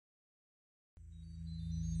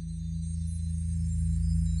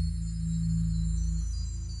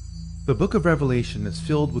 The book of Revelation is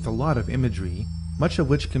filled with a lot of imagery, much of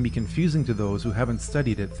which can be confusing to those who haven't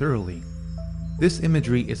studied it thoroughly. This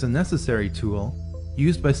imagery is a necessary tool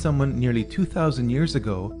used by someone nearly 2,000 years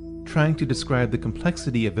ago trying to describe the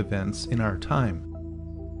complexity of events in our time.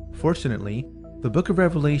 Fortunately, the book of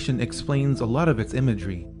Revelation explains a lot of its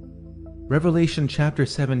imagery. Revelation chapter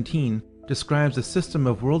 17 describes a system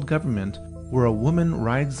of world government where a woman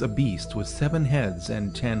rides a beast with 7 heads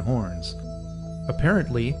and 10 horns.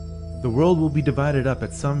 Apparently, the world will be divided up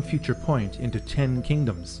at some future point into 10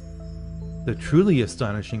 kingdoms. The truly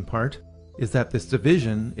astonishing part is that this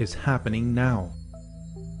division is happening now.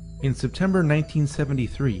 In September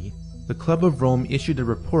 1973, the Club of Rome issued a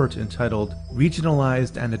report entitled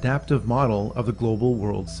Regionalized and Adaptive Model of the Global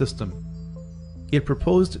World System. It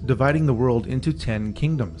proposed dividing the world into 10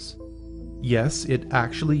 kingdoms. Yes, it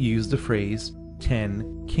actually used the phrase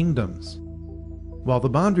 10 kingdoms. While the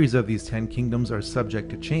boundaries of these 10 kingdoms are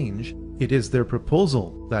subject to change, it is their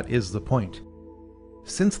proposal that is the point.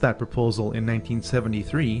 Since that proposal in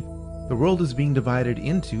 1973, the world is being divided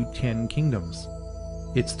into 10 kingdoms.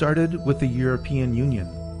 It started with the European Union.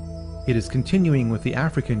 It is continuing with the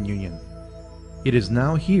African Union. It is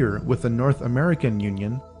now here with the North American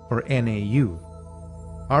Union, or NAU.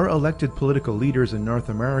 Our elected political leaders in North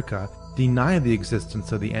America deny the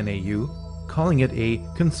existence of the NAU, calling it a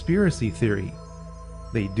conspiracy theory.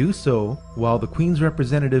 They do so while the Queen's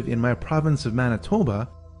representative in my province of Manitoba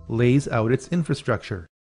lays out its infrastructure.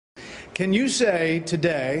 Can you say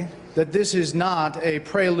today that this is not a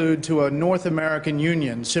prelude to a North American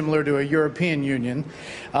Union similar to a European Union?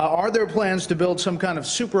 Are there plans to build some kind of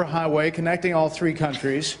superhighway connecting all 3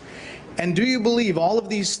 countries? And do you believe all of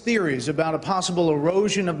these theories about a possible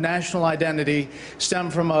erosion of national identity stem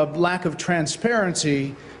from a lack of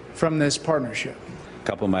transparency from this partnership? A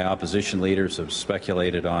couple of my opposition leaders have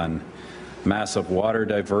speculated on massive water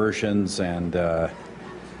diversions and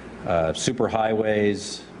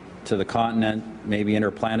superhighways to the continent, maybe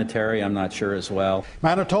interplanetary, I'm not sure as well.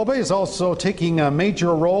 Manitoba is also taking a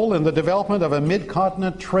major role in the development of a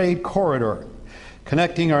mid-continent trade corridor,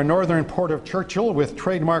 connecting our northern port of Churchill with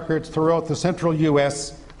trade markets throughout the central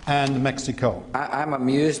U.S. and Mexico. I'm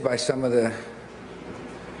amused by some of the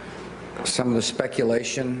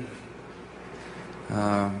speculation,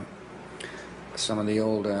 some of the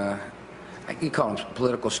old, you call them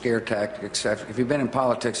political scare tactics. If you've been in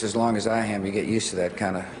politics as long as I have, you get used to that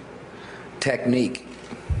kind of technique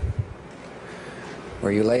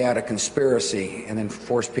where you lay out a conspiracy and then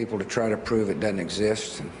force people to try to prove it doesn't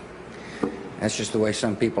exist. That's just the way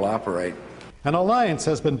some people operate. An alliance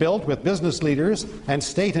has been built with business leaders and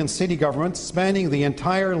state and city governments spanning the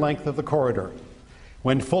entire length of the corridor.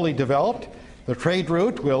 When fully developed, the trade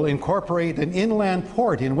route will incorporate an inland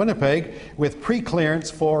port in Winnipeg with pre-clearance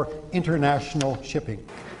for international shipping.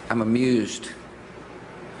 I'm amused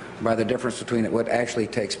by the difference between what actually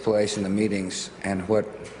takes place in the meetings and what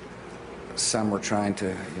some are trying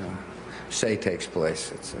to say takes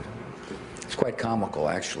place. It's quite comical,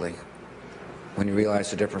 actually, when you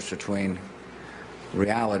realize the difference between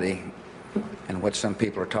reality and what some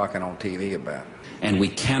people are talking on TV about. And we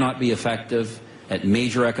cannot be effective at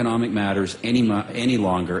major economic matters any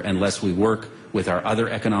longer unless we work with our other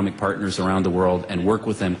economic partners around the world and work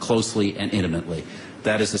with them closely and intimately.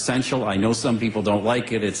 That is essential. I know some people don't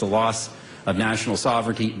like it. It's a loss of national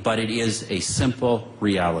sovereignty, but it is a simple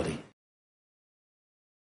reality.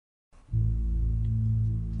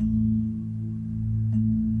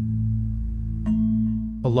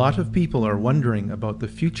 A lot of people are wondering about the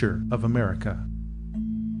future of America.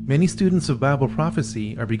 Many students of Bible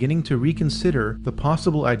prophecy are beginning to reconsider the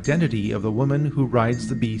possible identity of the woman who rides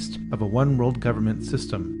the beast of a one-world government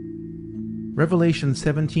system. Revelation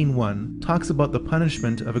 17:1 talks about the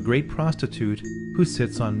punishment of a great prostitute who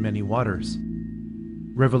sits on many waters.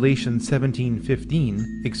 Revelation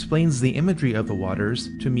 17:15 explains the imagery of the waters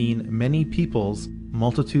to mean many peoples,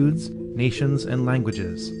 multitudes, nations, and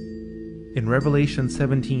languages. In Revelation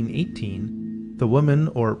 17:18, the woman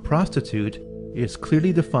or prostitute is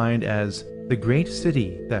clearly defined as the great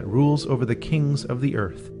city that rules over the kings of the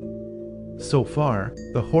earth. So far,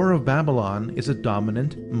 the Whore of Babylon is a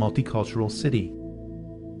dominant multicultural city.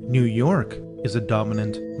 New York is a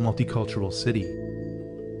dominant multicultural city.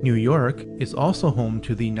 New York is also home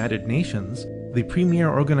to the United Nations, the premier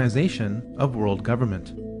organization of world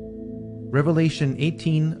government. Revelation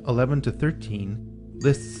 18:11-13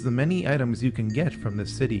 lists the many items you can get from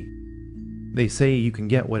this city. They say you can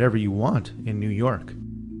get whatever you want in New York.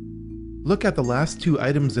 Look at the last two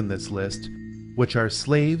items in this list, which are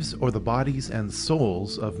slaves or the bodies and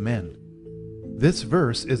souls of men. This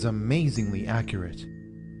verse is amazingly accurate.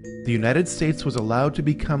 The United States was allowed to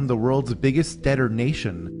become the world's biggest debtor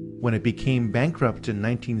nation when it became bankrupt in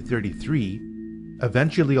 1933,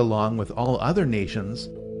 eventually along with all other nations,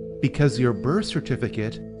 because your birth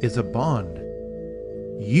certificate is a bond.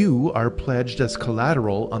 You are pledged as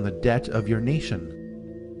collateral on the debt of your nation.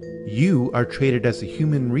 You are traded as a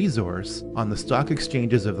human resource on the stock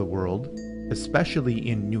exchanges of the world, especially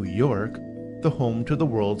in New York, the home to the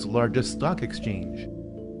world's largest stock exchange.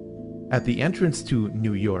 At the entrance to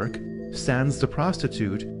New York stands the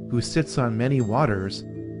prostitute who sits on many waters,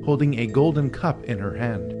 holding a golden cup in her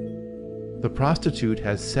hand. The prostitute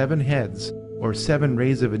has 7 heads, or 7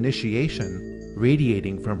 rays of initiation,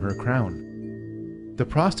 radiating from her crown. The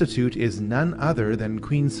prostitute is none other than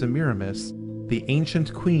Queen Semiramis, the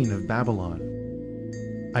ancient queen of Babylon.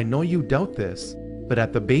 I know you doubt this, but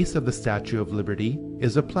at the base of the Statue of Liberty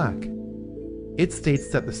is a plaque. It states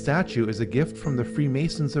that the statue is a gift from the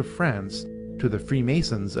Freemasons of France to the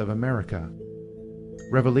Freemasons of America.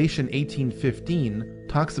 Revelation 18:15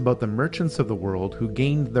 talks about the merchants of the world who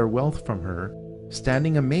gained their wealth from her,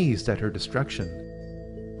 standing amazed at her destruction.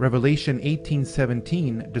 Revelation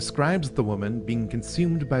 18:17 describes the woman being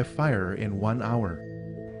consumed by fire in 1 hour.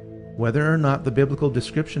 Whether or not the biblical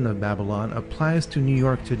description of Babylon applies to New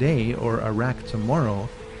York today or Iraq tomorrow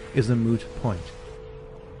is a moot point.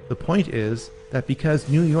 The point is that because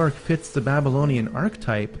New York fits the Babylonian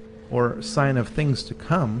archetype, or sign of things to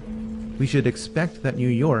come, we should expect that New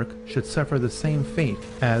York should suffer the same fate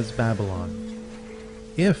as Babylon.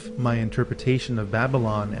 If my interpretation of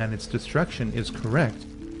Babylon and its destruction is correct,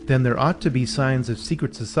 then there ought to be signs of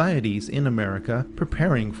secret societies in America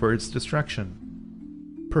preparing for its destruction.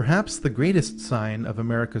 Perhaps the greatest sign of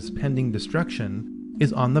America's pending destruction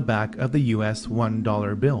is on the back of the US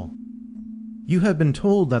 $1 bill. You have been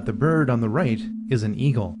told that the bird on the right is an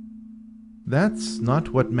eagle. That's not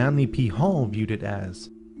what Manly P. Hall viewed it as.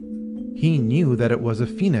 He knew that it was a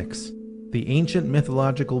phoenix, the ancient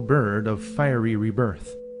mythological bird of fiery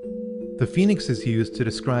rebirth. The phoenix is used to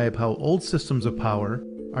describe how old systems of power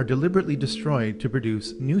are deliberately destroyed to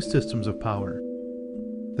produce new systems of power.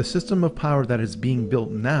 The system of power that is being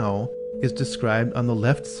built now is described on the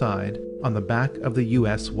left side on the back of the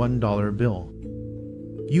US $1 bill.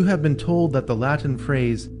 You have been told that the Latin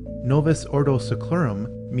phrase Novus Ordo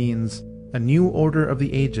Seclorum means a new order of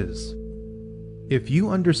the ages. If you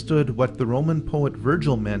understood what the Roman poet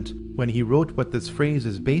Virgil meant when he wrote what this phrase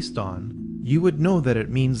is based on, you would know that it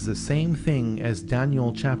means the same thing as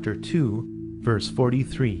Daniel chapter 2, verse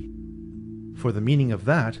 43. For the meaning of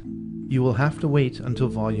that, you will have to wait until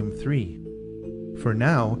volume 3. For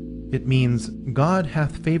now, it means God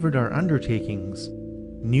hath favored our undertakings,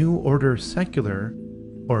 new order secular,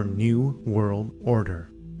 or new world order.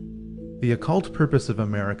 The occult purpose of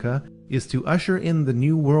America is to usher in the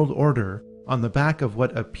new world order on the back of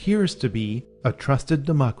what appears to be a trusted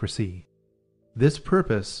democracy. This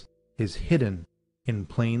purpose is hidden in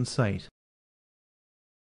plain sight.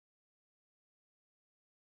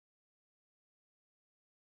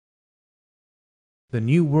 The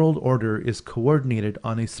New World Order is coordinated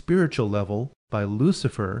on a spiritual level by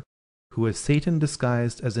Lucifer, who is Satan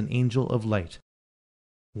disguised as an angel of light.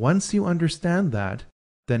 Once you understand that,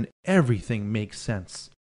 then everything makes sense.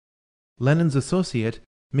 Lenin's associate,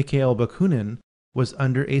 Mikhail Bakunin, was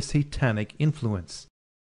under a satanic influence.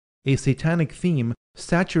 A satanic theme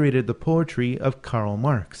saturated the poetry of Karl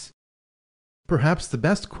Marx. Perhaps the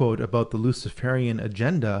best quote about the Luciferian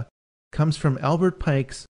agenda comes from Albert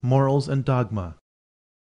Pike's Morals and Dogma.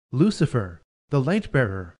 Lucifer, the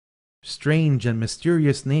light-bearer, strange and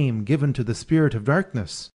mysterious name given to the spirit of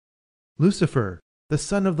darkness. Lucifer, the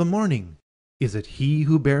son of the morning, is it he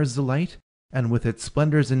who bears the light, and with its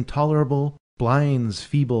splendors intolerable, blinds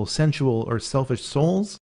feeble, sensual, or selfish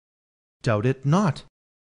souls? Doubt it not.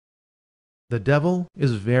 The devil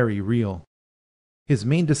is very real. His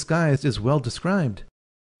main disguise is well described.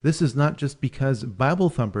 This is not just because Bible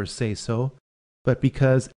thumpers say so, but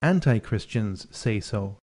because anti-Christians say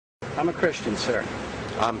so. I'm a Christian, sir.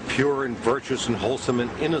 I'm pure and virtuous and wholesome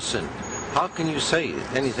and innocent. How can you say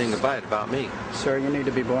anything bad about me? Sir, you need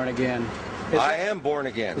to be born again. I am born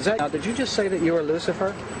again. Now, did you just say that you were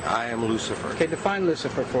Lucifer? I am Lucifer. Okay, define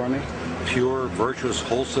Lucifer for me. Pure, virtuous,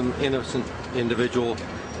 wholesome, innocent individual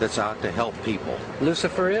that's out to help people.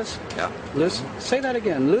 Lucifer is? Yeah. Say that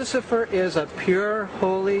again. Lucifer is a pure,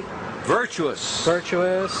 holy... Virtuous.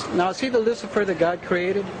 Virtuous. Now, is he the Lucifer that God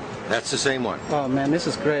created? That's the same one. Oh man, this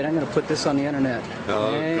is great. I'm going to put this on the internet.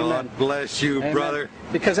 Oh, Amen. God bless you, Amen. brother.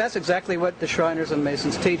 Because that's exactly what the Shriners and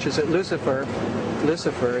Masons teach, is that Lucifer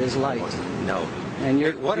is light. No. And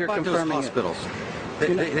you're, What you're about those confirming hospitals?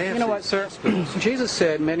 it. You know what, sir? Jesus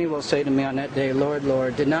said, many will say to me on that day, Lord,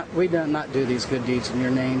 Lord, we did not do these good deeds in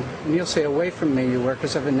your name? And you'll say, away from me, you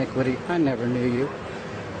workers of iniquity. I never knew you.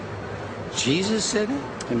 Jesus said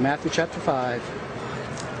it? In Matthew chapter 5.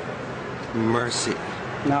 Mercy.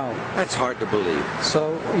 No. That's hard to believe.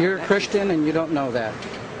 So you're a Christian and you don't know that.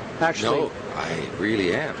 Actually. No, I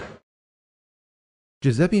really am.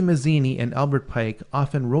 Giuseppe Mazzini and Albert Pike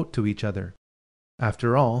often wrote to each other.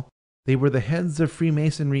 After all, they were the heads of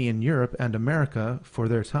Freemasonry in Europe and America for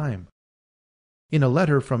their time. In a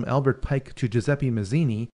letter from Albert Pike to Giuseppe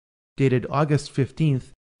Mazzini, dated August 15,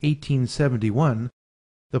 1871,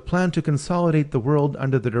 the plan to consolidate the world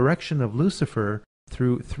under the direction of Lucifer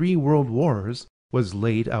through 3 world wars was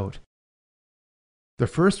laid out. The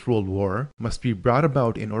First World War must be brought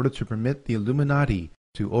about in order to permit the Illuminati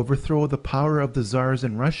to overthrow the power of the czars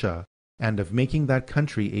in Russia and of making that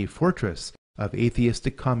country a fortress of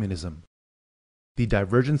atheistic communism. The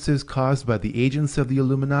divergences caused by the agents of the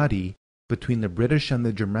Illuminati between the British and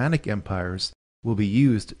the Germanic empires will be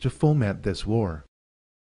used to foment this war.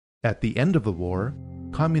 At the end of the war,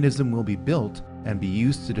 communism will be built and be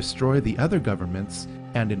used to destroy the other governments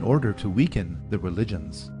and in order to weaken the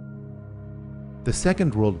religions. The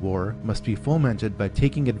Second World War must be fomented by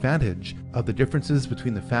taking advantage of the differences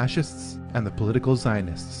between the fascists and the political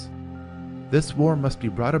Zionists. This war must be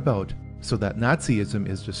brought about so that Nazism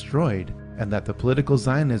is destroyed and that the political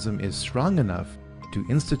Zionism is strong enough to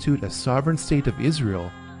institute a sovereign state of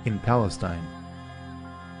Israel in Palestine.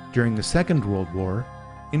 During the Second World War,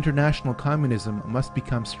 international communism must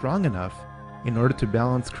become strong enough in order to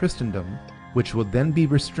balance Christendom, which will then be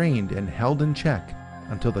restrained and held in check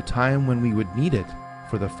until the time when we would need it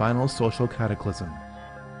for the final social cataclysm.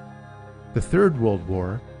 The Third World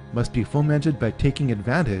War must be fomented by taking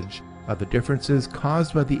advantage of the differences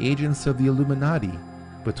caused by the agents of the Illuminati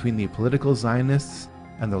between the political Zionists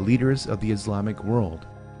and the leaders of the Islamic world.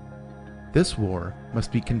 This war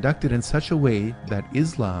must be conducted in such a way that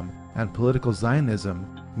Islam and political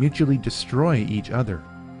Zionism mutually destroy each other.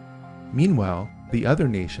 Meanwhile, the other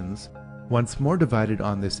nations, once more divided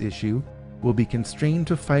on this issue, will be constrained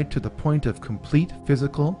to fight to the point of complete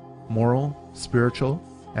physical, moral, spiritual,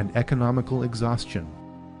 and economical exhaustion.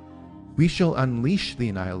 We shall unleash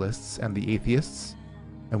the nihilists and the atheists,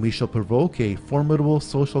 and we shall provoke a formidable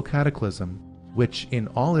social cataclysm which, in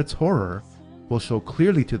all its horror, will show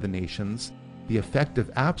clearly to the nations the effect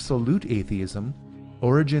of absolute atheism,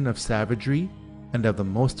 origin of savagery, and of the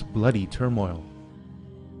most bloody turmoil.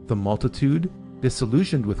 The multitude,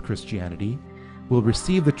 disillusioned with Christianity, will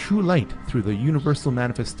receive the true light through the universal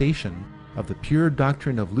manifestation of the pure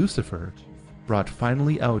doctrine of Lucifer, brought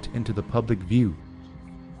finally out into the public view.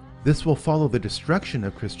 This will follow the destruction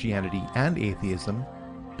of Christianity and atheism,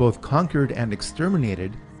 both conquered and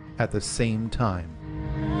exterminated at the same time.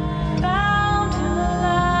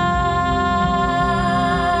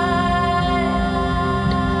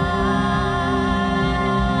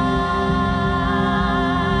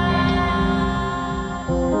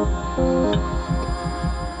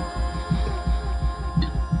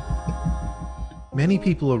 Many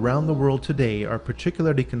people around the world today are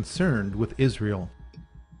particularly concerned with Israel.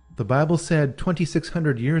 The Bible said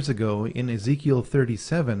 2,600 years ago in Ezekiel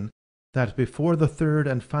 37 that before the third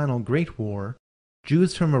and final Great War,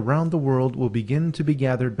 Jews from around the world will begin to be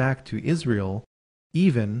gathered back to Israel,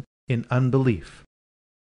 even in unbelief.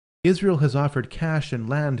 Israel has offered cash and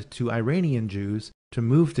land to Iranian Jews to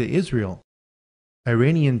move to Israel.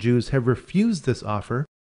 Iranian Jews have refused this offer,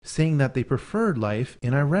 saying that they preferred life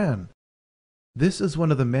in Iran. This is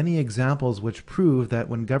one of the many examples which prove that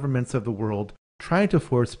when governments of the world try to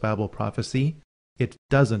force Bible prophecy, it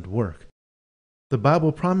doesn't work. The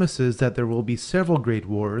Bible promises that there will be several great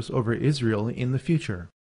wars over Israel in the future.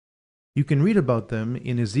 You can read about them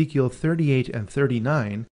in Ezekiel 38 and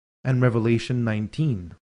 39 and Revelation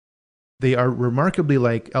 19. They are remarkably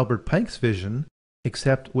like Albert Pike's vision,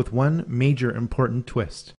 except with one major important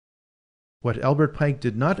twist. What Albert Pike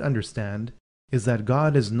did not understand is that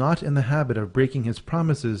God is not in the habit of breaking his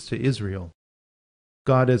promises to Israel.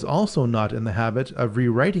 God is also not in the habit of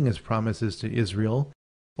rewriting his promises to Israel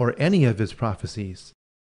or any of his prophecies.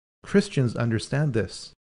 Christians understand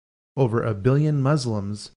this. Over 1 billion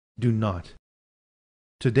Muslims do not.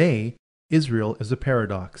 Today, Israel is a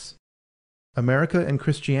paradox. America and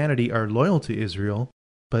Christianity are loyal to Israel,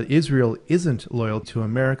 but Israel isn't loyal to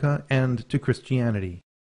America and to Christianity.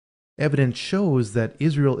 Evidence shows that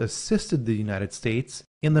Israel assisted the United States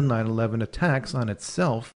in the 9/11 attacks on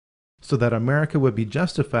itself so that America would be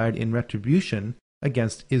justified in retribution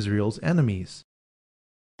against Israel's enemies.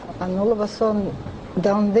 And all of a sudden,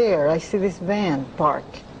 down there, I see this van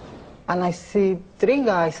parked. And I see 3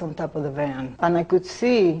 guys on top of the van. And I could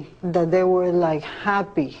see that they were like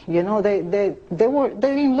happy. You know, they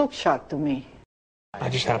didn't look shocked to me. I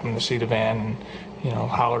just happened to see the van and, you know,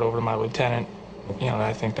 hollered over to my lieutenant. You know,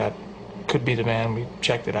 I think that could be the van. We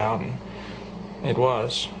checked it out and it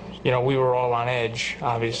was. You know, we were all on edge,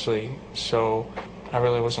 obviously, so I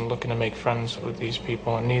really wasn't looking to make friends with these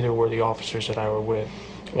people, and neither were the officers that I were with.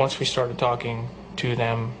 Once we started talking to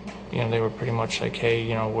them, you know, they were pretty much like, hey,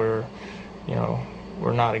 you know,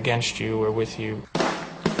 we're not against you, we're with you.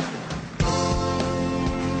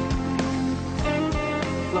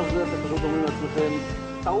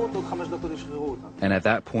 And at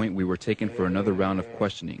that point, we were taken for another round of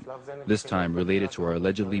questioning, this time related to our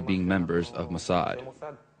allegedly being members of Mossad.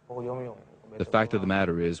 The fact of the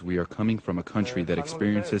matter is, we are coming from a country that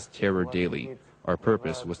experiences terror daily. Our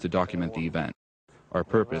purpose was to document the event. Our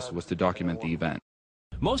purpose was to document the event.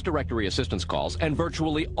 Most directory assistance calls and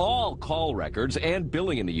virtually all call records and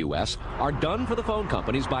billing in the U.S. are done for the phone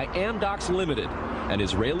companies by Amdocs Limited, an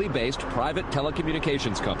Israeli-based private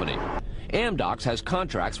telecommunications company. Amdocs has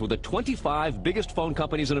contracts with the 25 biggest phone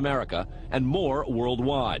companies in America and more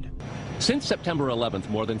worldwide. Since September 11th,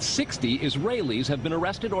 more than 60 Israelis have been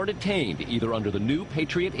arrested or detained, either under the new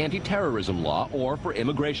Patriot anti-terrorism law or for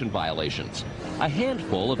immigration violations. A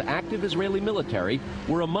handful of active Israeli military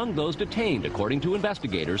were among those detained, according to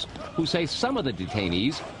investigators, who say some of the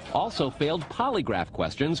detainees also failed polygraph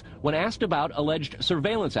questions when asked about alleged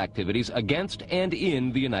surveillance activities against and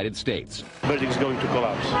in the United States. Building's going to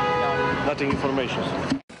collapse. Nothing information.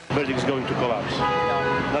 Building's going to collapse.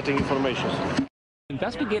 Nothing information.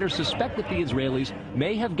 Investigators suspect that the Israelis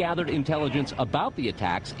may have gathered intelligence about the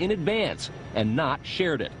attacks in advance and not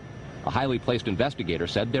shared it. A highly placed investigator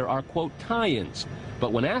said there are, quote, tie-ins,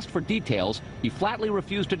 but when asked for details, he flatly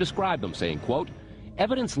refused to describe them, saying, quote,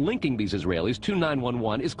 evidence linking these Israelis to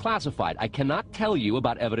 911 is classified. I cannot tell you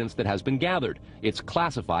about evidence that has been gathered. It's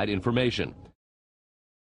classified information.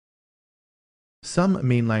 Some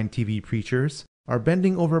mainline TV preachers are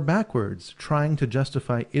bending over backwards trying to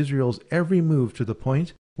justify Israel's every move to the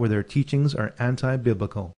point where their teachings are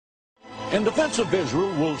anti-biblical. In defense of Israel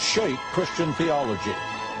will shape Christian theology.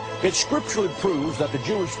 It scripturally proves that the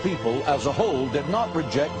Jewish people as a whole did not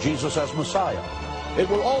reject Jesus as Messiah. It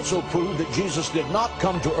will also prove that Jesus did not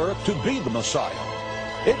come to earth to be the Messiah.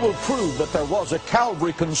 It will prove that there was a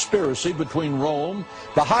Calvary conspiracy between Rome,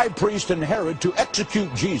 the high priest, and Herod to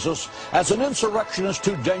execute Jesus as an insurrectionist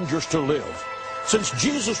too dangerous to live. Since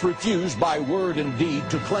Jesus refused by word and deed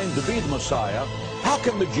to claim to be the Messiah, how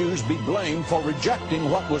can the Jews be blamed for rejecting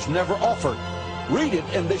what was never offered? Read it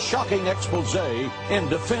in this shocking expose in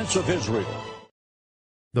defense of Israel.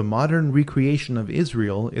 The modern recreation of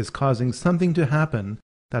Israel is causing something to happen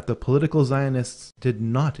that the political Zionists did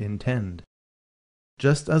not intend.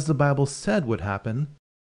 Just as the Bible said would happen,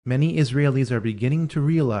 many Israelis are beginning to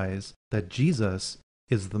realize that Jesus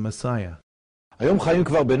is the Messiah. היום חיים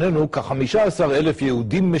כבר בינינו כ-15,000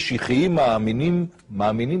 יהודים משיחיים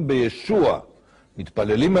מאמינים בישוע.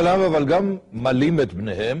 מתפללים אליו אבל גם מלים את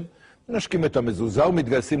בניהם, מנשקים את המזוזה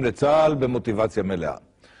ומתגייסים לצה"ל במוטיבציה מלאה.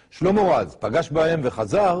 שלמה רז פגש בהם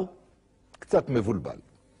וחזר קצת מבולבל.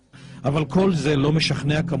 אבל כל זה לא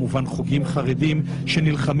משכנע כמובן חוגים חרדים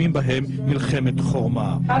שנלחמים בהם מלחמת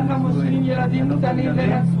חורמה. ככה מוסרים ילדים קטנים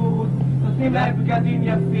לנצרות, נותנים להם בגדים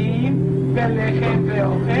יפים ולחם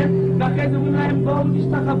ואוכל, ואחרי זה אומרים להם בואו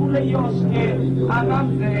תשתחוו ליושר, הרב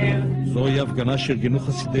זאר. זוהי הפגנה שארגנו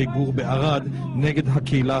חסידי גור בערד נגד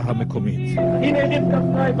הקהילה המקומית. הנה ערב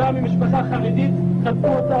כפראי בא ממשפחה חרדית, חטפו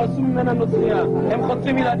אותה, עשו ממנה נוצריה. הם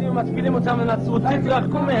חוטפים ילדים ומצפילים אותם לנצרות,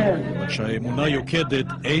 תתרחקו מהם. כשהאמונה יוקדת,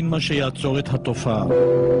 אין מה שיעצור את התופעה.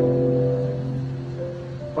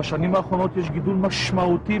 בשנים האחרונות יש גידול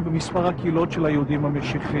משמעותי במספר הקהילות של היהודים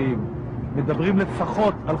המשיחיים. מדברים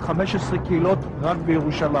לפחות על 15 קהילות רק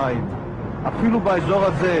בירושלים. אפילו באזור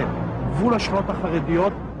הזה, גבול השכונות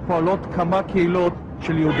החרדיות, פועלות כמה קהילות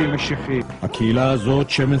של יהודים משיחיים. הקהילה הזאת,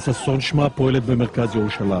 שמן ששון שמה, פועלת במרכז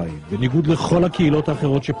ירושלים. בניגוד לכל הקהילות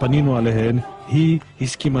האחרות שפנינו עליהן, היא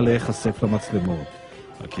הסכימה להיחשף למצלמות.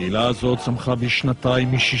 הקהילה הזאת צמחה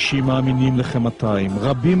בשנתיים מ-60 מאמינים לכ-200.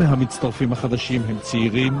 רבים מהמצטרפים החדשים הם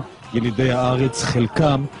צעירים, ילידי הארץ,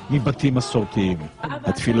 חלקם מבתים מסורתיים.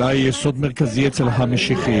 התפילה היא יסוד מרכזי אצל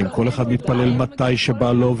המשיחיים. כל אחד מתפלל מתי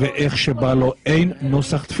שבא לו ואיך שבא לו. אין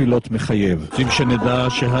נוסח תפילות מחייב. רוצים שנדע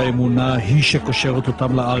שהאמונה היא שקושרת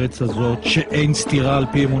אותם לארץ הזאת, שאין סתירה על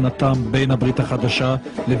פי אמונתם בין הברית החדשה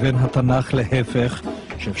לבין התנ"ך, להפך,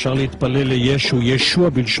 שאפשר להתפלל לישו, ישוע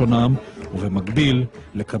בלשונם, ובמקביל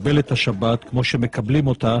לקבל את השבת כמו שמקבלים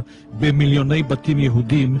אותה במיליוני בתים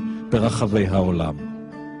יהודים ברחבי העולם.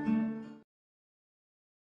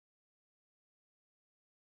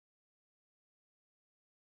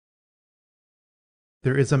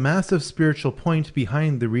 There is a massive spiritual point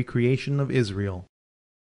behind the recreation of Israel.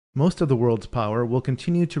 Most of the world's power will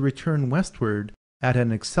continue to return westward at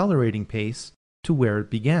an accelerating pace to where it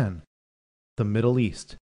began, the Middle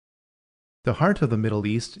East. The heart of the Middle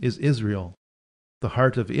East is Israel. The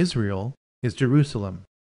heart of Israel is Jerusalem.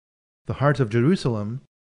 The heart of Jerusalem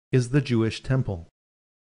is the Jewish temple.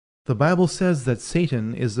 The Bible says that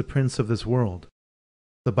Satan is the prince of this world.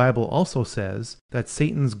 The Bible also says that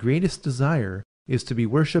Satan's greatest desire is to be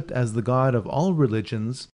worshipped as the God of all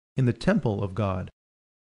religions in the temple of God.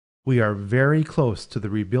 We are very close to the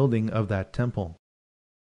rebuilding of that temple.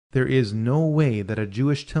 There is no way that a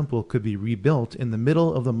Jewish temple could be rebuilt in the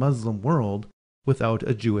middle of the Muslim world without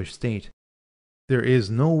a Jewish state. There is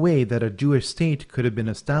no way that a Jewish state could have been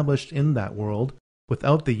established in that world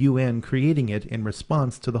without the UN creating it in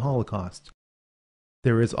response to the Holocaust.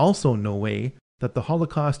 There is also no way that the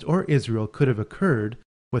Holocaust or Israel could have occurred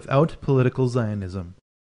without political Zionism.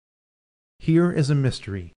 Here is a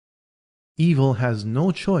mystery. Evil has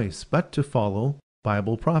no choice but to follow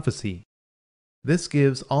Bible prophecy. This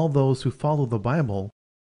gives all those who follow the Bible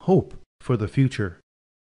hope for the future.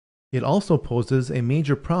 It also poses a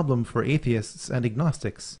major problem for atheists and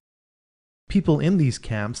agnostics. People in these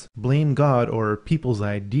camps blame God or people's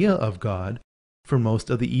idea of God for most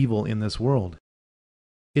of the evil in this world.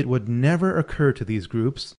 It would never occur to these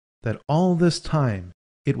groups that all this time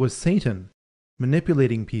it was Satan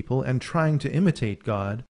manipulating people and trying to imitate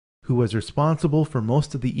God who was responsible for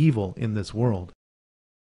most of the evil in this world.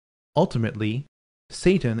 Ultimately,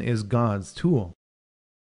 Satan is God's tool.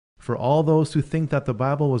 For all those who think that the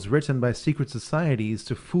Bible was written by secret societies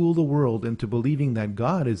to fool the world into believing that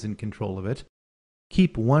God is in control of it,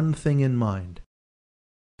 keep one thing in mind.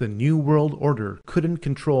 The New World Order couldn't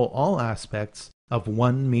control all aspects of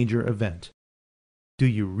one major event. Do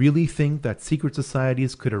you really think that secret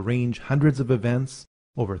societies could arrange hundreds of events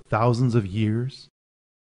over thousands of years?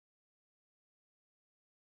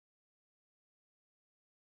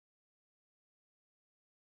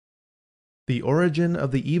 The origin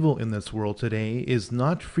of the evil in this world today is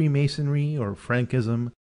not Freemasonry or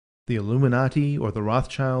Frankism, the Illuminati or the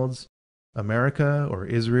Rothschilds, America or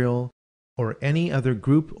Israel, or any other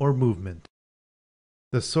group or movement.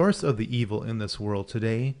 The source of the evil in this world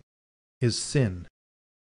today is sin.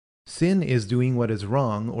 Sin is doing what is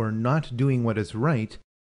wrong or not doing what is right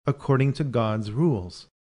according to God's rules.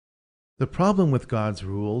 The problem with God's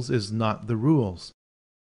rules is not the rules.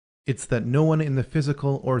 It's that no one in the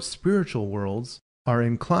physical or spiritual worlds are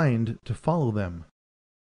inclined to follow them.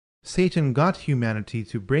 Satan got humanity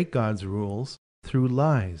to break God's rules through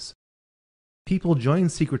lies. People join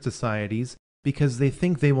secret societies because they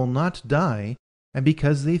think they will not die and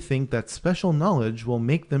because they think that special knowledge will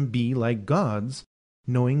make them be like gods,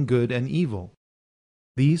 knowing good and evil.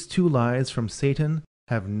 These two lies from Satan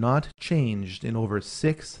have not changed in over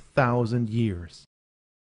 6,000 years.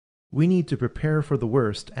 We need to prepare for the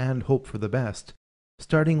worst and hope for the best,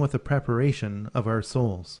 starting with the preparation of our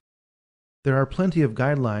souls. There are plenty of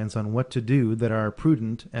guidelines on what to do that are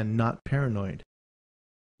prudent and not paranoid.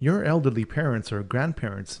 Your elderly parents or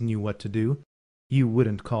grandparents knew what to do. You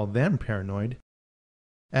wouldn't call them paranoid.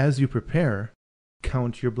 As you prepare,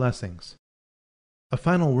 count your blessings. A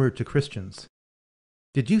final word to Christians.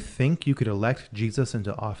 Did you think you could elect Jesus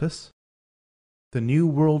into office? The New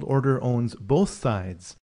World Order owns both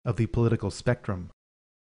sides of the political spectrum.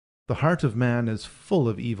 The heart of man is full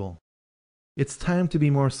of evil. It's time to be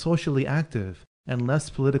more socially active and less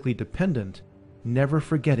politically dependent, never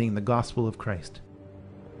forgetting the gospel of Christ.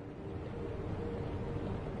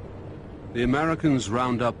 The Americans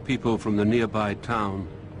round up people from the nearby town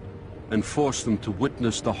and force them to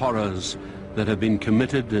witness the horrors that have been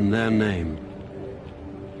committed in their name.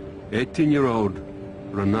 18-year-old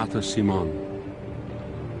Renata Simon.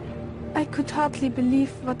 I could hardly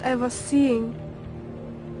believe what I was seeing.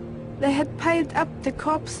 They had piled up the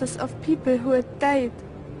corpses of people who had died.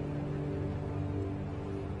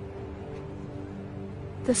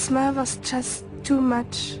 The smell was just too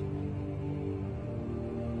much.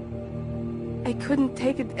 I couldn't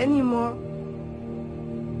take it anymore.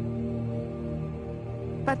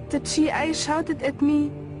 But the GI shouted at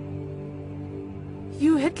me,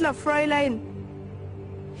 "You Hitler, Fräulein!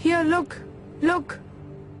 Here, look, look!"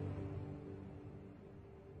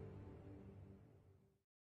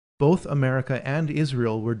 Both America and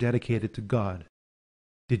Israel were dedicated to God.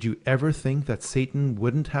 Did you ever think that Satan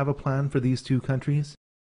wouldn't have a plan for these two countries?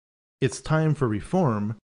 It's time for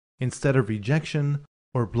reform instead of rejection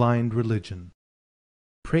or blind religion.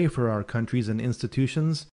 Pray for our countries and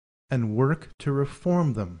institutions and work to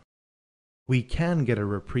reform them. We can get a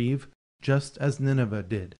reprieve just as Nineveh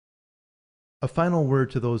did. A final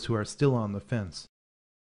word to those who are still on the fence.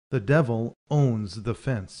 The devil owns the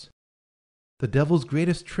fence. The devil's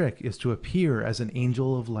greatest trick is to appear as an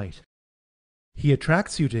angel of light. He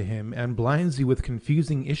attracts you to him and blinds you with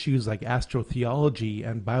confusing issues like astrotheology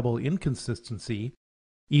and Bible inconsistency,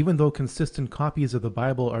 even though consistent copies of the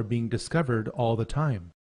Bible are being discovered all the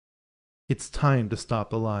time. It's time to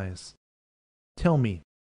stop the lies. Tell me,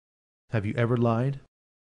 have you ever lied?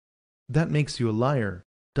 That makes you a liar,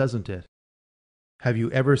 doesn't it? Have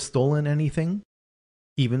you ever stolen anything?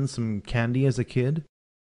 Even some candy as a kid?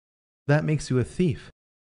 That makes you a thief,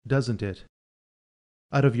 doesn't it?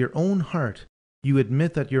 Out of your own heart, you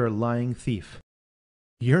admit that you're a lying thief.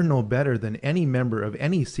 You're no better than any member of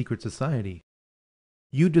any secret society.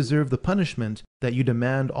 You deserve the punishment that you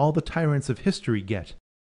demand all the tyrants of history get.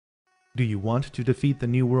 Do you want to defeat the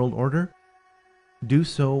New World Order? Do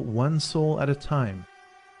so one soul at a time,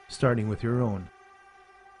 starting with your own.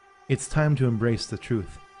 It's time to embrace the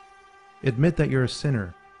truth. Admit that you're a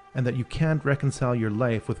sinner and that you can't reconcile your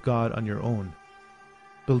life with God on your own.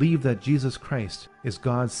 Believe that Jesus Christ is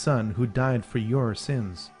God's Son who died for your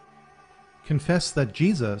sins. Confess that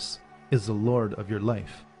Jesus is the Lord of your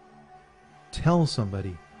life. Tell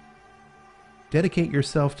somebody. Dedicate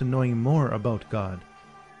yourself to knowing more about God.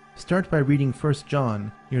 Start by reading 1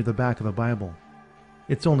 John near the back of the Bible.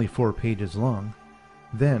 It's only 4 pages long.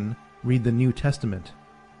 Then read the New Testament.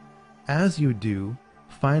 As you do,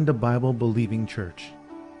 find a Bible-believing church.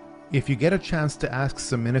 If you get a chance to ask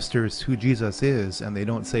some ministers who Jesus is and they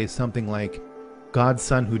don't say something like, God's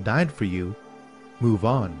Son who died for you, move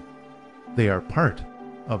on. They are part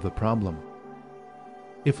of the problem.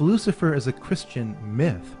 If Lucifer is a Christian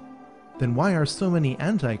myth, then why are so many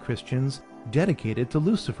anti-Christians dedicated to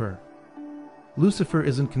Lucifer? Lucifer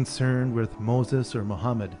isn't concerned with Moses or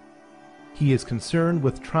Muhammad. He is concerned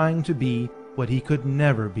with trying to be what he could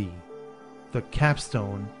never be, the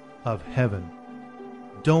capstone of heaven.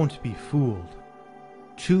 Don't be fooled.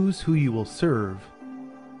 Choose who you will serve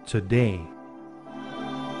today.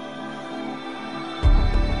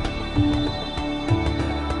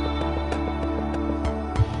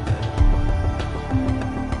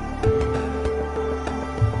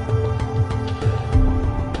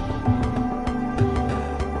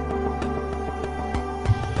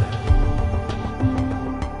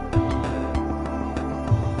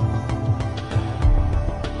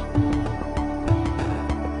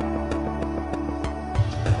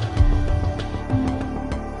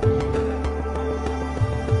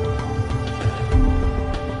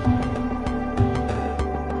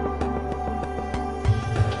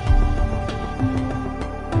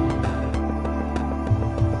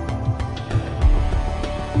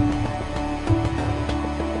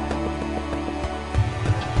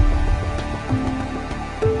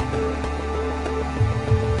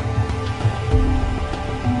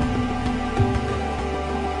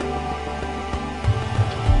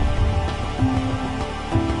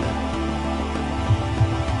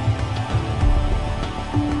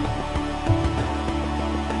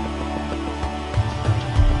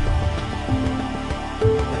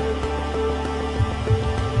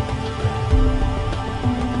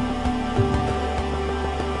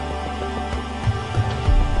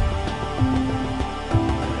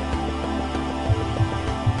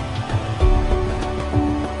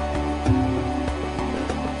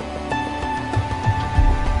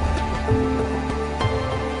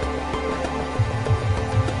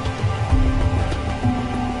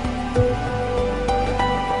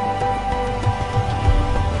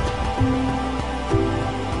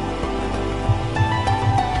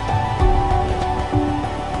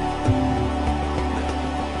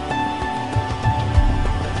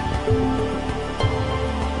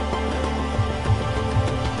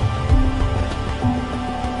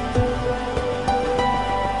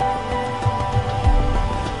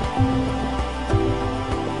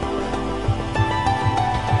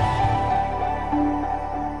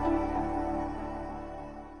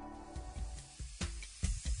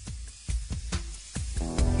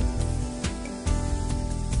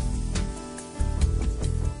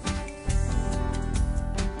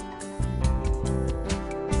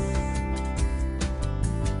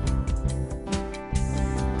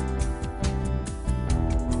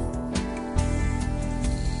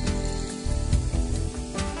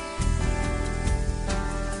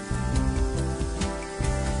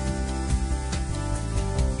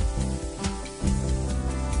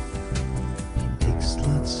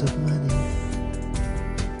 lots of money.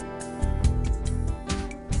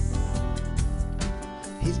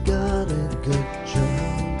 He's got a good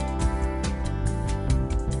job.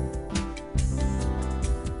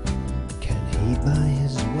 Can he buy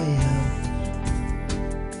his way out?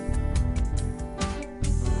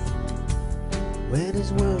 When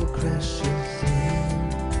his world crashes in,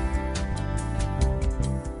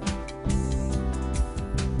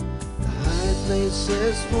 the high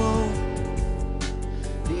places fall,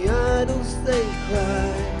 the idols they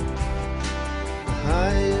cry, the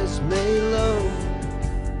highest may low,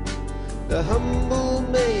 the humble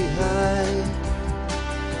may high,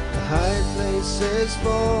 the high places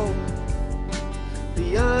fall,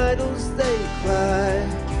 the idols they cry,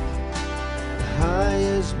 the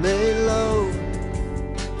highest may low,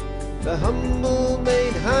 the humble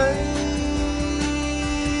made high.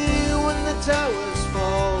 When the towers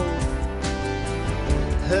fall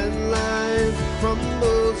and life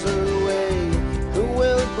crumbles away, who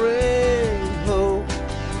will bring hope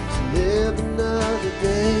to live another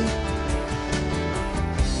day?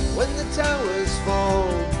 When the towers fall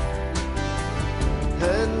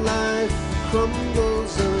and life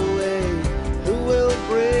crumbles away,